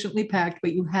efficiently packed,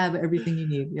 but you have everything you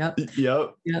need. Yep.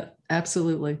 Yeah,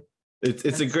 absolutely.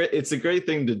 It's a great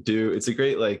thing to do. It's a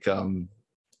great, like, well,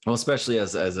 especially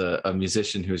as a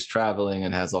musician who's traveling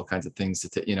and has all kinds of things to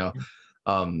take, you don't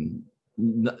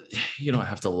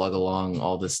have to lug along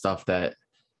all this stuff that,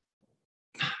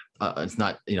 it's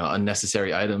not,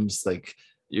 unnecessary items. Like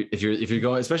if you're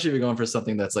going, especially if you're going for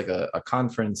something that's like a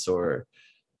conference or,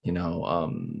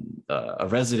 a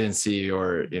residency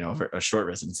or, for a short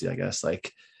residency, I guess,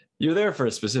 like you're there for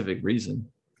a specific reason.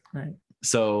 Right.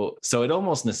 So it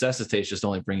almost necessitates just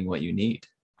only bringing what you need.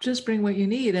 Just bring what you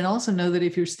need, and also know that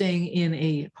if you're staying in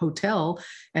a hotel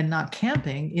and not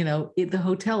camping, the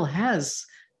hotel has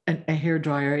a hair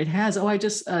dryer. It has, I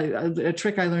just, a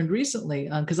trick I learned recently,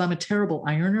 because I'm a terrible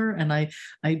ironer, and I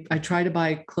try to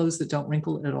buy clothes that don't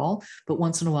wrinkle at all. But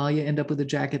once in a while you end up with a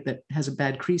jacket that has a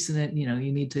bad crease in it. And,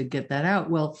 you need to get that out.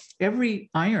 Well, every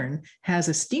iron has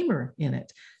a steamer in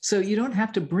it. So you don't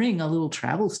have to bring a little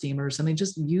travel steamer or something.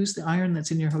 Just use the iron that's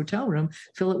in your hotel room,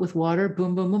 fill it with water,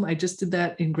 boom, boom, boom. I just did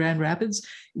that in Grand Rapids.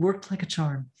 It worked like a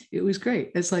charm. It was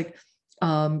great. It's like,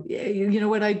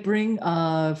 what I bring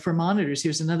for monitors,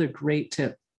 here's another great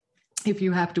tip. If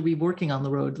you have to be working on the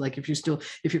road, like if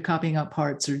you're copying out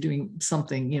parts or doing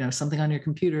something, something on your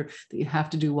computer that you have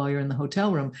to do while you're in the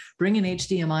hotel room, bring an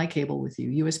HDMI cable with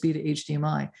you, USB to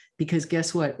HDMI, because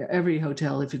guess what? Every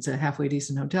hotel, if it's a halfway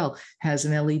decent hotel, has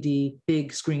an LED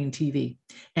big screen TV,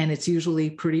 and it's usually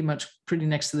pretty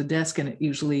next to the desk, and it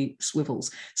usually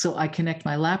swivels. So I connect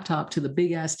my laptop to the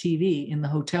big ass TV in the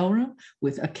hotel room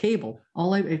with a cable.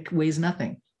 It weighs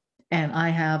nothing. And I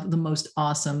have the most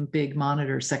awesome big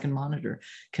monitor, second monitor,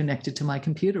 connected to my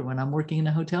computer when I'm working in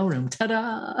a hotel room.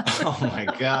 Ta-da! Oh my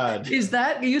God. Is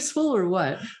that useful or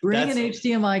what? Bring an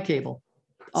HDMI cable.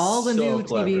 All the new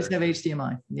TVs have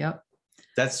HDMI. Yep.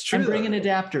 That's true. And bring an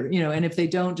adapter, and if they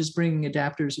don't, just bring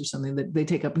adapters or something that they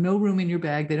take up no room in your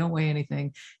bag. They don't weigh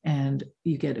anything, and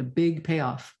you get a big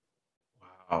payoff.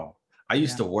 Wow. I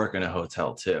used to work in a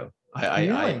hotel too.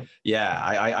 Really?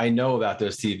 I know about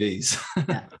those TVs.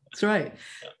 Yeah, that's right.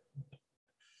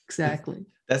 Exactly.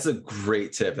 That's a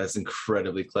great tip. That's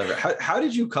incredibly clever. How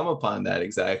did you come upon that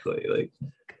exactly? Like,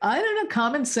 I don't know,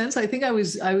 common sense. I think I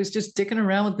was just dicking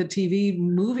around with the TV,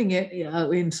 moving it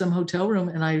in some hotel room,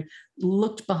 and I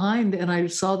looked behind and I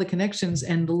saw the connections,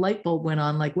 and the light bulb went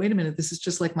on. Like, wait a minute, this is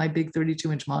just like my big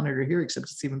 32-inch monitor here,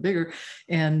 except it's even bigger,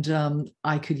 and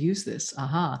I could use this.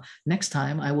 Aha! Next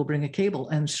time I will bring a cable,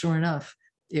 and sure enough,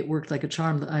 it worked like a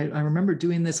charm. I remember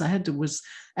doing this. Was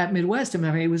at Midwest.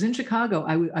 It was in Chicago.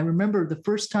 I remember the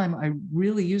first time I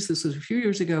really used this was a few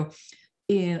years ago.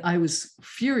 And I was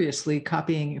furiously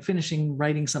finishing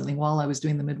writing something while I was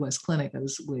doing the Midwest Clinic. I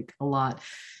was like a lot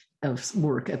of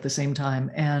work at the same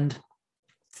time. And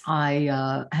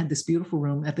I had this beautiful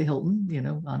room at the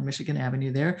Hilton, on Michigan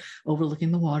Avenue there,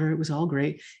 overlooking the water. It was all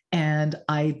great. And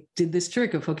I did this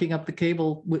trick of hooking up the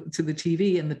cable to the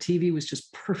TV, and the TV was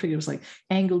just perfect. It was like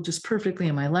angled just perfectly,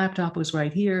 and my laptop was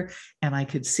right here, and I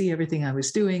could see everything I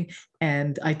was doing.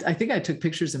 And I think I took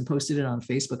pictures and posted it on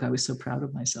Facebook. I was so proud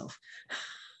of myself.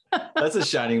 That's a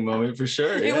shining moment for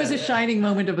sure. It was a shining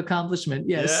moment of accomplishment.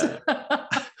 Yes. Yeah.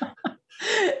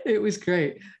 It was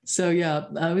great. So yeah,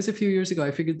 it was a few years ago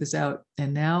I figured this out,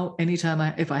 and now anytime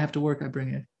if I have to work, I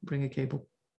bring a cable.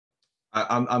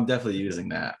 I'm definitely using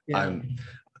that. Yeah.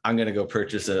 I'm gonna go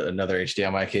purchase another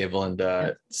HDMI cable,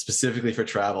 and specifically for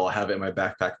travel, I have it in my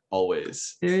backpack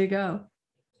always. There you go.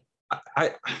 How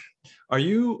are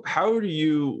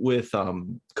you with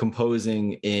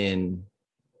composing in?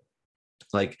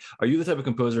 Like, are you the type of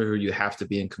composer who you have to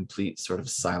be in complete sort of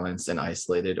silence and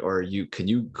isolated, or can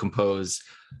you compose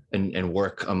and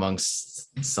work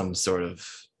amongst some sort of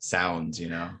sounds,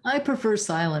 I prefer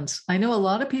silence. I know a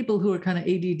lot of people who are kind of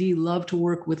ADD love to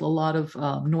work with a lot of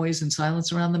noise and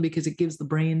silence around them because it gives the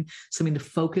brain something to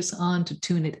focus on, to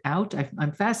tune it out.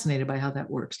 I'm fascinated by how that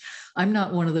works. I'm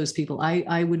not one of those people.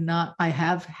 I would not. I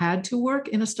have had to work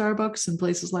in a Starbucks and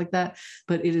places like that,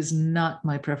 but it is not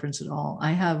my preference at all.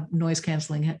 I have noise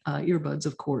canceling earbuds,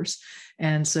 of course.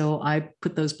 And so I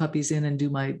put those puppies in and do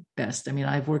my best. I mean,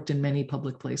 I've worked in many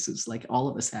public places, like all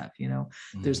of us have,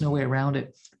 there's no way around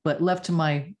it. But left to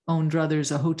my own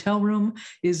druthers, a hotel room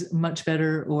is much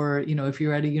better. Or, if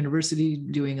you're at a university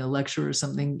doing a lecture or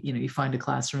something, you find a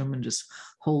classroom and just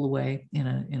hole away in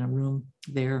a room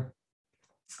there.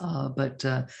 But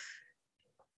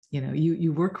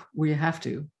you work where you have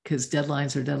to, because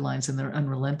deadlines are deadlines and they're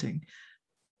unrelenting.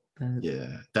 But,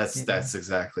 yeah, that's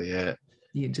exactly it.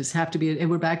 You just have to be, and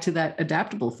we're back to that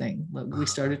adaptable thing we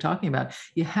started talking about.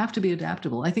 You have to be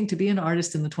adaptable. I think to be an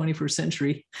artist in the 21st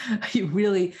century,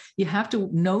 you have to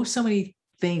know so many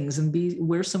things and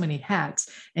wear so many hats,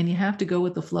 and you have to go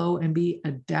with the flow and be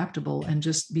adaptable and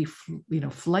just be,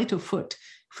 fleet of foot,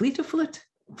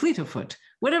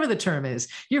 whatever the term is.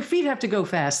 Your feet have to go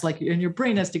fast, and your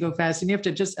brain has to go fast, and you have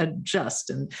to just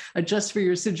adjust for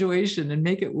your situation and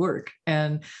make it work.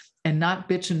 And not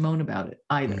bitch and moan about it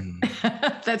either.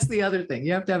 That's the other thing.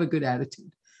 You have to have a good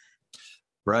attitude.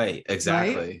 Right,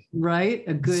 exactly. Right?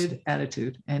 A good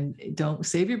attitude. And don't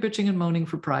save your bitching and moaning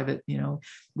for private.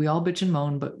 We all bitch and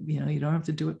moan, but you don't have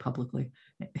to do it publicly.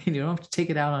 You don't have to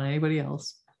take it out on anybody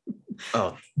else.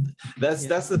 Oh, that's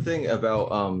the thing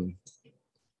about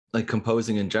like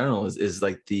composing in general is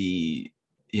like the,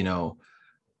 you know,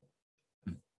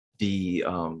 the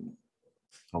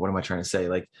what am I trying to say?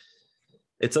 Like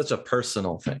it's such a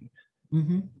personal thing.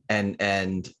 Mm-hmm.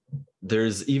 And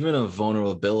there's even a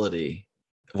vulnerability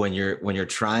when you're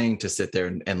trying to sit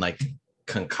there and like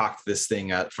concoct this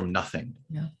thing out from nothing.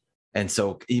 Yeah. And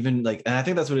so even like, and I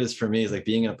think that's what it is for me, is like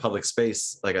being in a public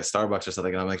space, like a Starbucks or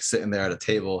something, and I'm like sitting there at a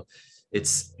table.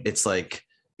 It's like,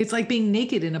 it's like being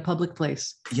naked in a public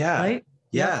place. Yeah. Right.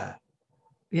 Yeah.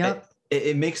 Yeah.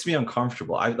 It makes me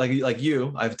uncomfortable. I like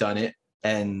you, I've done it,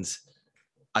 and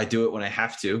I do it when I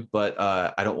have to, but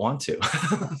I don't want to.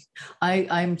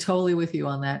 I'm totally with you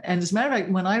on that. And as a matter of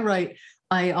fact, when I write,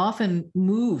 I often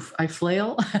move, I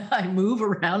flail, I move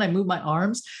around, I move my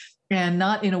arms, and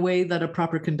not in a way that a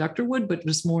proper conductor would, but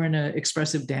just more in an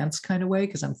expressive dance kind of way,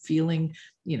 because I'm feeling,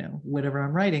 whatever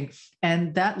I'm writing.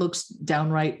 And that looks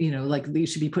downright, like you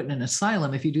should be put in an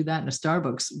asylum if you do that in a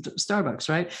Starbucks,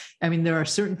 right? I mean, there are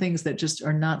certain things that just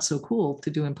are not so cool to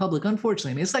do in public,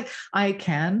 unfortunately. I mean, it's like I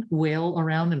can wail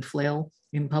around and flail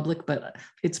in public, but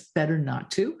it's better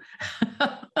not to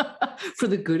for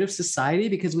the good of society,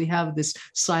 because we have this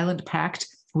silent pact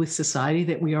with society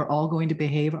that we are all going to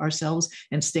behave ourselves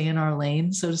and stay in our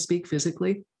lane, so to speak,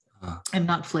 physically, and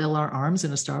not flail our arms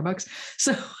in a Starbucks.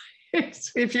 So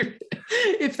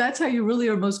if that's how you really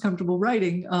are most comfortable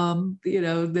writing,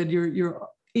 then you're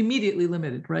immediately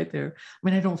limited right there. I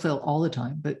mean, I don't flail all the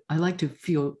time, but I like to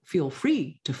feel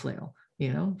free to flail.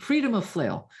 Freedom of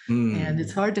flail. And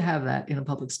it's hard to have that in a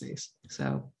public space.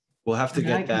 So we'll have to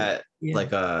get that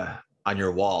like on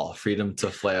your wall, freedom to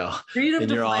flail in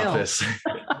your office.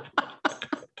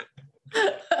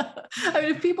 I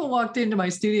mean, if people walked into my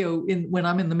studio when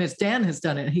I'm in the midst, Dan has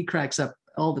done it. He cracks up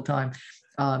all the time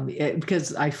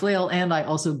because I flail and I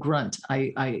also grunt.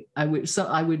 I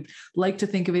would like to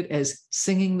think of it as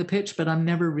singing the pitch, but I'm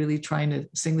never really trying to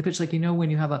sing the pitch. Like,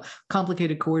 when you have a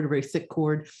complicated chord, a very thick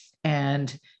chord,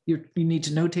 and you need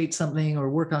to notate something or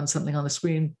work on something on the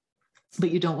screen, but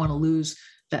you don't want to lose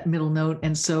that middle note.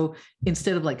 And so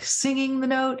instead of like singing the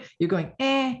note, you're going,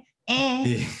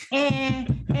 you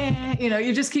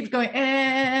just keep going,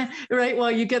 right?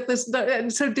 While you get this.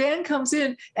 And so Dan comes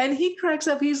in and he cracks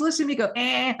up. He's listening to me go,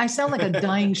 I sound like a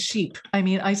dying sheep. I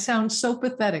mean, I sound so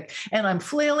pathetic, and I'm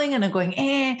flailing and I'm going,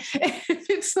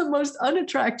 It's the most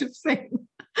unattractive thing.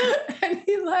 And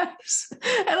he laughs.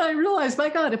 And I realized, my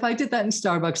God, if I did that in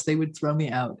Starbucks, they would throw me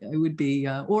out. It would be,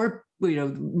 or,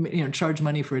 charge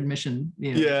money for admission,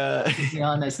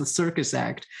 on as the circus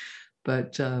act.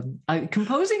 But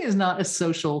composing is not a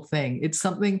social thing. It's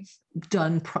something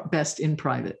done best in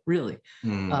private, really.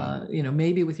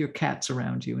 Maybe with your cats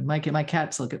around you. And my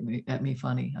cats look at me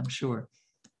funny, I'm sure.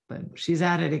 But she's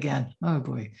at it again. Oh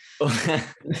boy.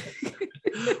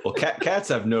 Well, cats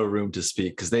have no room to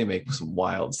speak because they make some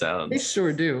wild sounds. They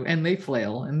sure do, and they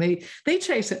flail, and they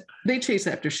chase it. They chase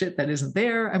after shit that isn't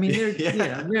there. I mean,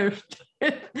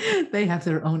 they have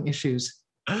their own issues.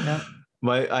 Yeah.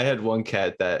 I had one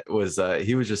cat that was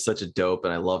he was just such a dope,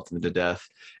 and I loved him to death.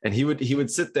 And he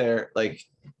would sit there like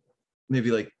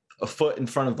maybe like a foot in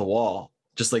front of the wall,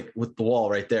 just like with the wall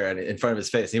right there and in front of his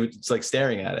face. He was just like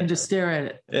staring at it. And just stare at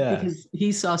it. Yeah. Because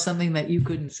he saw something that you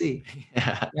couldn't see.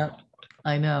 Yeah. Yep.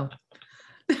 I know.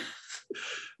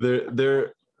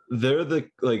 They're the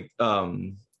like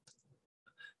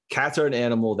cats are an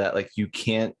animal that like you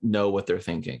can't know what they're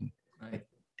thinking. Right.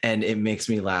 And it makes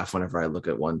me laugh whenever I look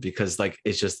at one, because like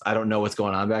it's just, I don't know what's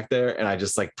going on back there, and I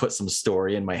just like put some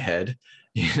story in my head,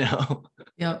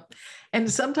 Yep. And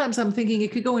sometimes I'm thinking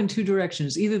it could go in two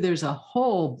directions. Either there's a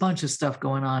whole bunch of stuff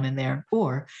going on in there,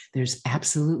 or there's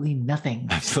absolutely nothing.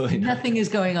 Absolutely nothing is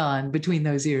going on between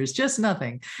those ears, just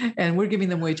nothing. And we're giving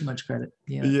them way too much credit.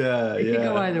 Yeah. It can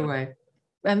go either way.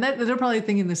 And they're probably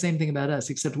thinking the same thing about us,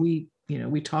 except we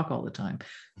talk all the time,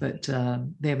 but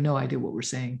they have no idea what we're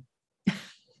saying.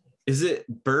 Is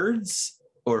it birds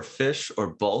or fish or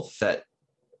both that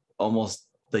almost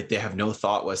like they have no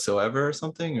thought whatsoever or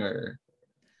something? Or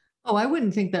I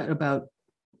wouldn't think that about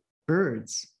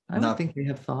birds. I don't think they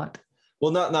have thought.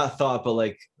 Well, not thought, but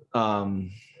like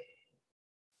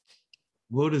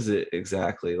what is it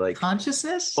exactly? Like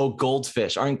consciousness? Oh,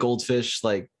 goldfish. Aren't goldfish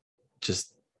like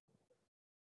just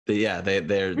they're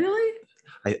really?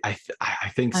 I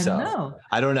think so.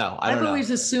 I don't know. I've always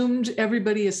assumed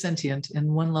everybody is sentient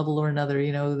in one level or another,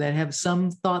 that have some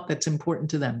thought that's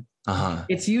important to them.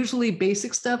 It's usually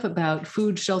basic stuff about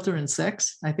food, shelter, and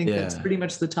sex. I think that's pretty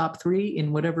much the top three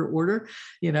in whatever order,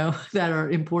 that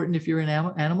are important if you're an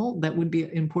animal. That would be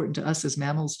important to us as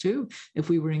mammals too, if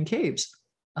we were in caves.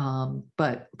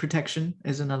 But protection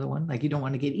is another one. Like you don't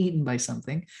want to get eaten by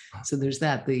something. So there's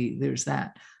that. There's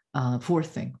that. Four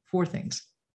things: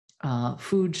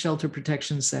 food, shelter,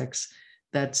 protection, sex.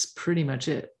 That's pretty much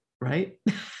it, right?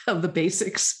 Of the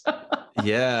basics.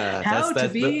 Yeah, How to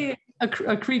be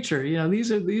a creature.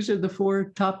 These are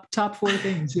the top four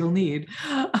things you'll need.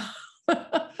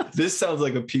 This sounds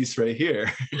like a piece right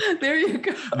here. There you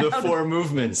go. The four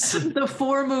movements. The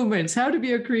four movements. How to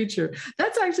be a creature.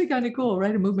 That's actually kind of cool,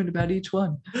 right? A movement about each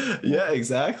one. Yeah,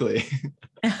 exactly.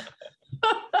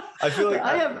 I feel like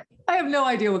I have no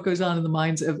idea what goes on in the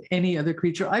minds of any other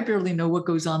creature. I barely know what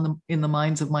goes on in the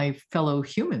minds of my fellow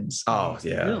humans. Oh,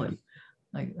 yeah. Really.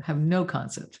 I have no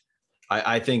concept.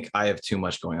 I think I have too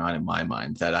much going on in my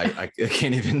mind that I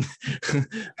can't even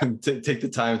take the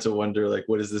time to wonder, like,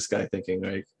 what is this guy thinking?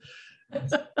 Like,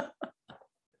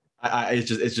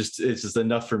 it's just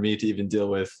enough for me to even deal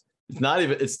with.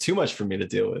 It's too much for me to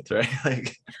deal with, right?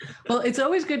 Like, well, it's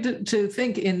always good to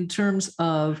think in terms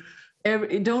of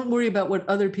don't worry about what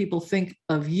other people think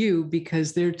of you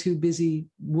because they're too busy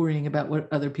worrying about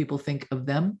what other people think of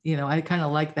them. I kind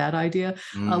of like that idea.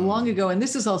 Long ago, and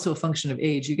this is also a function of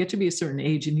age. You get to be a certain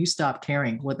age and you stop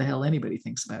caring what the hell anybody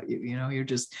thinks about you.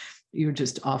 You're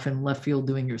just off in left field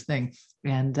doing your thing.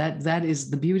 And that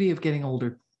is the beauty of getting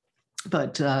older.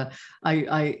 But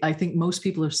I think most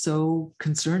people are so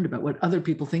concerned about what other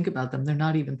people think about them. They're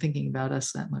not even thinking about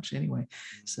us that much anyway.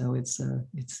 So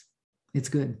it's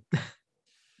good.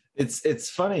 It's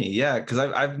funny, yeah, because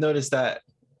I've noticed that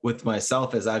with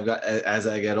myself as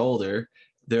I get older,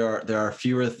 there are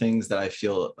fewer things that I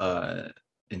feel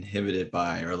inhibited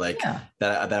by, or like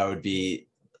that I would be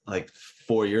like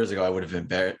 4 years ago I would have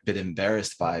been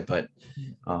embarrassed by. But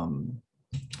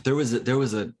there was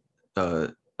a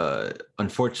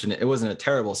unfortunate, it wasn't a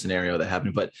terrible scenario that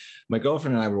happened, but my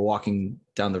girlfriend and I were walking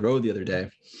down the road the other day.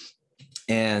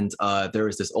 And there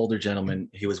was this older gentleman.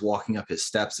 He was walking up his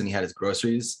steps and he had his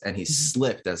groceries and he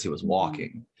slipped as he was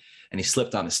walking, and he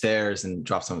slipped on the stairs and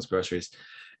dropped some of his groceries.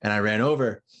 And I ran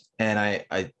over and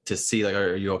I to see, like,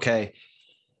 are you okay?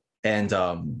 And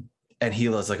he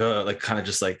was like, oh, like kind of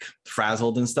just like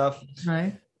frazzled and stuff.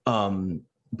 Right.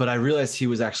 But I realized he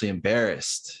was actually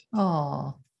embarrassed.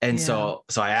 Oh. And so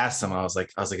I asked him, I was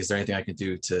like, is there anything I can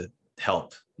do to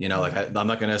help? Like I'm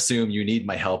not going to assume you need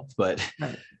my help, but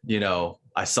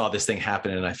I saw this thing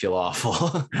happen and I feel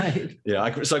awful. Right.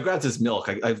 So I grabbed his milk.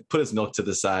 I put his milk to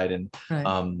the side,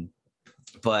 and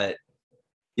but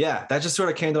yeah, that just sort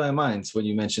of came to my mind when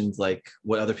you mentioned like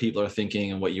what other people are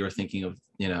thinking and what you were thinking of.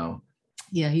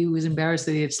 Yeah, he was embarrassed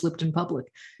that he had slipped in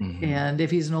public. Mm-hmm. And if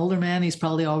he's an older man, he's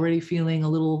probably already feeling a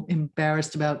little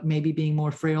embarrassed about maybe being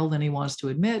more frail than he wants to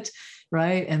admit,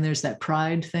 right? And there's that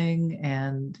pride thing,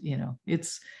 and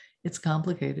it's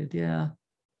complicated. Yeah.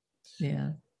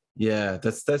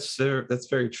 That's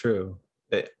very true.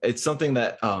 It's something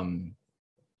that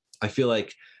I feel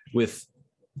like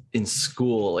in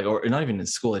school, like, or not even in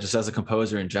school, just as a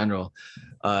composer in general,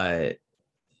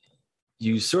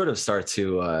 you sort of start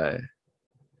to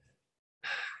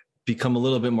become a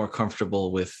little bit more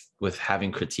comfortable with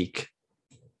having critique,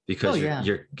 because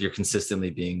you're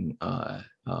consistently being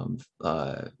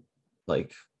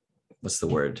like, what's the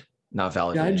word? Not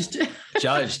validated.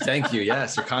 Judged. Thank you.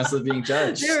 Yes, you're constantly being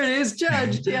judged. There it is,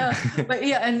 judged. Yeah. But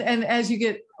yeah, and as you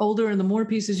get older and the more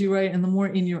pieces you write and the more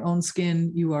in your own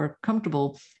skin you are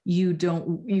comfortable, you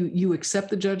accept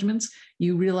the judgments.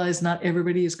 You realize not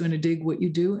everybody is going to dig what you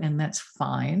do, and that's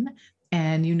fine.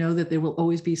 And you know that there will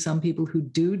always be some people who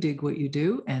do dig what you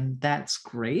do, and that's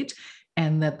great.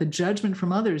 And that the judgment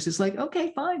from others is like,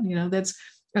 okay, fine.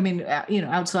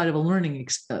 Outside of a learning,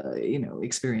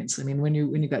 experience. I mean, when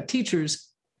you got teachers,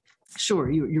 sure,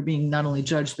 you're being not only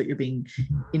judged, but you're being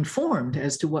informed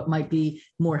as to what might be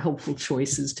more helpful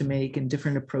choices to make and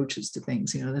different approaches to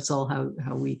things. That's all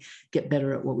how we get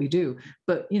better at what we do.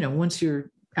 But, once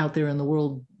you're out there in the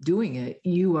world doing it,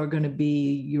 you are going to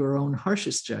be your own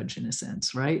harshest judge in a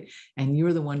sense, right? And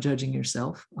you're the one judging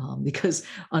yourself, because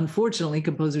unfortunately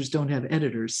composers don't have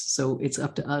editors. So it's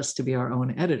up to us to be our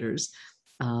own editors,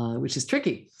 which is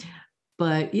tricky.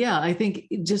 But yeah, I think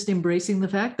just embracing the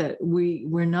fact that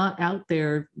we're not out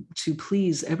there to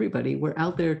please everybody. We're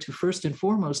out there to first and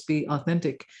foremost be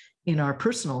authentic in our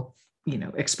personal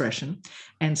expression.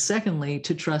 And secondly,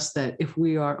 to trust that if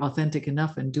we are authentic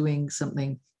enough and doing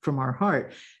something from our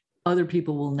heart, other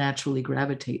people will naturally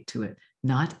gravitate to it.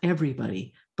 Not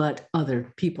everybody, but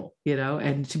other people,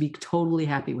 and to be totally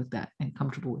happy with that and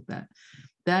comfortable with that.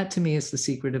 That to me is the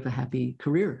secret of a happy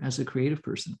career as a creative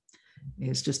person,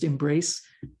 is just embrace,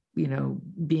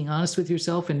 being honest with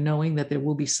yourself and knowing that there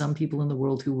will be some people in the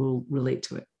world who will relate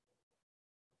to it.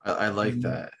 I like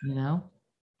that. You know,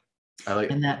 I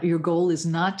like. and that your goal is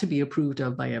not to be approved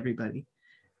of by everybody.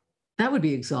 That would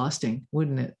be exhausting,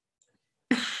 wouldn't it?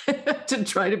 To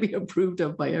try to be approved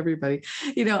of by everybody.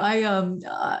 You know,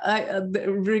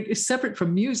 separate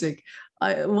from music,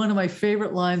 one of my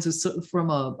favorite lines is from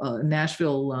a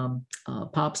Nashville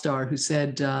pop star who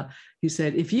said,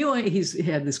 if you ain't, he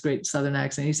had this great Southern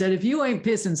accent. He said, if you ain't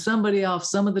pissing somebody off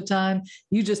some of the time,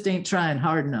 you just ain't trying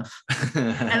hard enough.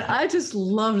 And I just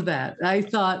loved that. I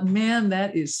thought, man,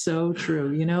 that is so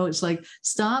true. You know, it's like,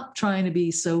 stop trying to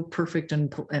be so perfect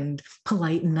and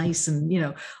polite and nice and, you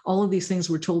know, all of these things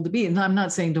we're told to be. And I'm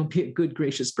not saying don't be a good,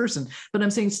 gracious person, but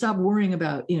I'm saying stop worrying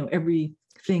about, you know,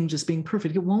 everything just being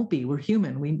perfect. It won't be. We're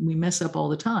human. We mess up all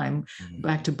the time.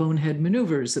 Back to bonehead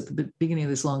maneuvers at the beginning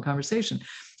of this long conversation.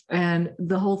 And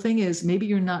the whole thing is maybe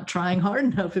you're not trying hard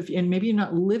enough and maybe you're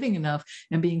not living enough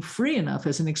and being free enough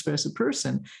as an expressive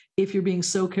person if you're being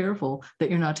so careful that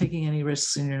you're not taking any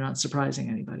risks and you're not surprising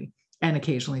anybody and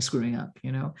occasionally screwing up,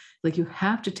 you know, like you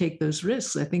have to take those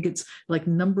risks. I think it's like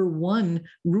number one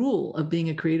rule of being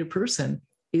a creative person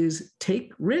is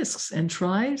take risks and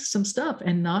try some stuff,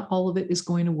 and not all of it is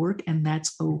going to work, and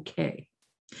that's okay.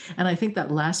 And I think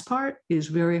that last part is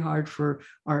very hard for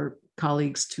our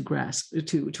colleagues to grasp,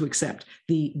 to accept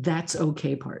the that's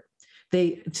okay part.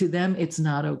 To them, it's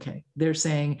not okay. They're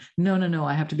saying, no,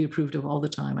 I have to be approved of all the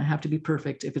time. I have to be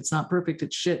perfect. If it's not perfect,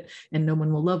 it's shit and no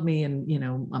one will love me. And, you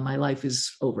know, my life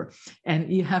is over.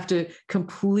 And you have to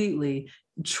completely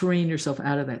train yourself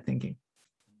out of that thinking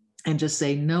and just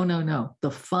say, no.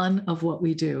 The fun of what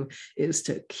we do is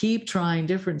to keep trying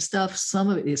different stuff. Some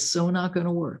of it is so not going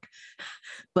to work,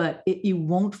 but you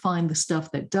won't find the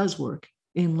stuff that does work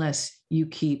unless you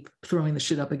keep throwing the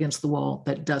shit up against the wall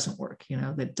that doesn't work, you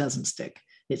know, that doesn't stick.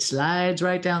 It slides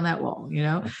right down that wall, you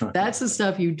know. That's the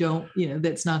stuff you don't, you know,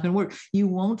 that's not going to work. You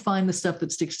won't find the stuff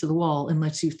that sticks to the wall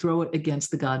unless you throw it against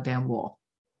the goddamn wall.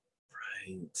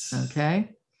 Right. Okay.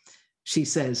 She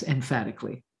says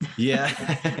emphatically. Yeah.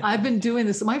 I've been doing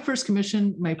this. My first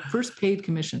paid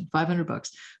commission, $500,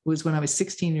 was when I was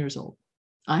 16 years old.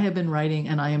 I have been writing,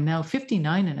 and I am now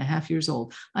 59 and a half years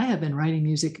old. I have been writing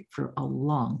music for a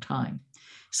long time.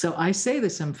 So I say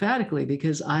this emphatically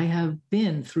because I have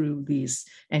been through these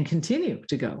and continue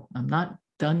to go. I'm not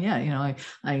done yet. You know,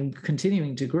 I'm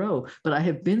continuing to grow, but I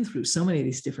have been through so many of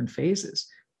these different phases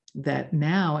that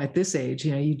now at this age,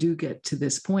 you know, you do get to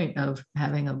this point of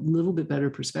having a little bit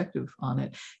better perspective on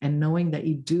it and knowing that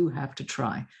you do have to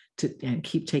try and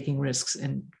keep taking risks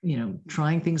and, you know,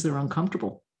 trying things that are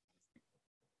uncomfortable.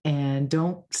 And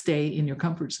don't stay in your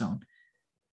comfort zone.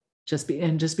 Just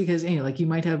because, you know, like you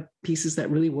might have pieces that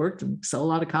really worked and sell a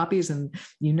lot of copies, and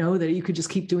you know that you could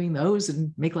just keep doing those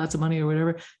and make lots of money or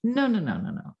whatever. No.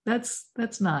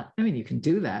 That's not. I mean, you can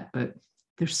do that, but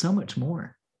there's so much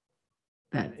more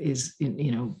that is,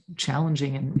 you know,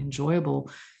 challenging and enjoyable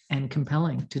and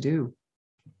compelling to do.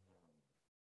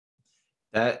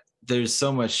 That there's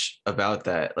so much about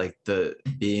that, like the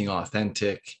being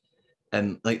authentic.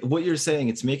 And like what you're saying,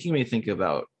 it's making me think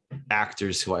about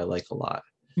actors who I like a lot.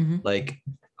 Mm-hmm. Like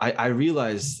I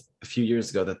realized a few years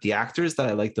ago that the actors that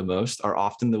I like the most are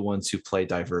often the ones who play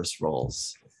diverse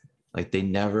roles. Like they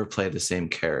never play the same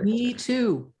character. Me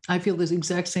too. I feel this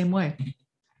exact same way,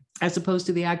 as opposed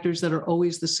to the actors that are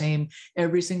always the same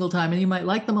every single time. And you might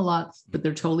like them a lot, but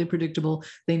they're totally predictable.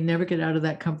 They never get out of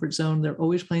that comfort zone. They're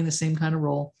always playing the same kind of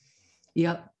role.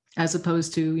 Yep. As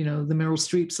opposed to, you know, the Meryl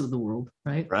Streeps of the world,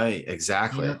 right? Right,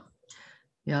 exactly.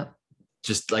 Yeah.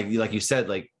 Just like you said,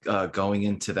 like going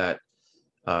into that,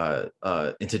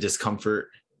 into discomfort,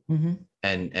 mm-hmm.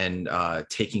 and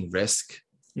taking risk.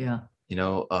 Yeah. You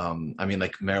know, I mean,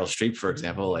 like Meryl Streep, for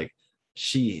example, like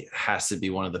she has to be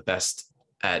one of the best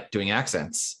at doing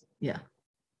accents. Yeah.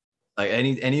 Like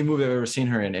any movie I've ever seen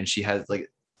her in, and she has like,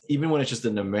 even when it's just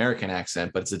an American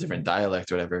accent, but it's a different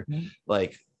dialect or whatever, mm-hmm.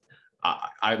 like.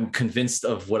 I'm convinced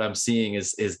of what I'm seeing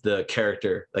is the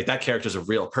character. Like that character is a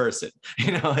real person,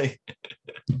 you know. Like,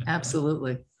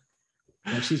 absolutely,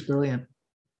 yeah, she's brilliant.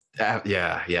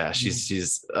 Yeah.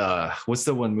 She's. What's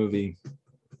the one movie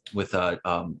with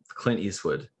Clint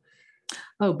Eastwood?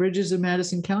 Oh, Bridges of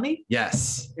Madison County.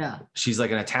 Yes. Yeah. She's like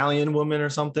an Italian woman or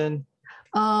something.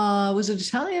 Was it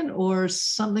Italian or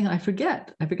something? I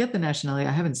forget the nationality.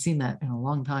 I haven't seen that in a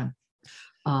long time.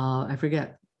 I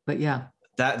forget, but yeah.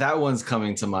 That one's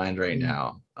coming to mind right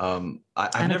now.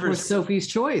 I've never. Sophie's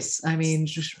Choice. I mean,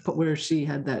 where she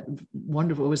had that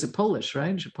wonderful. Was it Polish?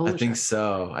 Right? Polish. I think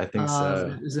so.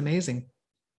 It was amazing.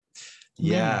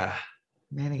 Yeah.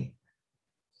 Many.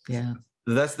 Yeah.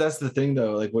 That's the thing,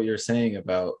 though. Like what you're saying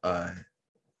about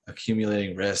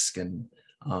accumulating risk, and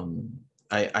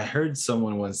I heard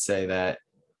someone once say that,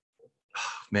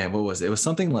 man, what was it? It was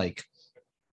something like,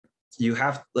 you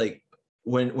have, like,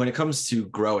 when it comes to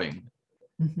growing,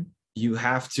 Mm-hmm. you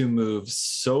have to move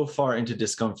so far into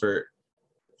discomfort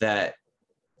that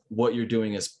what you're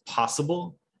doing is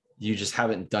possible. You just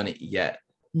haven't done it yet.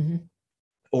 Mm-hmm.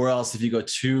 Or else if you go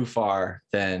too far,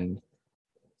 then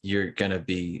you're going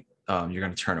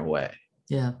to turn away.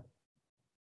 Yeah.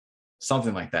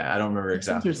 Something like that. I don't remember That's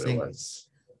exactly what it interesting. was.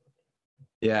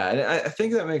 Yeah. And I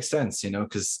think that makes sense,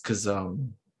 because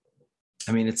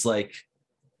I mean, it's like,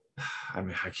 I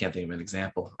mean, I can't think of an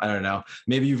example. I don't know.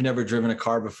 Maybe you've never driven a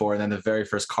car before, and then the very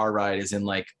first car ride is in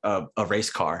like a race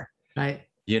car. Right.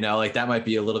 Like that might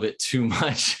be a little bit too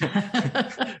much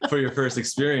for your first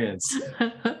experience,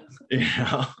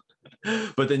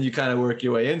 but then you kind of work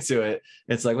your way into it.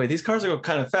 It's like, wait, these cars are going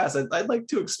kind of fast. I'd like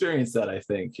to experience that, I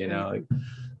think,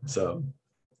 so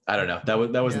I don't know.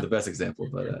 That wasn't the best example,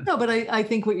 but no, but I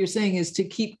think what you're saying is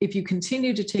if you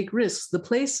continue to take risks, the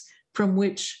place from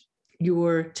which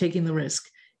you're taking the risk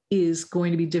is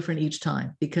going to be different each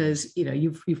time, because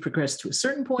you've progressed to a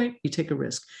certain point, you take a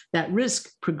risk. That risk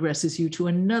progresses you to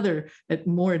another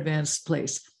more advanced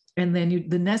place, and then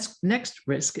the next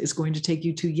risk is going to take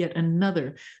you to yet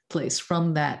another place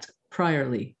from that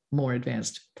priorly more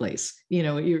advanced place.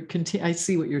 I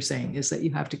see what you're saying is that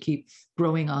you have to keep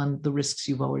growing on the risks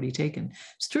you've already taken.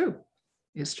 It's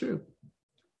true.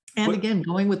 And again,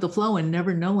 going with the flow and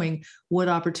never knowing what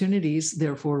opportunities,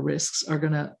 therefore risks, are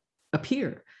going to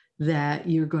appear that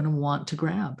you're going to want to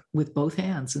grab with both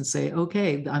hands and say,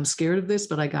 okay, I'm scared of this,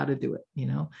 but I got to do it.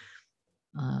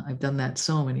 I've done that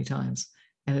so many times,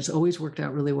 and it's always worked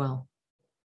out really well.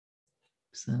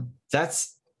 So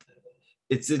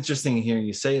it's interesting hearing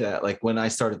you say that. Like when I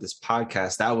started this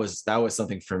podcast, that was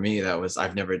something for me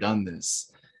I've never done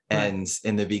this. Right. And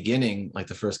in the beginning, like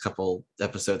the first couple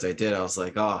episodes I did, I was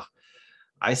like, oh,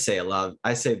 I say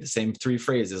the same 3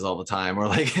 phrases all the time, or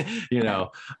like,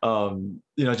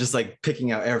 just like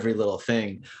picking out every little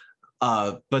thing.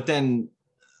 But then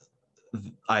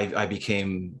I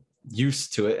became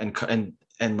used to it,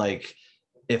 and like,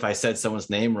 if I said someone's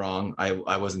name wrong,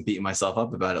 I wasn't beating myself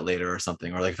up about it later or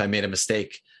something. Or like if I made a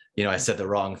mistake, I said the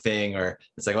wrong thing, or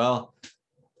it's like, well,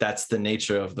 that's the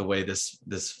nature of the way this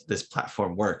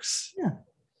platform works. Yeah,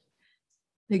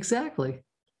 exactly.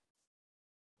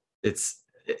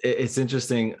 It's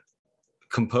interesting.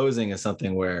 Composing is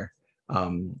something where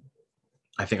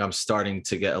I think I'm starting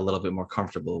to get a little bit more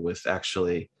comfortable with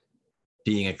actually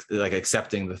being like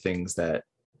accepting the things that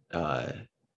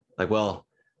well,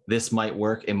 this might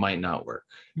work, it might not work.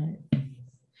 Right.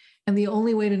 And the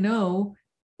only way to know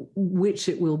which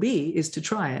it will be is to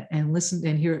try it and listen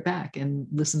and hear it back and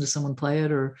listen to someone play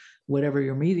it, or whatever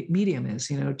your medium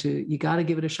is. You got to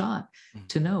give it a shot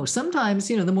to know. Sometimes,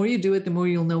 the more you do it, the more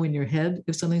you'll know in your head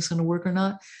if something's going to work or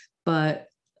not. But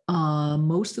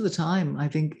most of the time, I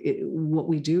think what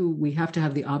we do, we have to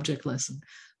have the object lesson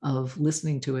of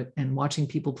listening to it and watching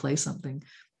people play something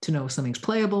to know if something's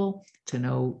playable, to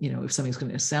know, if something's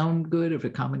going to sound good, if a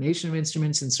combination of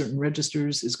instruments in certain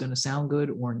registers is going to sound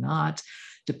good or not,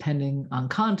 depending on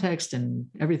context and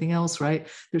everything else, right?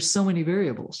 There's so many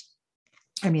variables.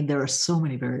 I mean, there are so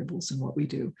many variables in what we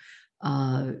do.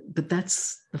 But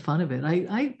that's the fun of it.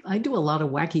 I do a lot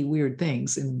of wacky, weird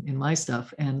things in my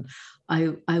stuff. And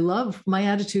I love, my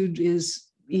attitude is,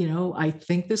 I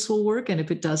think this will work. And if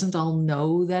it doesn't, I'll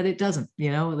know that it doesn't,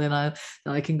 then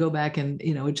I can go back and,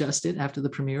 adjust it after the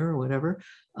premiere or whatever,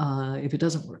 if it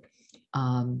doesn't work.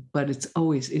 But it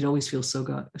always feels so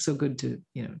good to,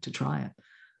 to try it.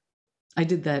 I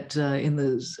did that in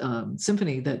the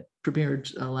symphony that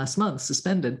premiered last month,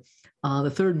 Suspended.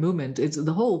 The third movement,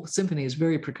 the whole symphony is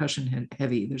very percussion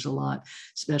heavy. There's a lot,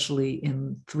 especially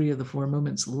in 3 of the 4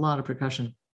 movements, a lot of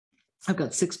percussion. I've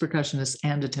got 6 percussionists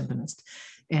and a timpanist,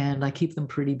 and I keep them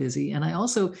pretty busy. And I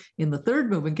also, in the third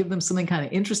movement, give them something kind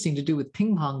of interesting to do with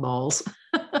ping pong balls.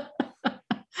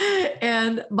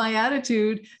 And my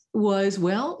attitude was,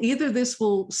 well, either this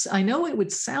I know it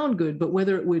would sound good, but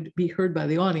whether it would be heard by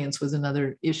the audience was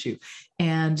another issue.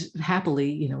 And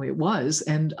happily, it was.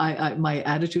 And my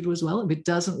attitude was, well, if it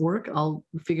doesn't work, I'll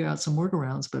figure out some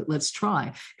workarounds, but let's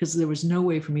try. Because there was no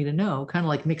way for me to know, kind of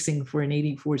like mixing for an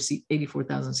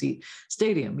 84,000 seat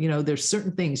stadium. There's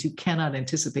certain things you cannot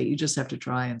anticipate. You just have to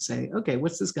try and say, okay,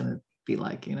 what's this going to be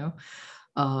like,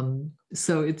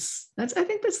 So I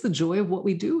think that's the joy of what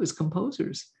we do as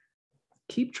composers.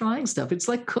 Keep trying stuff. It's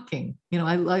like cooking.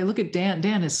 I look at Dan.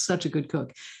 Dan is such a good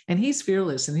cook, and he's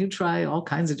fearless, and he'll try all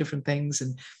kinds of different things.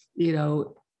 And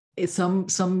no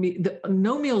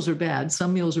meals are bad.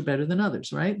 Some meals are better than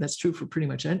others, right? That's true for pretty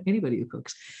much anybody who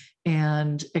cooks.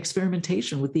 And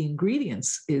experimentation with the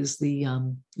ingredients is the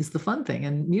fun thing.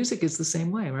 And music is the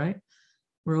same way, right?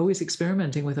 We're always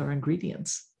experimenting with our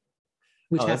ingredients,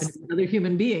 which happen to be other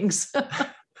human beings.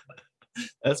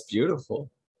 That's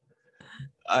beautiful.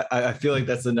 I feel like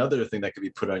that's another thing that could be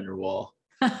put on your wall.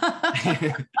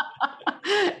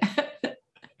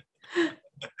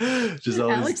 Just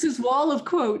Alex's wall of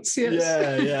quotes.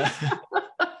 Yes. Yeah.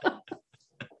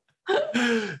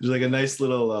 There's like a nice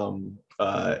little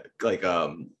like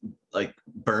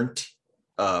burnt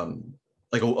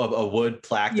like a wood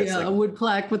plaque. That's a wood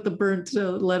plaque with the burnt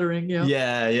lettering.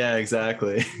 Yeah,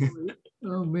 exactly.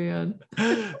 Oh man,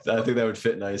 I think that would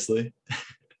fit nicely.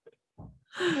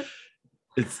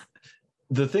 It's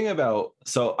the thing about,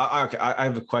 so I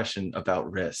have a question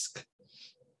about risk.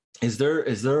 Is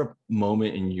there a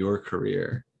moment in your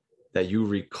career that you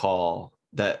recall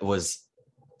that was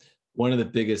one of the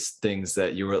biggest things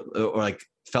that you were, or like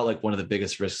felt like one of the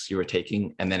biggest risks you were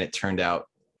taking, and then it turned out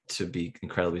to be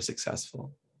incredibly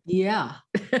successful? Yeah,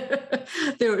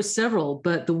 there are several,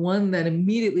 but the one that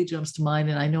immediately jumps to mind,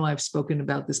 and I know I've spoken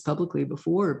about this publicly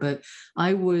before, but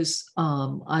I was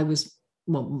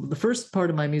well, the first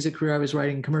part of my music career, I was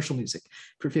writing commercial music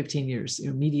for 15 years,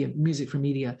 music for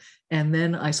media. And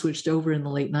then I switched over in the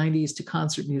late 90s to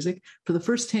concert music. For the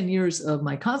first 10 years of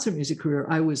my concert music career,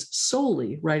 I was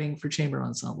solely writing for chamber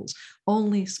ensembles,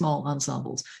 only small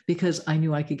ensembles, because I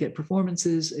knew I could get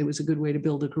performances. It was a good way to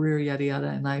build a career, yada, yada.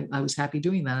 And I was happy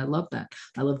doing that. I loved that.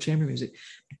 I love chamber music.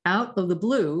 Out of the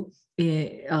blue,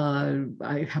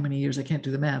 how many years? I can't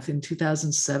do the math. In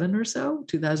 2007 or so,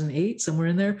 2008, somewhere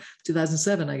in there,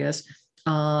 2007, I guess,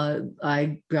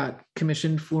 I got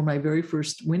commissioned for my very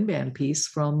first wind band piece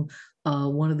from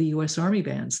one of the U.S. Army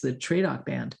bands, the TRADOC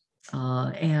band.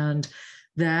 And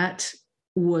that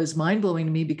was mind-blowing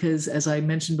to me because, as I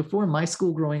mentioned before, my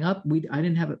school growing up, we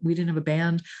didn't have a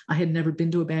band. I had never been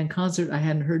to a band concert. I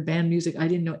hadn't heard band music. I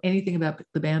didn't know anything about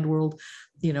the band world.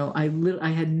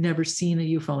 I had never seen a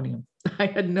euphonium. I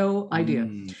had no idea.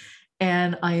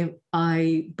 And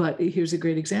but here's a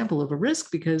great example of a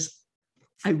risk, because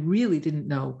I really didn't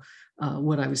know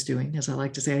what I was doing. As I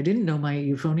like to say, I didn't know my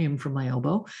euphonium from my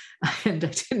elbow,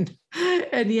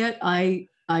 and yet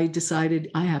I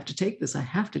decided I have to take this. I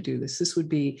have to do this. This would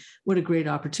be, what a great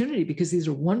opportunity, because these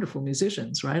are wonderful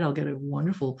musicians, right? I'll get a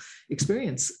wonderful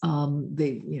experience.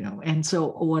 And so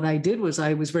what I did was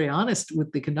I was very honest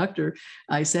with the conductor.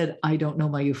 I said, I don't know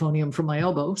my euphonium from my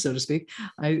elbow, so to speak.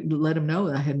 I let him know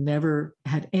that I had never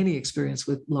had any experience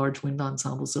with large wind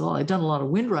ensembles at all. I'd done a lot of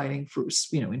wind writing for,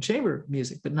 in chamber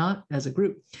music, but not as a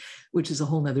group, which is a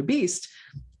whole nother beast.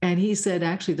 And he said,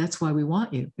 actually, that's why we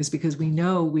want you, is because we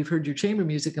know we've heard your chamber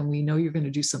music and we know you're going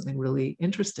to do something really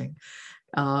interesting.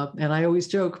 And I always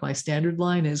joke, my standard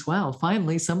line is, wow,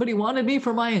 finally, somebody wanted me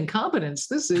for my incompetence.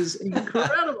 This is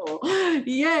incredible.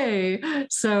 Yay.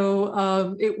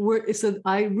 So so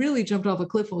I really jumped off a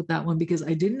cliff with that one, because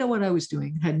I didn't know what I was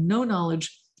doing, had no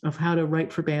knowledge of how to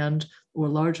write for band or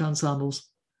large ensembles.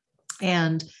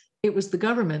 And it was the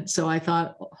government. So I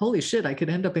thought, holy shit, I could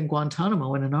end up in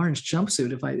Guantanamo in an orange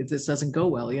jumpsuit if this doesn't go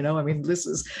well. I mean,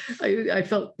 I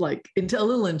felt like a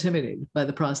little intimidated by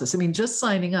the process. I mean, just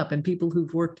signing up, and people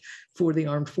who've worked for the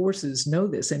armed forces know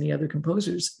this, any other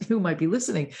composers who might be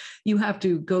listening, you have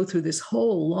to go through this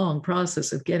whole long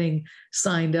process of getting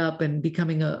signed up and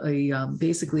becoming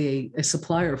basically a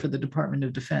supplier for the Department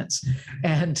of Defense.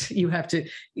 And you have to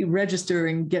register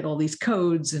and get all these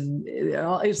codes, and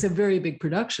it's a very big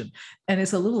production. And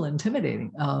it's a little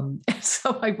intimidating.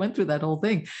 So I went through that whole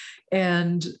thing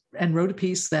and wrote a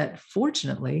piece that,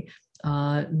 fortunately,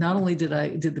 not only did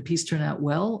the piece turn out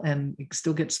well, and it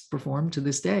still gets performed to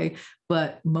this day,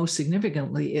 but most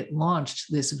significantly, it launched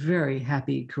this very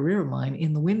happy career of mine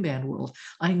in the wind band world.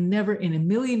 I never in a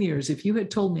million years, if you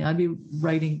had told me I'd be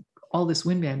writing all this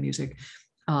wind band music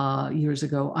years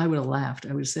ago, I would have laughed.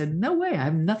 I would have said, no way, I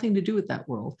have nothing to do with that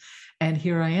world. And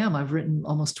here I am. I've written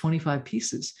almost 25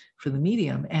 pieces for the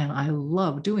medium, and I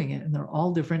love doing it. And they're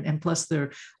all different. And plus,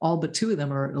 they're all but two of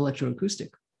them are electroacoustic.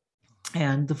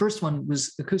 And the first one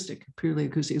was acoustic, purely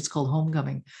acoustic. It's called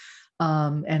Homecoming.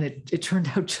 And it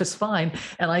turned out just fine.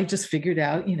 And I just figured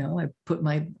out, I put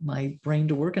my brain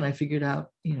to work, and I figured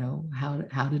out,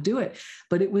 how to do it.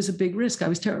 But it was a big risk. I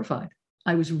was terrified.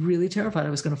 I was really terrified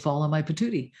I was going to fall on my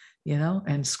patootie,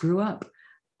 and screw up.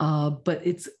 But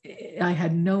I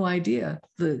had no idea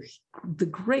the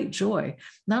great joy,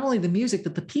 not only the music,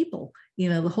 but the people,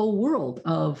 the whole world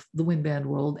of the wind band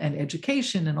world, and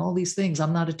education and all these things.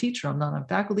 I'm not a teacher. I'm not on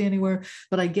faculty anywhere,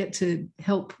 but I get to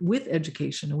help with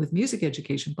education and with music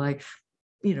education by,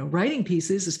 writing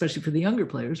pieces, especially for the younger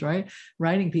players, right?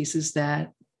 Writing pieces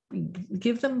that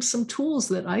give them some tools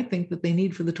that I think that they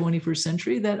need for the 21st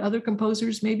century that other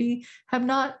composers maybe have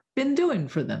not been doing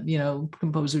for them,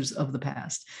 composers of the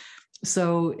past.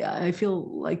 So I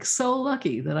feel like so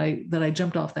lucky that I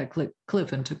jumped off that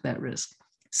cliff and took that risk.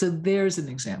 So there's an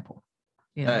example.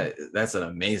 That's an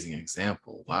amazing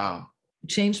example. Wow. It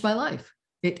changed my life.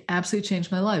 It absolutely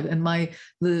changed my life. And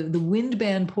the wind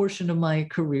band portion of my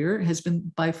career has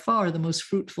been by far the most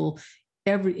fruitful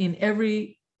in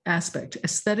every aspect,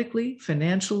 aesthetically,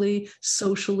 financially,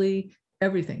 socially,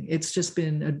 everything. It's just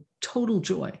been a total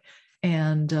joy.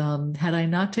 And had I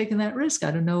not taken that risk,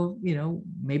 I don't know,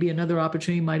 maybe another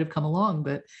opportunity might have come along,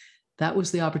 but that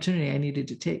was the opportunity I needed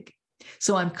to take.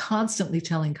 So I'm constantly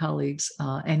telling colleagues,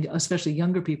 and especially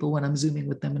younger people, when I'm Zooming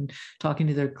with them and talking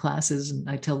to their classes, and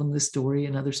I tell them this story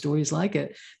and other stories like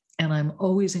it, and I'm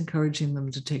always encouraging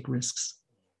them to take risks,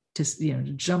 to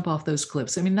jump off those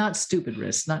cliffs. I mean, not stupid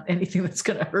risks, not anything that's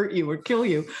going to hurt you or kill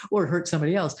you or hurt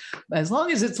somebody else. As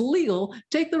long as it's legal,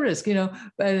 take the risk,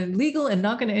 legal and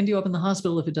not going to end you up in the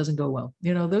hospital if it doesn't go well.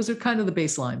 Those are kind of the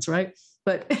baselines, right?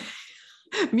 But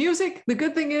music, the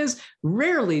good thing is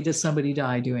rarely does somebody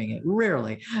die doing it.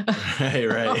 Rarely.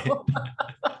 Right.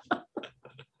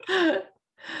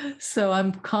 So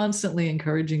I'm constantly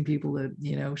encouraging people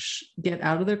to, get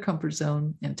out of their comfort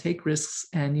zone and take risks.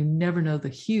 And you never know the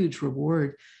huge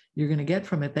reward you're going to get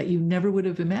from it that you never would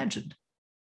have imagined.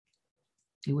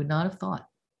 You would not have thought.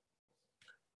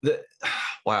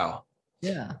 Wow.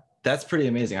 Yeah. That's pretty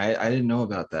amazing. I didn't know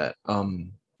about that.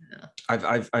 Yeah.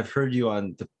 I've heard you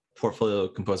on the Portfolio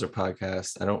Composer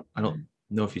podcast. I don't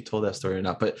know if you told that story or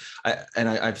not, but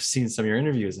I've seen some of your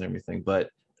interviews and everything, but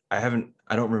I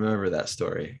don't remember that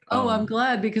story. Oh, I'm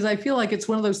glad, because I feel like it's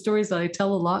one of those stories that I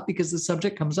tell a lot because the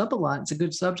subject comes up a lot. It's a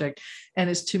good subject.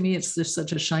 And to me, it's just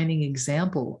such a shining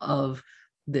example of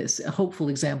this, a hopeful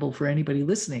example for anybody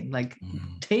listening. Like,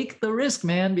 take the risk,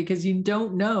 man, because you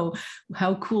don't know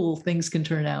how cool things can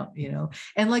turn out,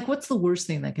 And like, what's the worst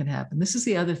thing that can happen? This is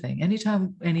the other thing.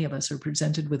 Anytime any of us are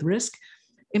presented with risk,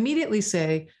 immediately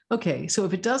say, okay, so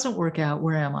if it doesn't work out,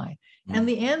 where am I? And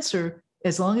the answer,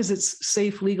 as long as it's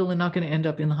safe, legal, and not going to end you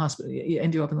up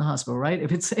in the hospital, right?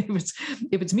 If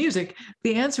it's music,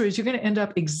 the answer is you're going to end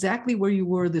up exactly where you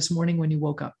were this morning when you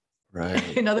woke up.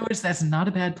 Right. In other words, that's not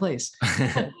a bad place.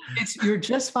 You're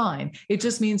just fine. It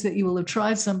just means that you will have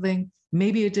tried something.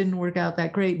 Maybe it didn't work out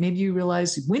that great. Maybe you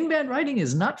realize wind band writing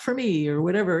is not for me, or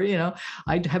whatever.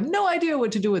 I have no idea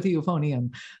what to do with the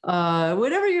euphonium.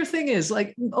 Whatever your thing is,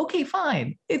 like, okay,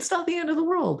 fine. It's not the end of the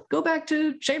world. Go back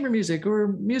to chamber music or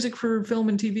music for film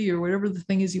and TV or whatever the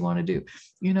thing is you want to do.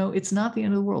 It's not the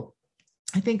end of the world.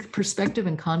 I think perspective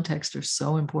and context are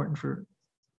so important for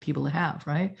people to have,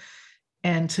 right?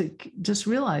 And to just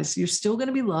realize you're still going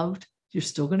to be loved. You're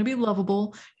still going to be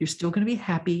lovable. You're still going to be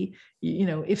happy.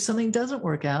 If something doesn't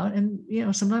work out, and,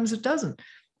 sometimes it doesn't,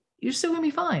 you're still going to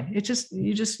be fine.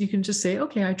 You can just say,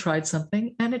 okay, I tried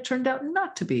something and it turned out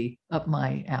not to be up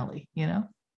my alley,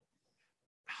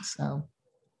 So.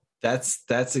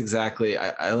 That's exactly,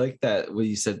 I like that. What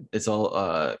you said, it's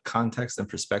all context and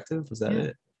perspective. Was that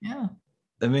it? Yeah.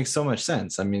 That makes so much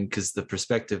sense. I mean, because the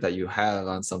perspective that you have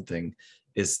on something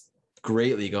is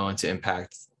greatly going to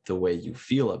impact the way you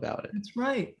feel about it. That's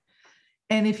right.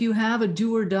 And if you have a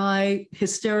do or die,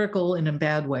 hysterical in a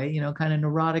bad way, kind of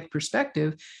neurotic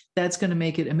perspective, that's going to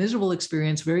make it a miserable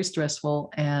experience, very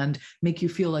stressful, and make you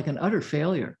feel like an utter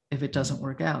failure if it doesn't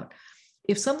work out.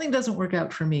 If something doesn't work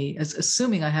out for me,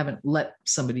 assuming I haven't let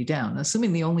somebody down,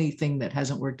 assuming the only thing that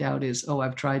hasn't worked out is,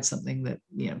 I've tried something that,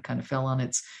 kind of fell on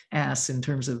its ass in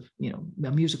terms of,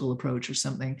 a musical approach or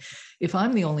something. If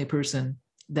I'm the only person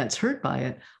that's hurt by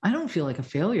it, I don't feel like a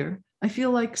failure. I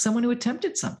feel like someone who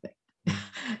attempted something.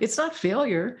 It's not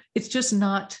failure. It's just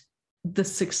not the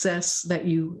success that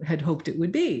you had hoped it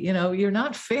would be. You're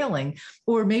not failing,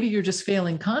 or maybe you're just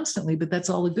failing constantly, but that's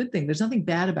all a good thing. There's nothing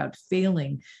bad about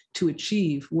failing to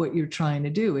achieve what you're trying to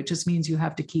do. It just means you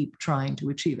have to keep trying to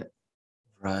achieve it.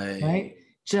 Right?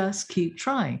 Just keep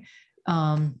trying.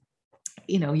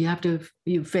 You have to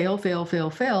fail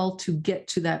to get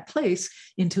to that place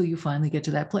until you finally get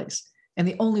to that place. And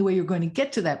the only way you're going to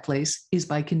get to that place is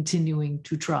by continuing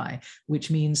to try, which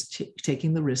means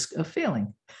taking the risk of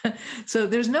failing. So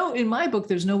in my book,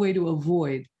 there's no way to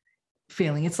avoid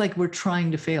failing. It's like we're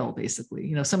trying to fail,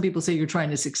 basically. Some people say you're trying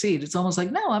to succeed. It's almost like,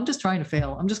 no, I'm just trying to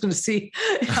fail. I'm just going to see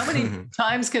how many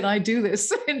times can I do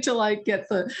this until I get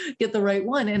the right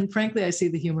one. And frankly, I see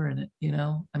the humor in it.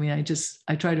 I mean,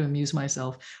 I try to amuse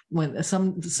myself when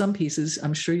some pieces,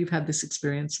 I'm sure you've had this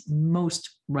experience.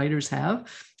 Most writers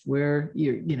have, where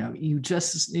you're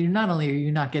not only are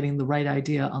you not getting the right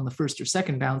idea on the first or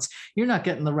second bounce, you're not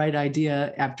getting the right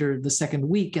idea after the second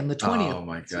week and the 20th. Oh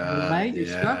my God. Right? You're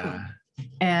Yeah. struggling.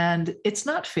 And it's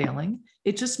not failing.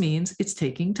 It just means it's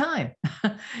taking time.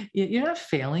 You're not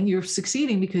failing. You're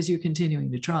succeeding because you're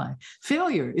continuing to try.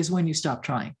 Failure is when you stop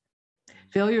trying.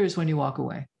 Failure is when you walk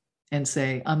away and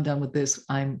say, I'm done with this.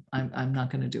 I'm not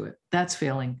going to do it. That's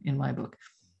failing in my book.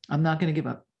 I'm not going to give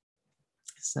up.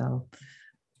 So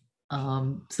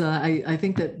I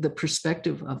think that the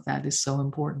perspective of that is so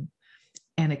important.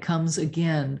 And it comes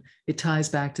again, it ties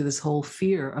back to this whole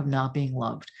fear of not being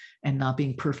loved and not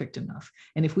being perfect enough.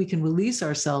 And if we can release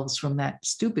ourselves from that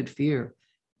stupid fear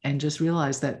and just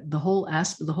realize that the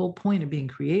whole point of being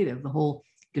creative, the whole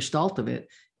gestalt of it,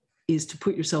 is to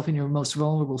put yourself in your most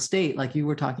vulnerable state, like you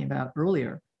were talking about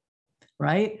earlier,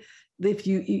 right? If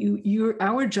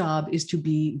our job is to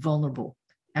be vulnerable.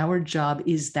 Our job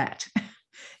is that.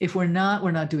 If we're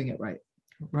not doing it right?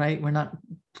 We're not,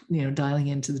 dialing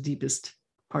into the deepest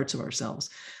parts of ourselves.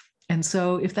 And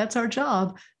so if that's our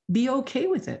job, be okay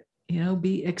with it,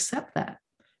 accept that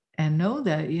and know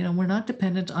that, we're not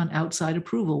dependent on outside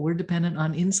approval. We're dependent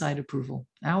on inside approval,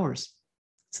 ours.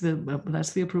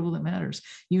 That's the approval that matters.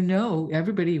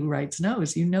 Everybody who writes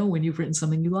knows, when you've written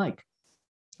something you like,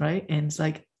 right? And it's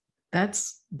like,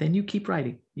 then you keep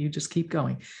writing, you just keep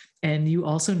going. And you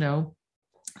also know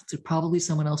that probably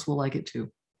someone else will like it too.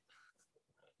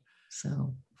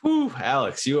 So. Whew,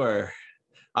 Alex,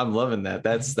 I'm loving that.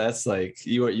 That's like,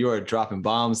 you are dropping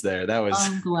bombs there. That was.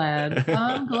 I'm glad.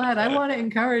 I want to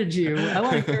encourage you. I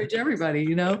want to encourage everybody,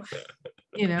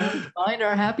 find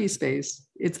our happy space.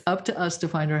 It's up to us to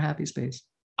find our happy space.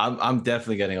 I'm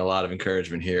definitely getting a lot of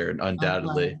encouragement here,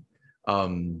 undoubtedly.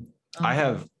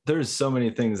 There's so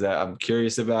many things that I'm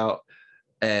curious about,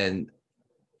 and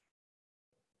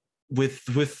with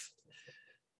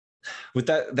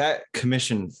that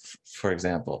commission, for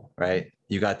example, right?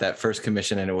 You got that first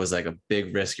commission and it was like a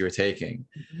big risk you were taking.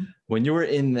 Mm-hmm.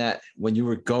 When you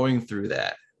were going through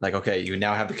that, like, okay, you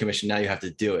now have the commission, now you have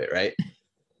to do it, right?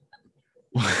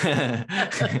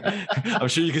 I'm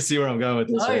sure you can see where I'm going with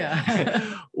this. Oh,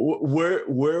 yeah.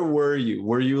 Where were you?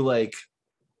 Were you like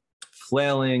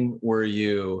flailing? Were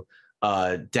you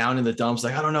down in the dumps,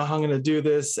 like, I don't know how I'm going to do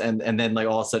this? And then like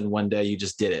all of a sudden one day you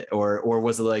just did it? Or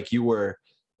was it like you were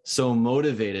so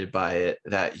motivated by it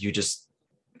that you just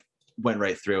went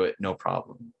right through it, no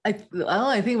problem? I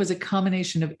think it was a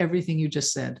combination of everything you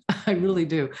just said. I really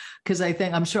do. Because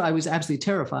I'm sure I was absolutely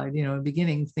terrified, in the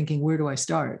beginning, thinking, where do I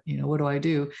start? What do I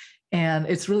do? And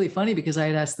it's really funny because I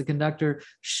had asked the conductor,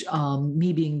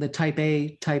 me being the type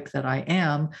A type that I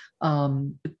am,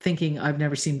 thinking I've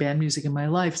never seen band music in my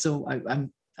life. So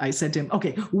I said to him,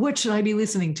 okay, what should I be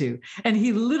listening to? And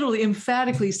he literally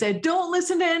emphatically said, don't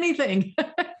listen to anything,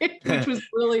 which was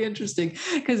really interesting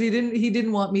because he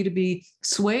didn't want me to be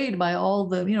swayed by all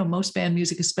the, most band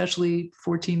music, especially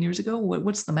 14 years ago.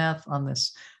 What's the math on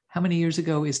this? How many years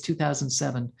ago is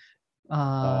 2007?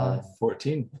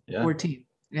 14. Yeah. 14.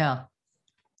 Yeah.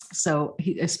 So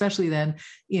especially then,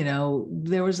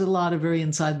 there was a lot of very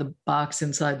inside the box,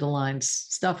 inside the lines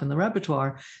stuff in the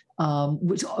repertoire,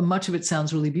 which much of it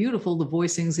sounds really beautiful. The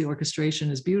voicings, the orchestration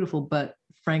is beautiful, but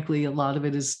frankly, a lot of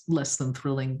it is less than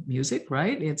thrilling music,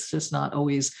 right? It's just not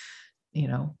always,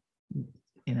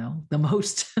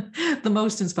 the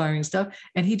most inspiring stuff.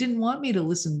 And he didn't want me to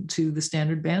listen to the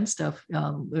standard band stuff,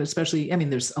 especially,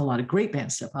 there's a lot of great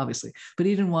band stuff, obviously, but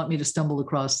he didn't want me to stumble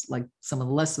across like some of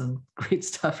the less than great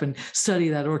stuff and study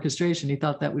that orchestration. He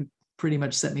thought that would pretty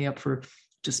much set me up for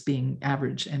just being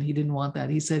average. And he didn't want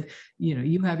that. He said,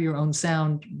 you have your own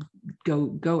sound,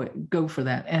 go for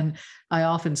that. And I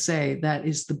often say that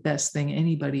is the best thing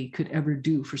anybody could ever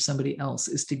do for somebody else,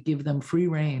 is to give them free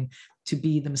rein to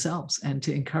be themselves and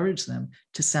to encourage them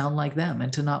to sound like them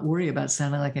and to not worry about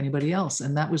sounding like anybody else.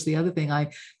 And that was the other thing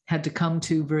I had to come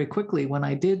to very quickly when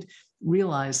I did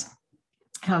realize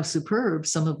how superb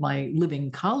some of my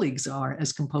living colleagues are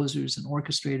as composers and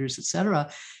orchestrators, et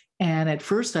cetera. And at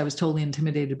first I was totally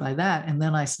intimidated by that. And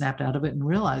then I snapped out of it and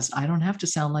realized I don't have to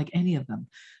sound like any of them.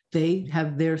 They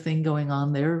have their thing going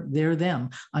on. They're them.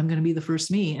 I'm going to be the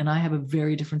first me. And I have a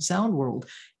very different sound world,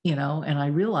 and I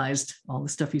realized all the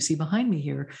stuff you see behind me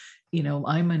here,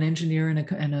 I'm an engineer and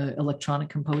an electronic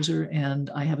composer, and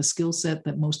I have a skill set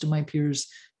that most of my peers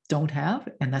don't have.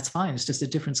 And that's fine. It's just a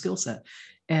different skill set.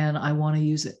 And I want to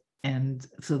use it. And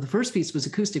so the first piece was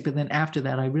acoustic, but then after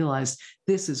that, I realized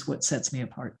this is what sets me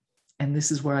apart. And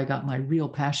this is where I got my real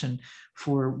passion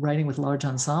for writing with large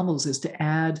ensembles, is to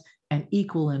add an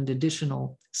equal and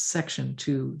additional section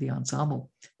to the ensemble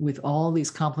with all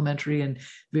these complementary and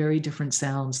very different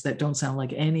sounds that don't sound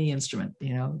like any instrument,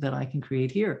 that I can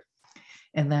create here.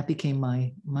 And that became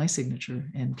my signature,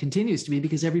 and continues to be,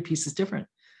 because every piece is different.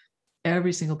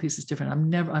 Every single piece is different.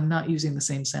 I'm not using the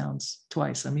same sounds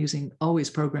twice. I'm always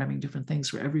programming different things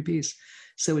for every piece.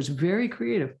 So it's very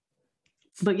creative.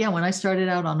 But yeah, when I started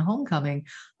out on Homecoming,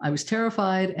 I was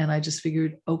terrified, and I just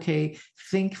figured, okay,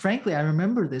 frankly, I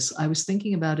remember this. I was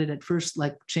thinking about it at first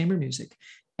like chamber music,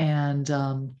 and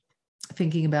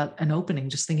thinking about an opening,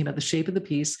 just thinking about the shape of the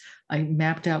piece. I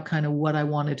mapped out kind of what I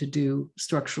wanted to do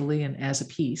structurally and as a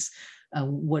piece,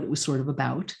 what it was sort of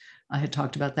about. I had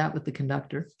talked about that with the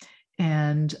conductor.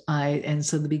 And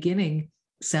so the beginning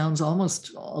sounds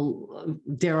almost,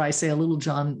 dare I say, a little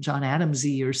John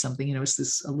Adams-y or something. It's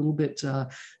this a little bit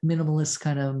minimalist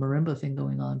kind of marimba thing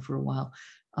going on for a while.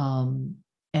 And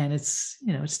it's,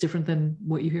 it's different than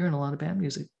what you hear in a lot of band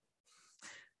music.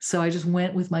 So I just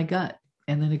went with my gut,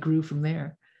 and then it grew from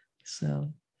there.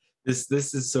 So this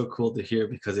is so cool to hear,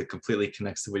 because it completely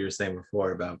connects to what you were saying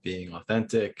before about being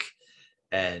authentic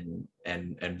and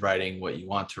writing what you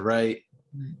want to write.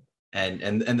 Right.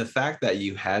 And the fact that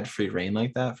you had free reign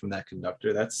like that from that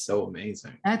conductor, that's so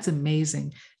amazing. That's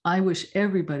amazing. I wish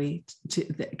everybody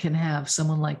can have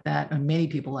someone like that, and many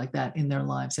people like that in their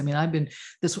lives. I mean,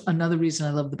 another reason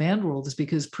I love the band world is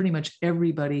because pretty much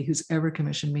everybody who's ever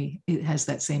commissioned me, it has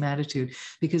that same attitude,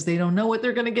 because they don't know what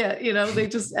they're going to get. They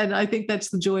just, and I think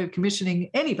that's the joy of commissioning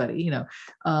anybody. You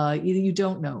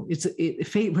don't know.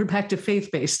 We're back to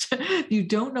faith-based. You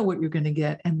don't know what you're going to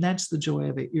get, and that's the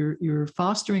joy of it. You're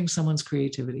fostering someone's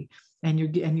creativity. And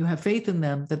you have faith in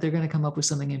them that they're going to come up with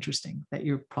something interesting that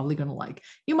you're probably going to like.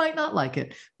 You might not like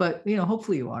it, but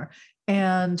hopefully you are.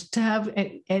 And to have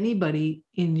anybody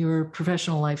in your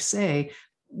professional life say,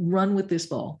 "Run with this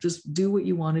ball, just do what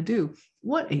you want to do."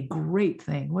 What a great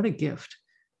thing! What a gift!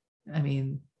 I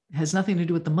mean, it has nothing to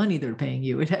do with the money they're paying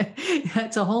you.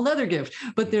 It's a whole other gift.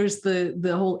 But there's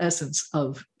the whole essence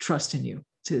of trust in you,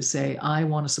 to say, I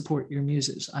want to support your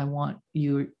muses. I want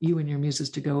you and your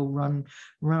muses to go run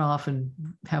off and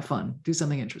have fun, do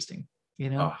something interesting,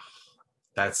 Oh,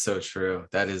 that's so true.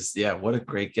 That is, yeah, what a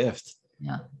great gift.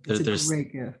 Yeah, it's a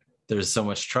great gift. There's so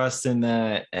much trust in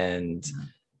that, and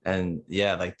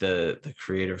like the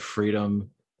creative freedom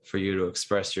for you to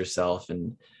express yourself,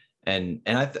 and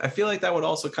I feel like that would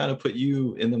also kind of put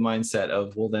you in the mindset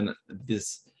of, well, then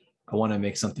I want to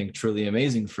make something truly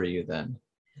amazing for you then.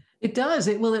 It does.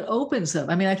 It opens up.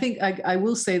 I mean, I think I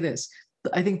will say this.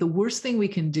 I think the worst thing we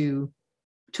can do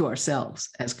to ourselves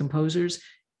as composers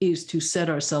is to set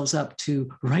ourselves up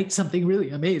to write something really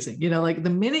amazing. Like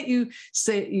the minute you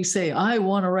say, I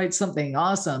want to write something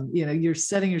awesome, you're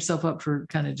setting yourself up for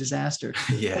kind of disaster.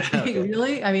 Yeah.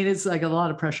 Really? I mean, it's like a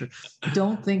lot of pressure.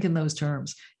 Don't think in those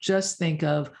terms. Just think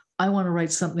of, I want to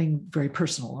write something very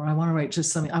personal, or I want to write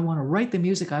just something. I want to write the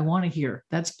music I want to hear.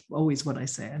 That's always what I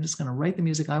say. I'm just going to write the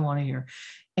music I want to hear.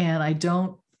 And I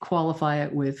don't qualify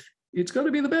it with, it's going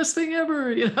to be the best thing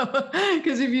ever,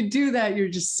 because if you do that, you're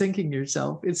just sinking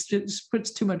yourself. It just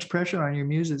puts too much pressure on your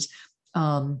muses.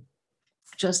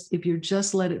 If you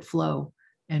just let it flow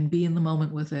and be in the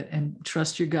moment with it and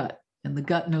trust your gut, and the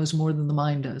gut knows more than the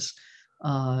mind does.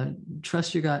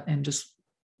 Trust your gut and just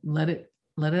let it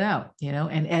out,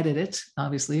 and edit it.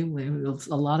 Obviously,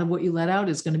 a lot of what you let out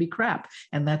is going to be crap,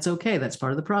 and that's okay. That's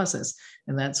part of the process.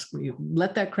 And you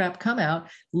let that crap come out,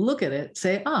 look at it,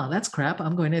 say, that's crap.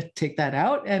 I'm going to take that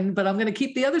out, but I'm going to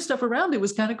keep the other stuff around. It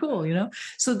was kind of cool,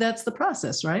 So that's the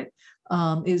process, right?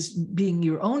 Is being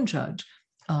your own judge,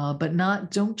 but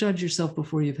don't judge yourself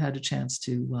before you've had a chance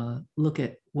to look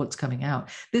at what's coming out.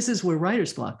 This is where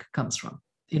writer's block comes from.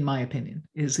 In my opinion,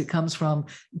 it comes from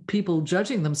people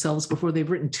judging themselves before they've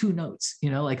written 2 notes,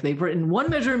 like they've written 1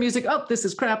 measure of music. Oh, this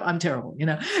is crap. I'm terrible,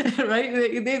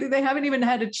 right? They haven't even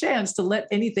had a chance to let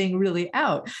anything really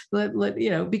out,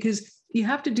 because you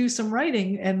have to do some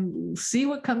writing and see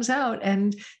what comes out.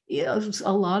 And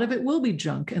a lot of it will be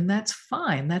junk, and that's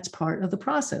fine. That's part of the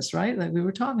process, right? Like we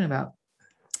were talking about.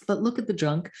 But look at the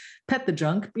junk, pet the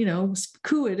junk,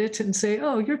 coo at it and say,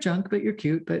 oh, you're junk, but you're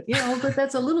cute. But, but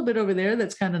that's a little bit over there.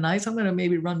 That's kind of nice. I'm going to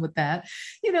maybe run with that,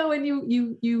 and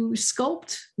you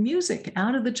sculpt music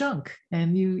out of the junk,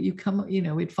 and you come,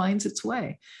 it finds its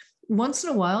way. Once in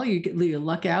a while, you get your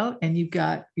luck out, and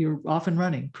you're off and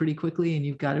running pretty quickly, and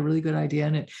you've got a really good idea,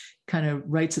 and it kind of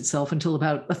writes itself until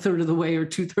about 1/3 of the way or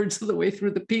 2/3 of the way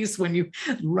through the piece, when you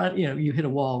run, you hit a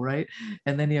wall, right?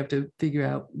 And then you have to figure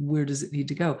out, where does it need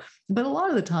to go? But a lot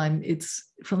of the time, it's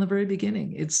from the very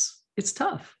beginning. It's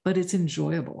tough, but it's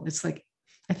enjoyable. It's like,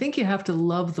 I think you have to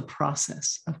love the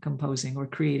process of composing or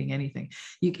creating anything.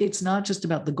 It's not just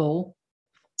about the goal.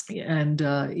 And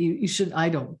you should, I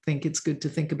don't think it's good to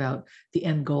think about the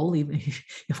end goal, even,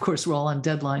 of course, we're all on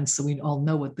deadlines, so we all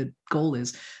know what the goal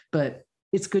is, but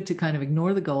it's good to kind of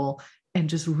ignore the goal and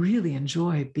just really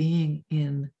enjoy being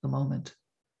in the moment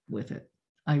with it.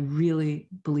 I really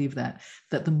believe that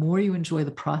the more you enjoy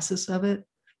the process of it,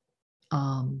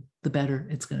 the better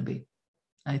it's going to be,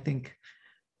 I think.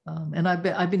 And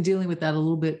I've been dealing with that a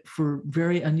little bit for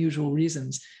very unusual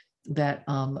reasons. That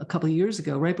a couple of years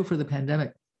ago, right before the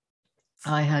pandemic,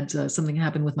 I had something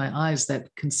happen with my eyes that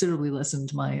considerably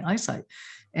lessened my eyesight,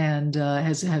 and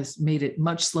has made it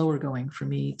much slower going for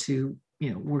me to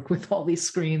work with all these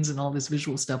screens and all this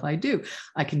visual stuff. I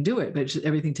can do it, but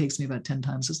everything takes me about 10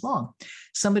 times as long.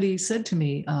 Somebody said to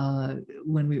me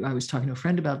when I was talking to a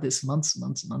friend about this months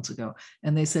ago,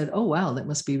 and they said, "Oh, wow, that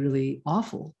must be really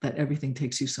awful that everything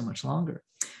takes you so much longer."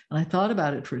 And I thought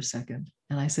about it for a second,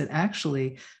 and I said,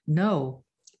 actually, no,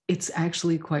 it's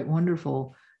actually quite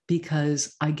wonderful,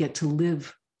 because I get to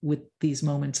live with these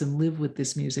moments and live with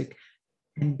this music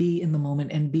and be in the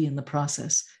moment and be in the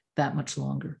process that much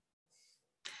longer.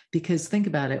 Because think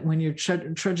about it, when you're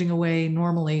trudging away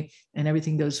normally and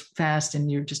everything goes fast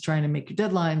and you're just trying to make your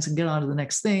deadlines and get on to the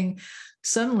next thing,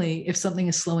 suddenly, if something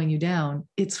is slowing you down,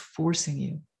 it's forcing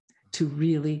you to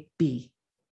really be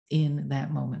in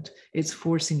that moment. It's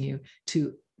forcing you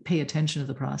to pay attention to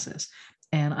the process.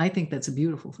 And I think that's a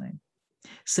beautiful thing.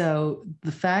 So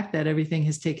the fact that everything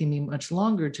has taken me much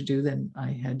longer to do than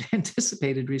I had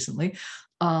anticipated recently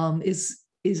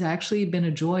is actually been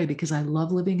a joy, because I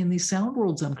love living in these sound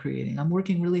worlds I'm creating. I'm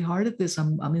working really hard at this.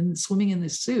 I'm swimming in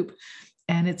this soup,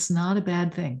 and it's not a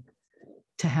bad thing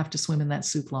to have to swim in that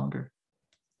soup longer.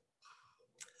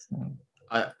 So.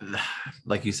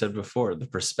 Like you said before, the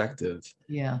perspective.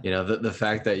 Yeah. The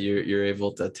fact that you're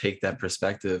able to take that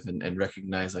perspective and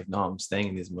recognize, like, no, I'm staying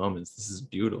in these moments. This is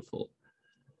beautiful.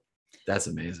 That's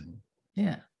amazing.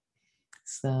 Yeah.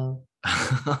 So,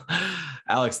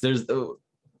 Alex, there's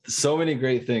so many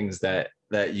great things that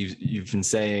you've been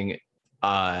saying.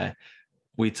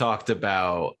 We talked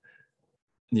about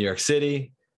New York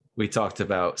City. We talked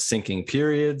about syncing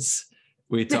periods.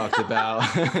 We talked about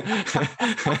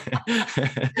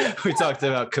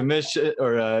commission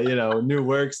or new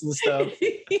works and stuff.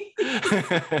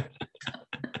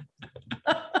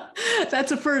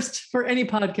 That's a first for any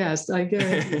podcast, I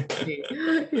guarantee.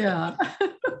 Yeah.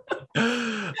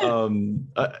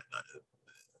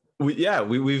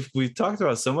 We've talked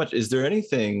about so much. Is there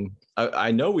anything?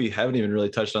 I know we haven't even really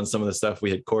touched on some of the stuff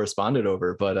we had corresponded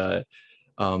over, but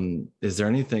is there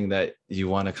anything that you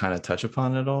want to kind of touch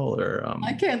upon at all? Or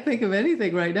I can't think of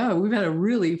anything right now. We've had a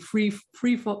really free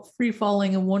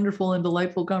falling and wonderful and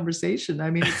delightful conversation. I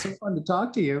mean, it's so fun to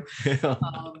talk to you. Yeah.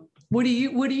 What are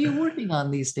you working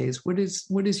on these days? What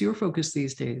is your focus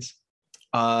these days?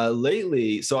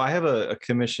 Lately, so I have a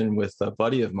commission with a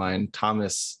buddy of mine,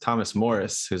 Thomas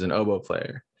Morris, who's an oboe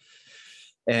player.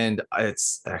 And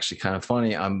it's actually kind of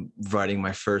funny. I'm writing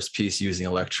my first piece using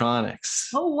electronics.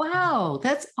 Oh, wow.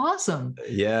 That's awesome.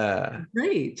 Yeah.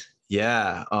 Great.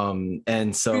 Yeah.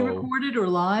 And so pre-recorded or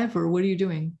live, or what are you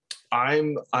doing?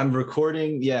 I'm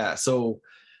recording. Yeah. So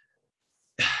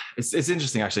it's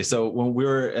interesting, actually. So when we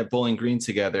were at Bowling Green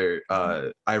together,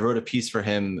 I wrote a piece for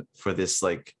him for this,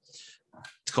 like,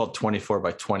 it's called 24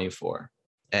 by 24.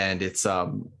 And it's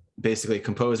basically a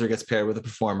composer gets paired with a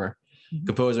performer. Mm-hmm.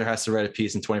 Composer has to write a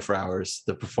piece in 24 hours.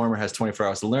 The performer has 24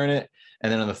 hours to learn it. And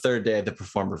then on the third day, the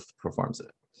performer performs it.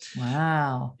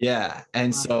 Wow. Yeah.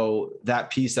 And so that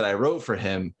piece that I wrote for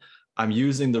him, I'm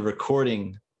using the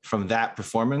recording from that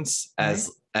performance as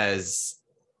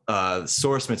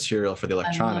source material for the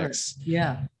electronics.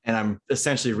 Yeah. And I'm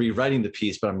essentially rewriting the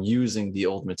piece, but I'm using the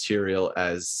old material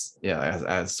as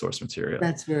source material.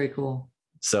 That's very cool.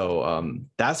 So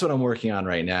that's what I'm working on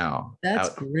right now. That's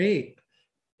great.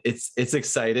 It's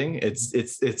exciting. It's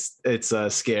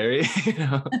scary,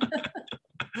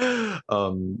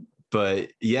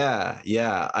 but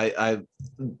I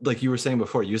like you were saying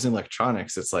before, using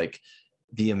electronics, it's like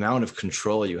the amount of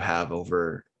control you have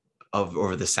over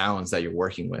the sounds that you're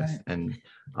working with.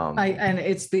 Right. And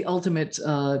it's the ultimate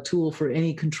tool for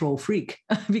any control freak,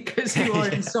 because you are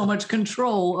in so much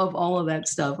control of all of that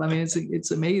stuff. I mean,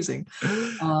 it's amazing.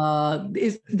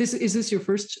 Is this your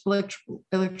first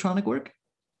electronic work?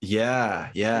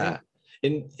 Yeah.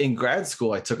 In grad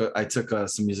school, I took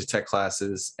some music tech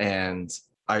classes, and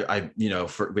we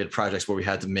had projects where we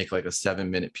had to make like a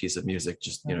 7-minute piece of music,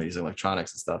 just using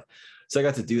electronics and stuff. So I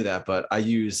got to do that, but I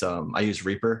use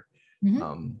Reaper,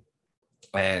 mm-hmm.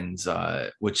 And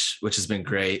which has been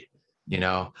great.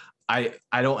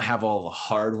 I don't have all the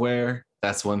hardware.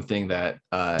 That's one thing that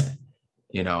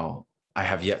you know, I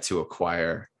have yet to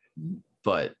acquire,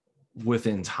 but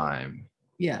within time.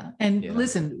 Yeah. And You know.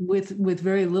 listen, with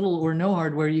very little or no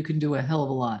hardware, you can do a hell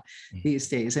of a lot these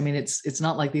days. I mean, it's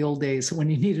not like the old days when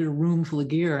you needed a room full of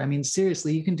gear. I mean,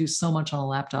 seriously, you can do so much on a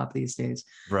laptop these days.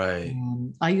 Right.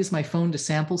 I use my phone to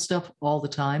sample stuff all the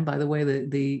time. By the way,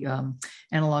 the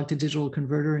analog to digital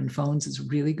converter in phones is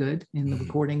really good in the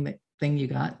recording thing you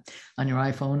got on your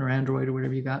iPhone or Android or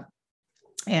whatever you got.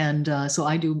 And so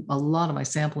I do a lot of my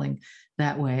sampling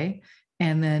that way.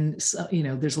 And then, you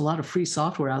know, there's a lot of free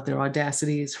software out there.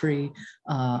 Audacity is free.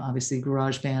 Obviously,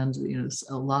 GarageBand, you know,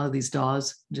 a lot of these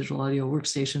DAWs, digital audio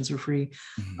workstations, are free.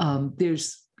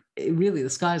 There's really, the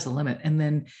sky's the limit. And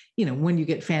then, you know, when you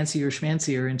get fancier,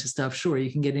 schmancier into stuff, sure,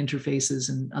 you can get interfaces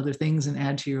and other things and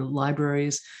add to your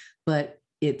libraries. But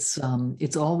it's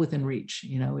all within reach.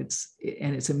 You know,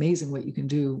 it's amazing what you can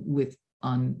do with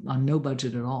on no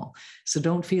budget at all. So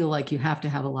don't feel like you have to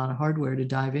have a lot of hardware to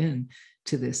dive in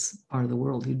to this part of the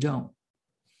world. You don't.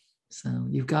 So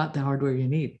you've got the hardware you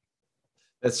need.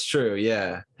 That's true.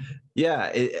 Yeah.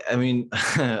 Yeah. I mean,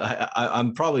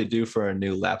 I'm probody due for a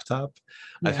new laptop.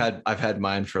 Yeah. I've had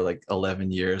mine for like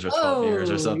 11 years or 12 years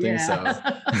or something. Yeah. So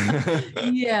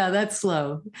yeah, that's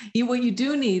slow. What you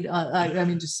do need, I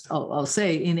mean, just I'll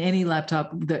say, in any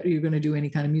laptop that you're going to do any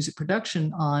kind of music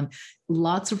production on,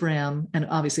 lots of RAM and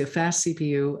obviously a fast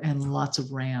CPU and lots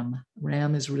of RAM.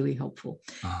 RAM is really helpful.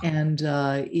 And,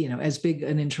 you know, as big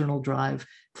an internal drive,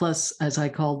 plus, as I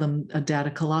call them, a data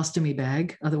colostomy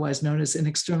bag, otherwise known as an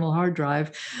external hard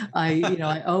drive.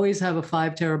 I always have a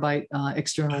 5 terabyte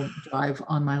external drive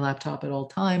on my laptop at all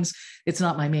times. It's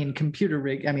not my main computer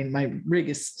rig. I mean, my rig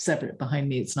is separate behind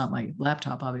me. It's not my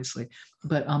laptop, obviously.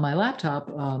 But on my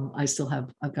laptop,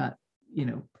 I've got, you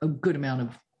know, a good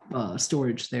amount of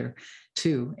storage there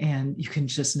too. And you can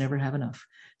just never have enough.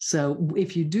 So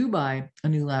if you do buy a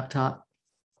new laptop,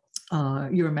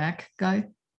 you're a Mac guy?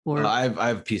 Or I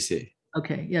have PC.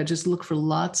 Okay, yeah, just look for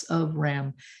lots of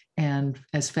RAM and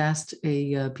as fast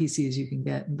a PC as you can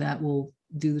get. And that will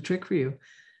do the trick for you.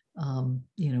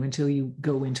 You know, until you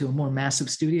go into a more massive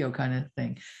studio kind of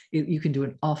thing, you can do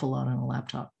an awful lot on a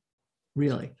laptop,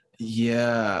 really.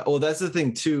 Yeah. Well, that's the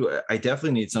thing too. I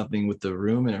definitely need something with the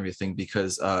room and everything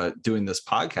because doing this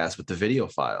podcast with the video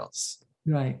files.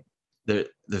 Right. The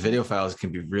video files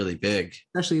can be really big,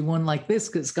 especially one like this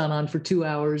that's gone on for 2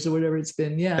 hours or whatever it's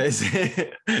been. Yeah,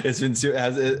 it's been two.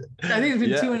 I think it's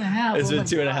been 2.5. It's been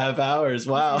 2.5 hours.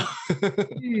 Wow.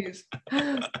 Jeez.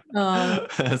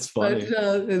 That's funny.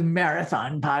 But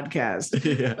marathon podcast.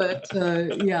 Yeah. But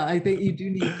yeah, I think you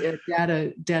do need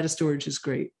data storage is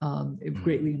great.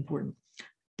 Greatly important.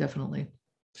 Definitely.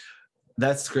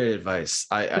 That's great advice.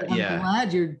 I'm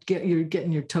glad you're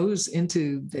getting your toes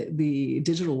into the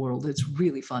digital world. It's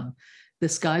really fun. The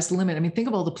sky's the limit. I mean, think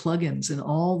of all the plugins and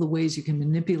all the ways you can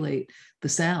manipulate the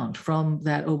sound from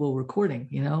that oboe recording.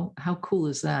 You know, how cool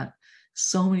is that?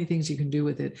 So many things you can do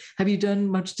with it. Have you done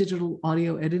much digital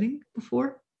audio editing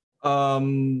before? A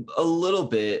little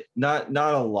bit, not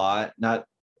a lot.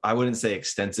 I wouldn't say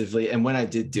extensively. And when I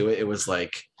did do it, it was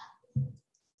like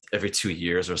every 2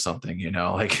 years or something, you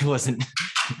know, like it wasn't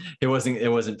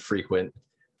frequent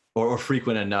or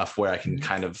frequent enough where I can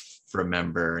kind of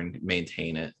remember and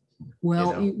maintain it.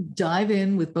 Well, you dive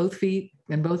in with both feet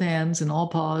and both hands and all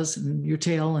paws and your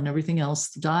tail and everything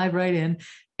else. Dive right in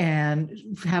and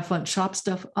have fun, chop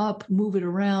stuff up, move it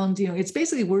around. You know, it's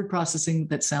basically word processing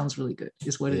that sounds really good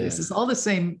is what it is. It's all the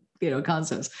same, you know,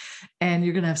 concepts. And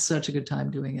you're going to have such a good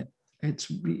time doing it.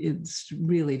 It's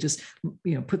really just,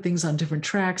 you know, put things on different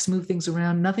tracks, move things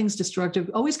around. Nothing's destructive.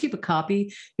 Always keep a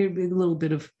copy. Here's a little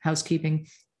bit of housekeeping.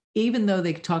 Even though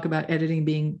they talk about editing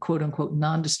being quote unquote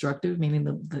non-destructive, meaning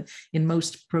the in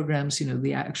most programs, you know,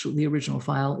 the original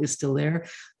file is still there.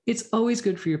 It's always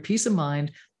good for your peace of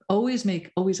mind. Always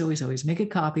make a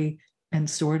copy and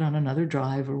store it on another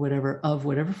drive or whatever of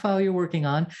whatever file you're working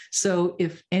on. So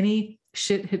if any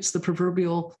shit hits the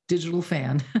proverbial digital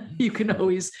fan, you can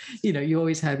always, you know, you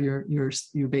always have your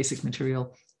basic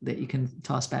material that you can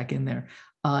toss back in there.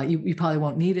 You probably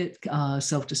won't need it.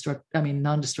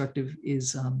 Non-destructive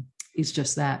is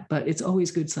just that, but it's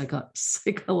always good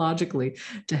psychologically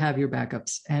to have your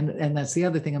backups. And that's the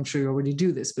other thing. I'm sure you already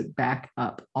do this, but back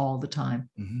up all the time.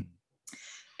 Mm-hmm.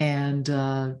 And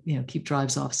you know, keep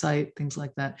drives off site, things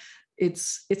like that.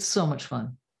 It's so much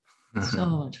fun. So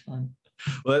much fun.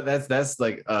 Well, that's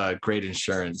like great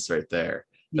insurance right there.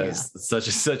 That's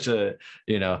such a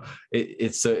you know,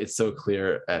 it's so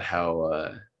clear at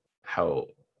how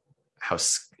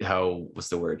what's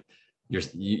the word,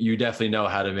 you definitely know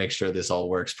how to make sure this all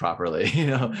works properly, you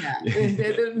know? Yeah.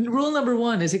 And rule number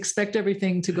one is expect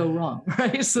everything to go wrong,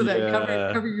 right? So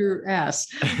that cover your ass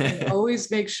and always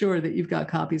make sure that you've got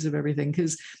copies of everything.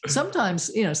 Because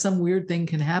sometimes, some weird thing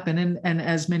can happen. And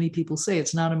as many people say,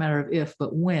 it's not a matter of if,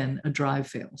 but when a drive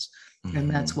fails. Mm-hmm. And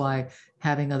that's why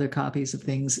having other copies of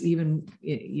things, even,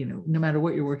 no matter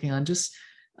what you're working on, just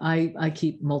I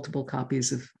keep multiple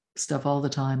copies of stuff all the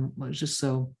time, just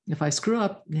so if I screw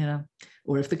up,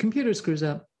 or if the computer screws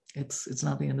up, it's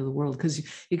not the end of the world,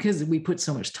 because we put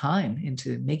so much time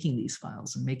into making these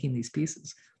files and making these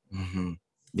pieces. Mm-hmm.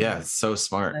 Yeah, it's so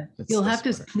smart. You'll have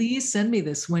to please send me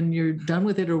this when you're done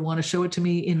with it, or want to show it to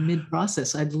me in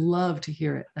mid-process. I'd love to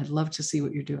hear it. I'd love to see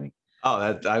what you're doing.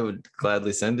 Oh, I would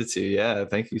gladly send it to you. Yeah,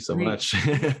 thank you so much.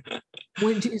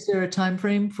 Is there a time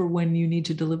frame for when you need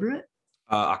to deliver it?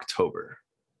 October.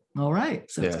 All right,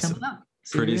 so it's coming up.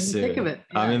 So pretty soon. Thick of it.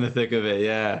 Yeah. I'm in the thick of it.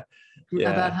 Yeah.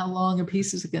 About how long a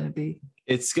piece is it going to be?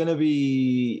 It's going to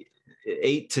be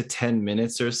 8 to 10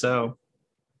 minutes or so.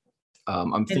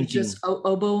 I'm thinking just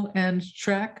oboe and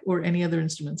track, or any other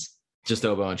instruments? Just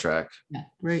oboe and track. Yeah,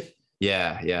 great.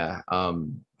 Yeah.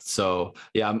 So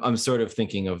yeah, I'm sort of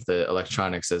thinking of the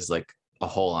electronics as like a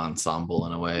whole ensemble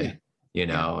in a way,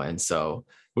 and so,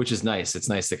 which is nice. It's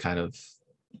nice to kind of,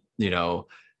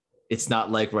 it's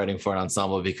not like writing for an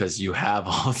ensemble because you have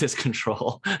all this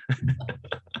control.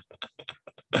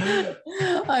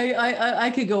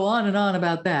 I could go on and on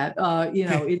about that.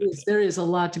 There is a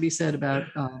lot to be said about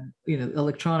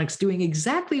electronics doing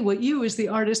exactly what you as the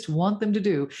artist want them to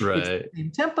do. Right. It's the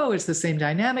same tempo, it's the same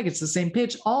dynamic, it's the same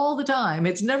pitch all the time.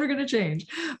 It's never going to change.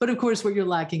 But of course, what you're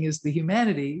lacking is the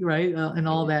humanity, right? And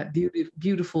all that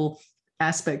beautiful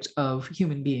aspect of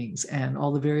human beings and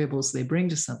all the variables they bring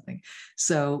to something.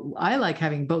 So I like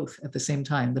having both at the same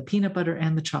time, the peanut butter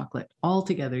and the chocolate all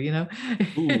together,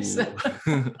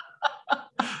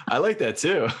 I like that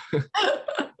too.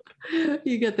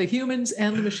 You get the humans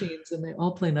and the machines, and they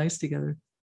all play nice together.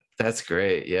 That's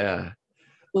great. Yeah.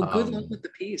 Well, good luck with the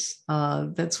piece.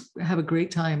 Have a great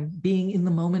time being in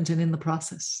the moment and in the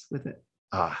process with it.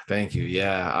 Thank you.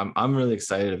 Yeah, I'm really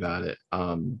excited about it.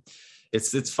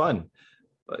 It's fun.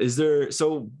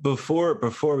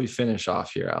 Before we finish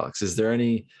off here, Alex, is there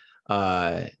any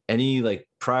like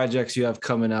projects you have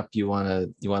coming up you want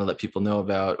to let people know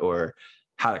about, or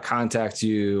how to contact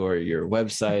you, or your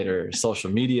website or social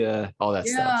media, all that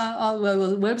stuff? Yeah,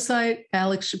 website,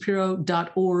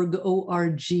 alexshapiro.org,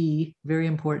 O-R-G, very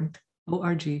important,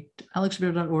 O-R-G,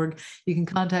 alexshapiro.org. You can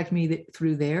contact me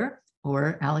through there,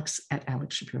 or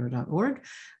alex@alexshapiro.org.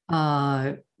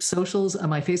 Socials,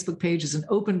 my Facebook page is an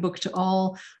open book to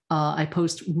all. I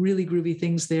post really groovy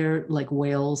things there, like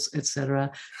whales,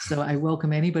 etc. So I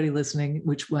welcome anybody listening,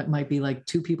 which might be like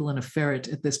 2 people and a ferret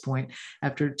at this point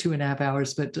after 2.5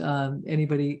 hours. But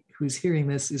anybody who's hearing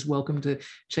this is welcome to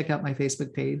check out my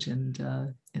Facebook page and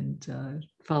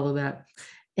follow that.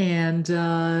 And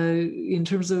in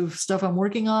terms of stuff I'm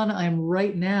working on, I'm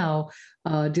right now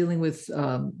dealing with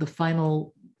the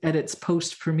final edits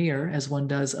post-premiere, as one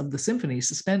does, of the symphony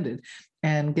Suspended,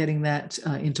 and getting that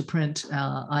into print.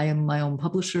 I am my own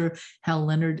publisher. Hal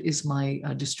Leonard is my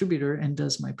distributor and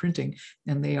does my printing,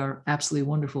 and they are absolutely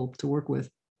wonderful to work with.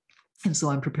 And so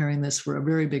I'm preparing this for a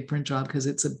very big print job, because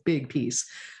it's a big piece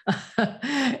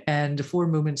and 4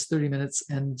 movements, 30 minutes.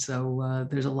 And so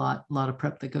there's a lot of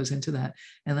prep that goes into that.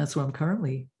 And that's what I'm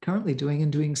currently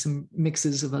doing some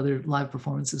mixes of other live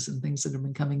performances and things that have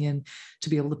been coming in to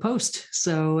be able to post.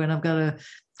 So, and I've got a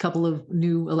couple of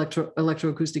new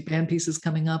electroacoustic band pieces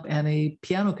coming up, and a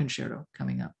piano concerto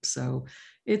coming up. So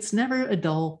it's never a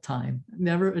dull time,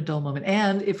 never a dull moment.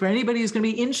 And if for anybody who's going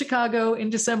to be in Chicago in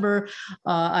December,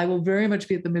 I will very much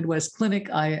be at the Midwest Clinic.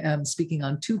 I am speaking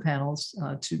on 2 panels,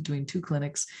 doing 2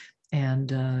 clinics,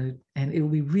 and it will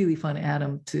be really fun,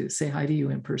 Adam, to say hi to you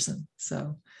in person.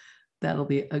 So that'll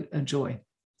be a joy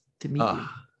to meet you.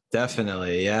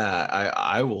 Definitely. Yeah,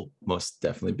 I will most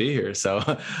definitely be here. So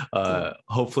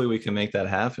hopefully we can make that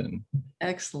happen.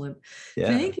 Excellent. Yeah.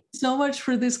 Thank you so much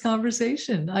for this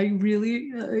conversation. I really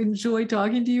enjoy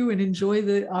talking to you, and enjoy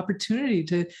the opportunity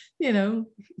to,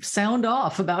 sound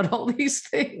off about all these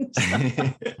things.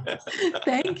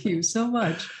 Thank you so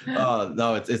much. Oh,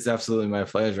 no, it's absolutely my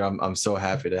pleasure. I'm so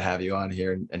happy to have you on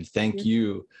here, and thank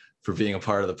you for being a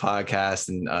part of the podcast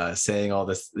and saying all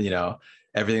this,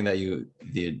 everything that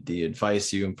the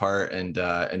advice you impart,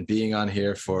 and being on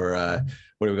here for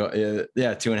what are we going?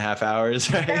 2.5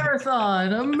 hours. Right?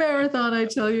 A marathon, I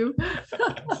tell you.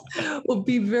 Well,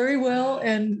 be very well,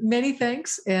 and many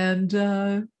thanks. And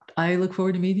I look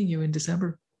forward to meeting you in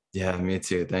December. Yeah, me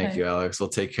too. Thank you, Alex. We'll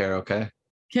take care. Okay.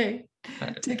 Okay. All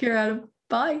right. Take care, Adam.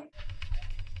 Bye.